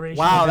Declaration.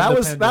 Wow, of that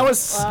was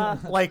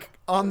Independence. like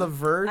on the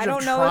verge I of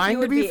don't know if trying you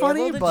to would be be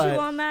funny, able to but chew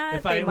on that.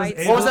 If I They was might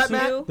able What was that, sue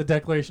Matt? you. The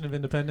Declaration of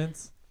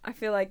Independence. I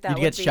feel like that You'd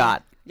would get be,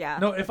 shot. Yeah.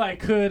 No, if I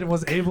could and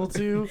was able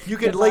to, you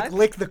could Good like luck.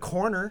 lick the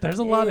corner. there's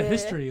a lot of Yeah.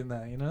 history in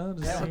that, you know.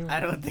 Just I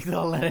don't think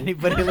they'll let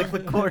anybody lick the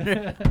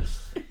corner.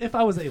 if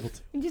I was able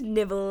to. You just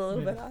nibble a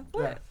little bit off.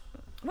 What? Yeah.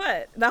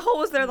 What? That hole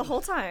was there the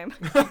whole time.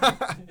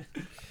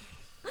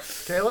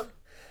 Kayla?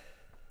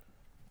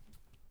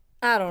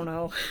 I don't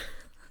know.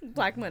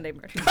 Black Monday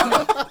murder.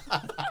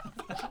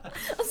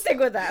 I'll stick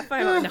with that.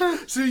 Fine. No.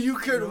 So you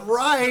could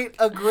write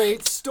a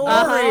great story.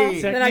 Uh-huh.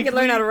 Then I could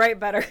learn how to write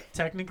better.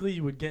 Technically,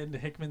 you would get into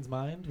Hickman's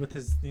mind with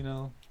his,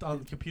 all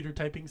the computer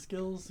typing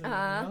skills.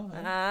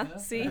 And,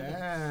 See?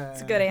 Yeah.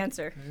 It's a good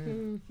answer.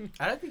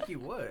 I don't think you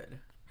would.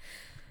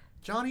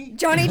 Johnny,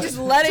 Johnny, just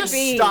let it just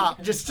be.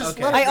 stop. Just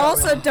Okay. let it I go.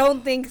 also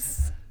don't think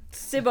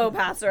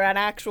Sibopaths are an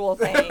actual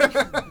thing.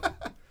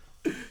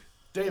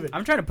 David.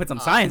 I'm trying to put some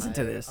science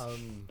into this.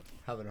 I'm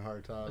having a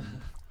hard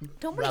time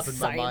Don't bring wrapping my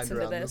science mind into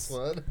around this. this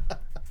one.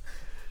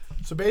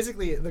 So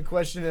basically, the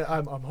question that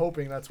I'm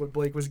hoping that's what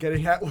Blake was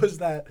getting at was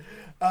that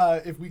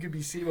if we could be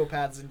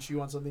Sibopaths and chew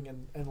on something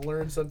and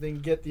learn something,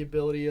 get the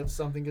ability of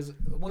something, because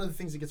one of the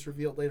things that gets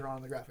revealed later on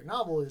in the graphic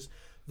novel is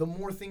the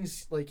more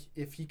things, like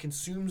if he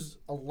consumes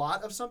a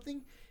lot of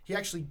something, he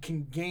actually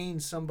can gain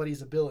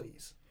somebody's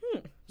abilities.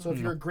 So if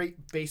you're a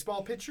great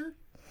baseball pitcher,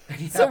 and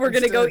he So we're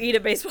happens gonna go to- eat a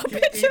baseball he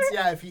pitcher? eats,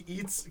 yeah, if he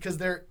eats, because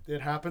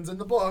it happens in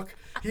the book,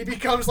 he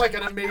becomes like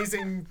an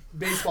amazing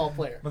baseball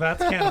player. But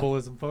that's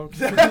cannibalism, folks.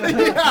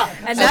 Yeah.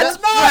 And that's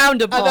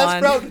frowned upon. And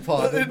that's frowned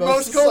upon In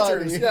most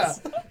cultures, yeah.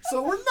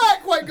 So we're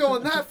not quite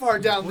going that far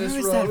down Where this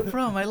is road. that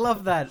from? I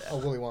love that. Oh,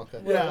 Willy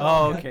Wonka. Yeah.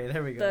 Oh, okay.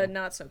 There we go. The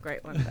not so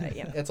great one, but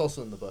yeah. It's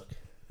also in the book.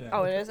 Yeah.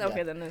 Oh, it is? Okay,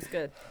 Yeah. then that's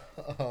good.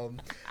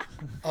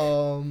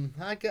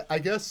 I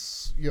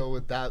guess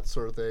with that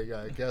sort of thing,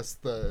 I guess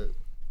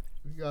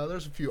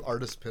there's a few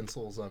artist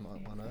pencils I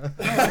might want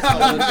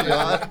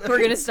to. We're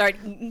going to start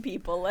eating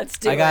people. Let's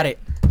do it. I got it.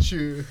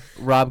 Chew.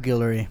 Rob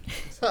Guillory.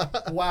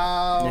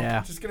 Wow.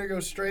 Yeah. Just going to go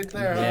straight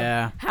there, huh?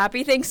 Yeah.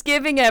 Happy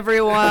Thanksgiving,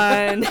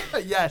 everyone.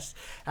 Yes.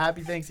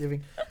 Happy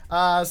Thanksgiving.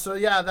 So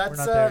yeah, We're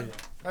not there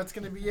yet. that's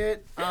gonna be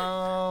it.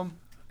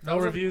 No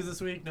reviews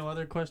this week. No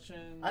other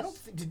questions. I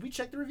don't. Did we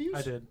check the reviews?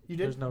 I did. You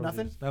did? There's no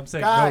Nothing? reviews. I'm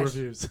saying Guys.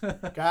 no reviews.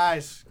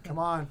 Guys, come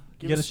on.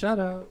 Get a shout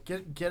out.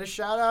 Get a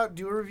shout out.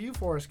 Do a review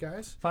for us,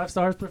 guys. 5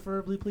 stars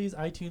preferably, please.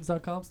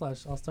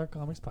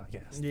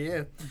 iTunes.com/AllStarComicsPodcast.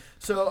 Yeah.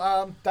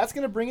 So that's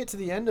gonna bring it to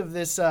the end of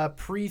this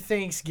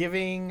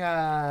pre-Thanksgiving.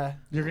 You're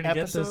gonna get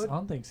this episode.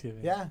 on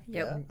Thanksgiving. Yeah.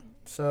 Yep. Yeah.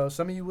 So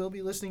some of you will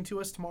be listening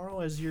to us tomorrow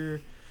as you're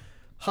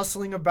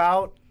hustling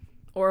about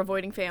Or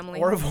avoiding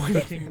family. or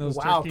avoiding. Cooking those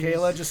Wow, turkeys.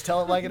 Kayla, just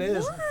tell it like it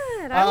is. What?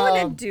 I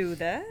want to do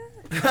that.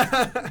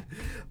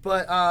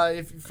 But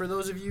if for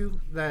those of you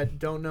that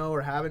don't know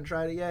or haven't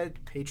tried it yet,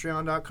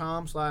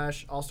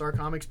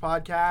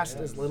 patreon.com/allstarcomicspodcast.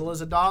 As little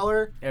as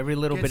 $1 Every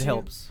little Gets bit you-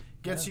 helps.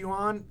 gets you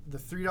on. The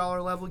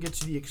 $3 level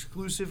gets you the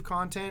exclusive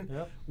content.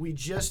 Yep. We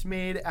just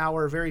made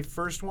our very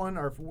first one.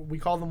 We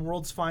call them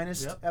World's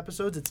Finest Yep.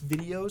 episodes. It's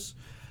videos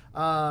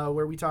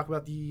where we talk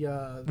about the We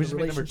just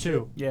made number relationship.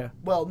 2. Yeah.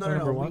 Well, no.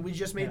 Number one? We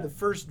just made Yeah.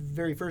 the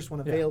very first one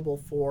Yeah. available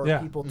for Yeah.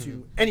 people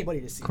to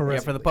anybody to see.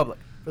 Correct. Yeah, for the public.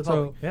 For the So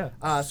public.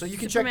 yeah. So you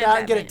can Superman, check that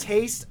and get a Batman.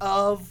 taste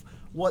of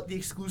what the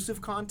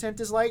exclusive content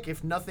is like.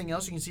 If nothing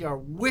else, you can see our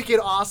wicked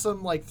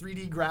awesome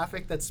 3D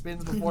graphic that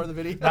spins before the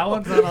video. That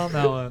one's not on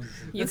that one.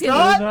 You It's can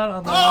not? Not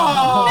on that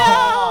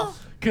Oh!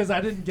 Because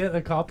I didn't get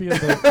a copy of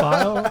the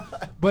file,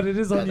 but it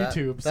is on Yeah,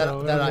 YouTube. That,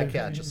 so that I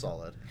catch a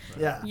solid.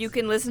 Yeah. You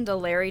can listen to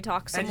Larry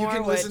talk some And you more.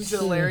 can listen which-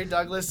 to Larry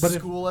Douglas But if-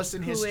 school us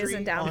in Who history.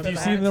 isn't down on for If you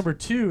that. see number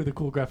 2, the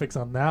cool graphics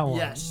on that one.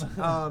 Yes.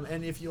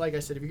 And if you, like I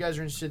said, if you guys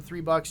are interested,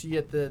 $3, you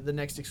get the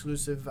next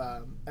exclusive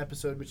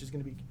episode, which is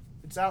going to be.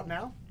 It's out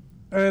now.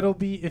 It'll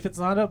be, if it's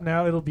not up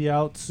now, it'll be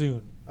out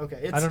soon. Okay.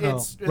 It's, I don't know.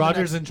 It's in the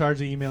Roger's next- in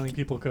charge of emailing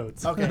people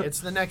codes. Okay, it's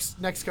the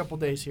next couple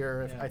days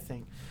here, Yeah. I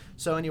think.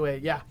 So anyway,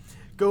 yeah,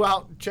 go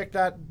out, check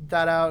that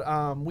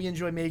out. We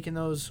enjoy making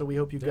those, so we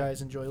hope you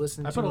guys enjoy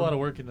listening. I to put a them. lot of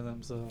work into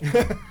them, so.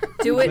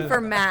 Do it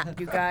for Matt,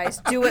 you guys.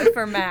 Do it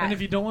for Matt. And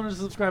if you don't want to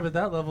subscribe at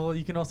that level,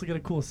 you can also get a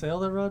cool sale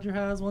that Roger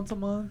has once a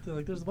month.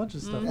 There's a bunch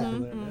of stuff over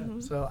there. Yeah.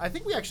 So I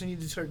think we actually need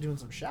to start doing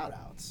some shout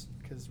outs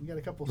because we got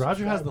a couple.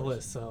 Roger has the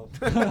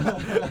subscribers.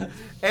 list, so.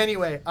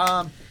 Anyway,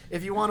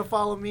 if you want to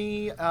follow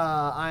me,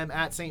 I'm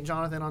at St.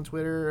 Jonathan on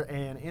Twitter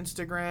and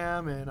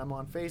Instagram, and I'm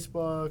on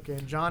Facebook.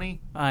 And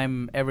Johnny,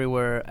 I'm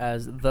everywhere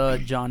as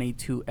the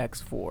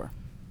Johnny2X4.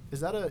 is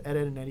that a Ed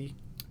and Eddie?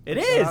 It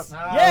is.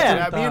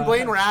 Yeah. Me and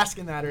Blaine were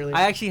asking that earlier.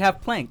 I actually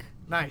have Plank.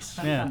 Nice.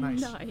 Yeah.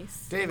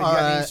 Nice. David, you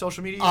got any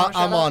social media you want to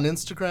shout I'm out? on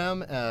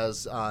Instagram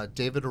as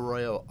David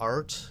Arroyo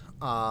Art.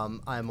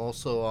 I'm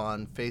also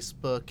on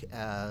Facebook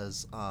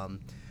as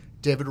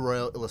David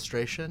Arroyo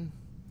Illustration.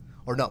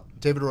 Or no,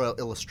 David Arroyo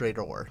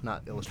Illustrator,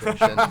 not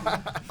illustration.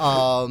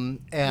 And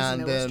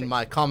then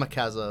my comic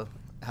has a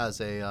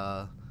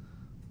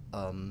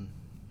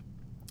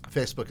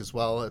Facebook as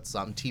well. It's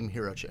Team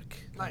Hero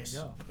Chick. Nice.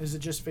 Is it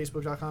just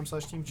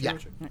facebook.com/Team Yeah.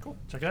 Chick? Cool.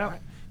 Check it out.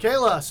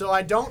 Kayla, so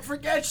I don't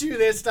forget you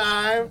this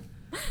time.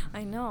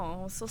 I know.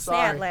 I was so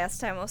Sorry. sad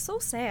last time. I was so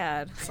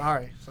sad.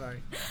 Sorry.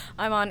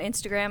 I'm on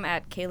Instagram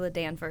at Kayla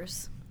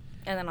Danvers.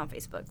 And then on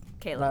Facebook,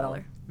 Kayla Right Miller.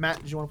 on.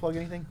 Matt, did you want to plug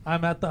anything?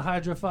 I'm at the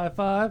Hydra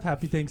 55.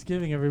 Happy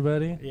Thanksgiving,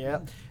 everybody. Yeah.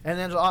 And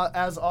then,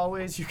 as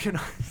always, you can...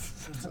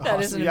 That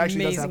is awesome. an He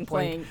actually does amazing have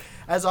Plank. plank.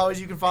 As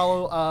always, you can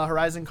follow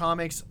Horizon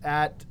Comics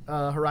at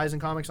Horizon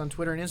Comics on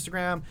Twitter and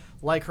Instagram.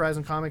 Like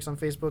Horizon Comics on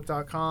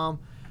Facebook.com.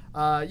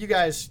 You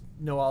guys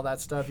know all that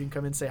stuff. You can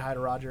come in and say hi to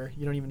Roger.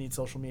 You don't even need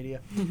social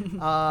media.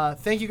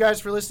 Thank you guys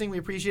for listening. We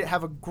appreciate it.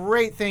 Have a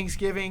great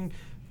Thanksgiving.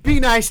 Be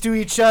nice to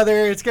each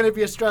other. It's going to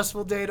be a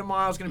stressful day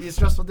tomorrow. It's going to be a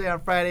stressful day on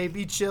Friday.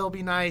 Be chill.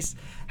 Be nice.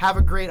 Have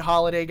a great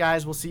holiday,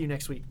 guys. We'll see you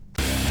next week.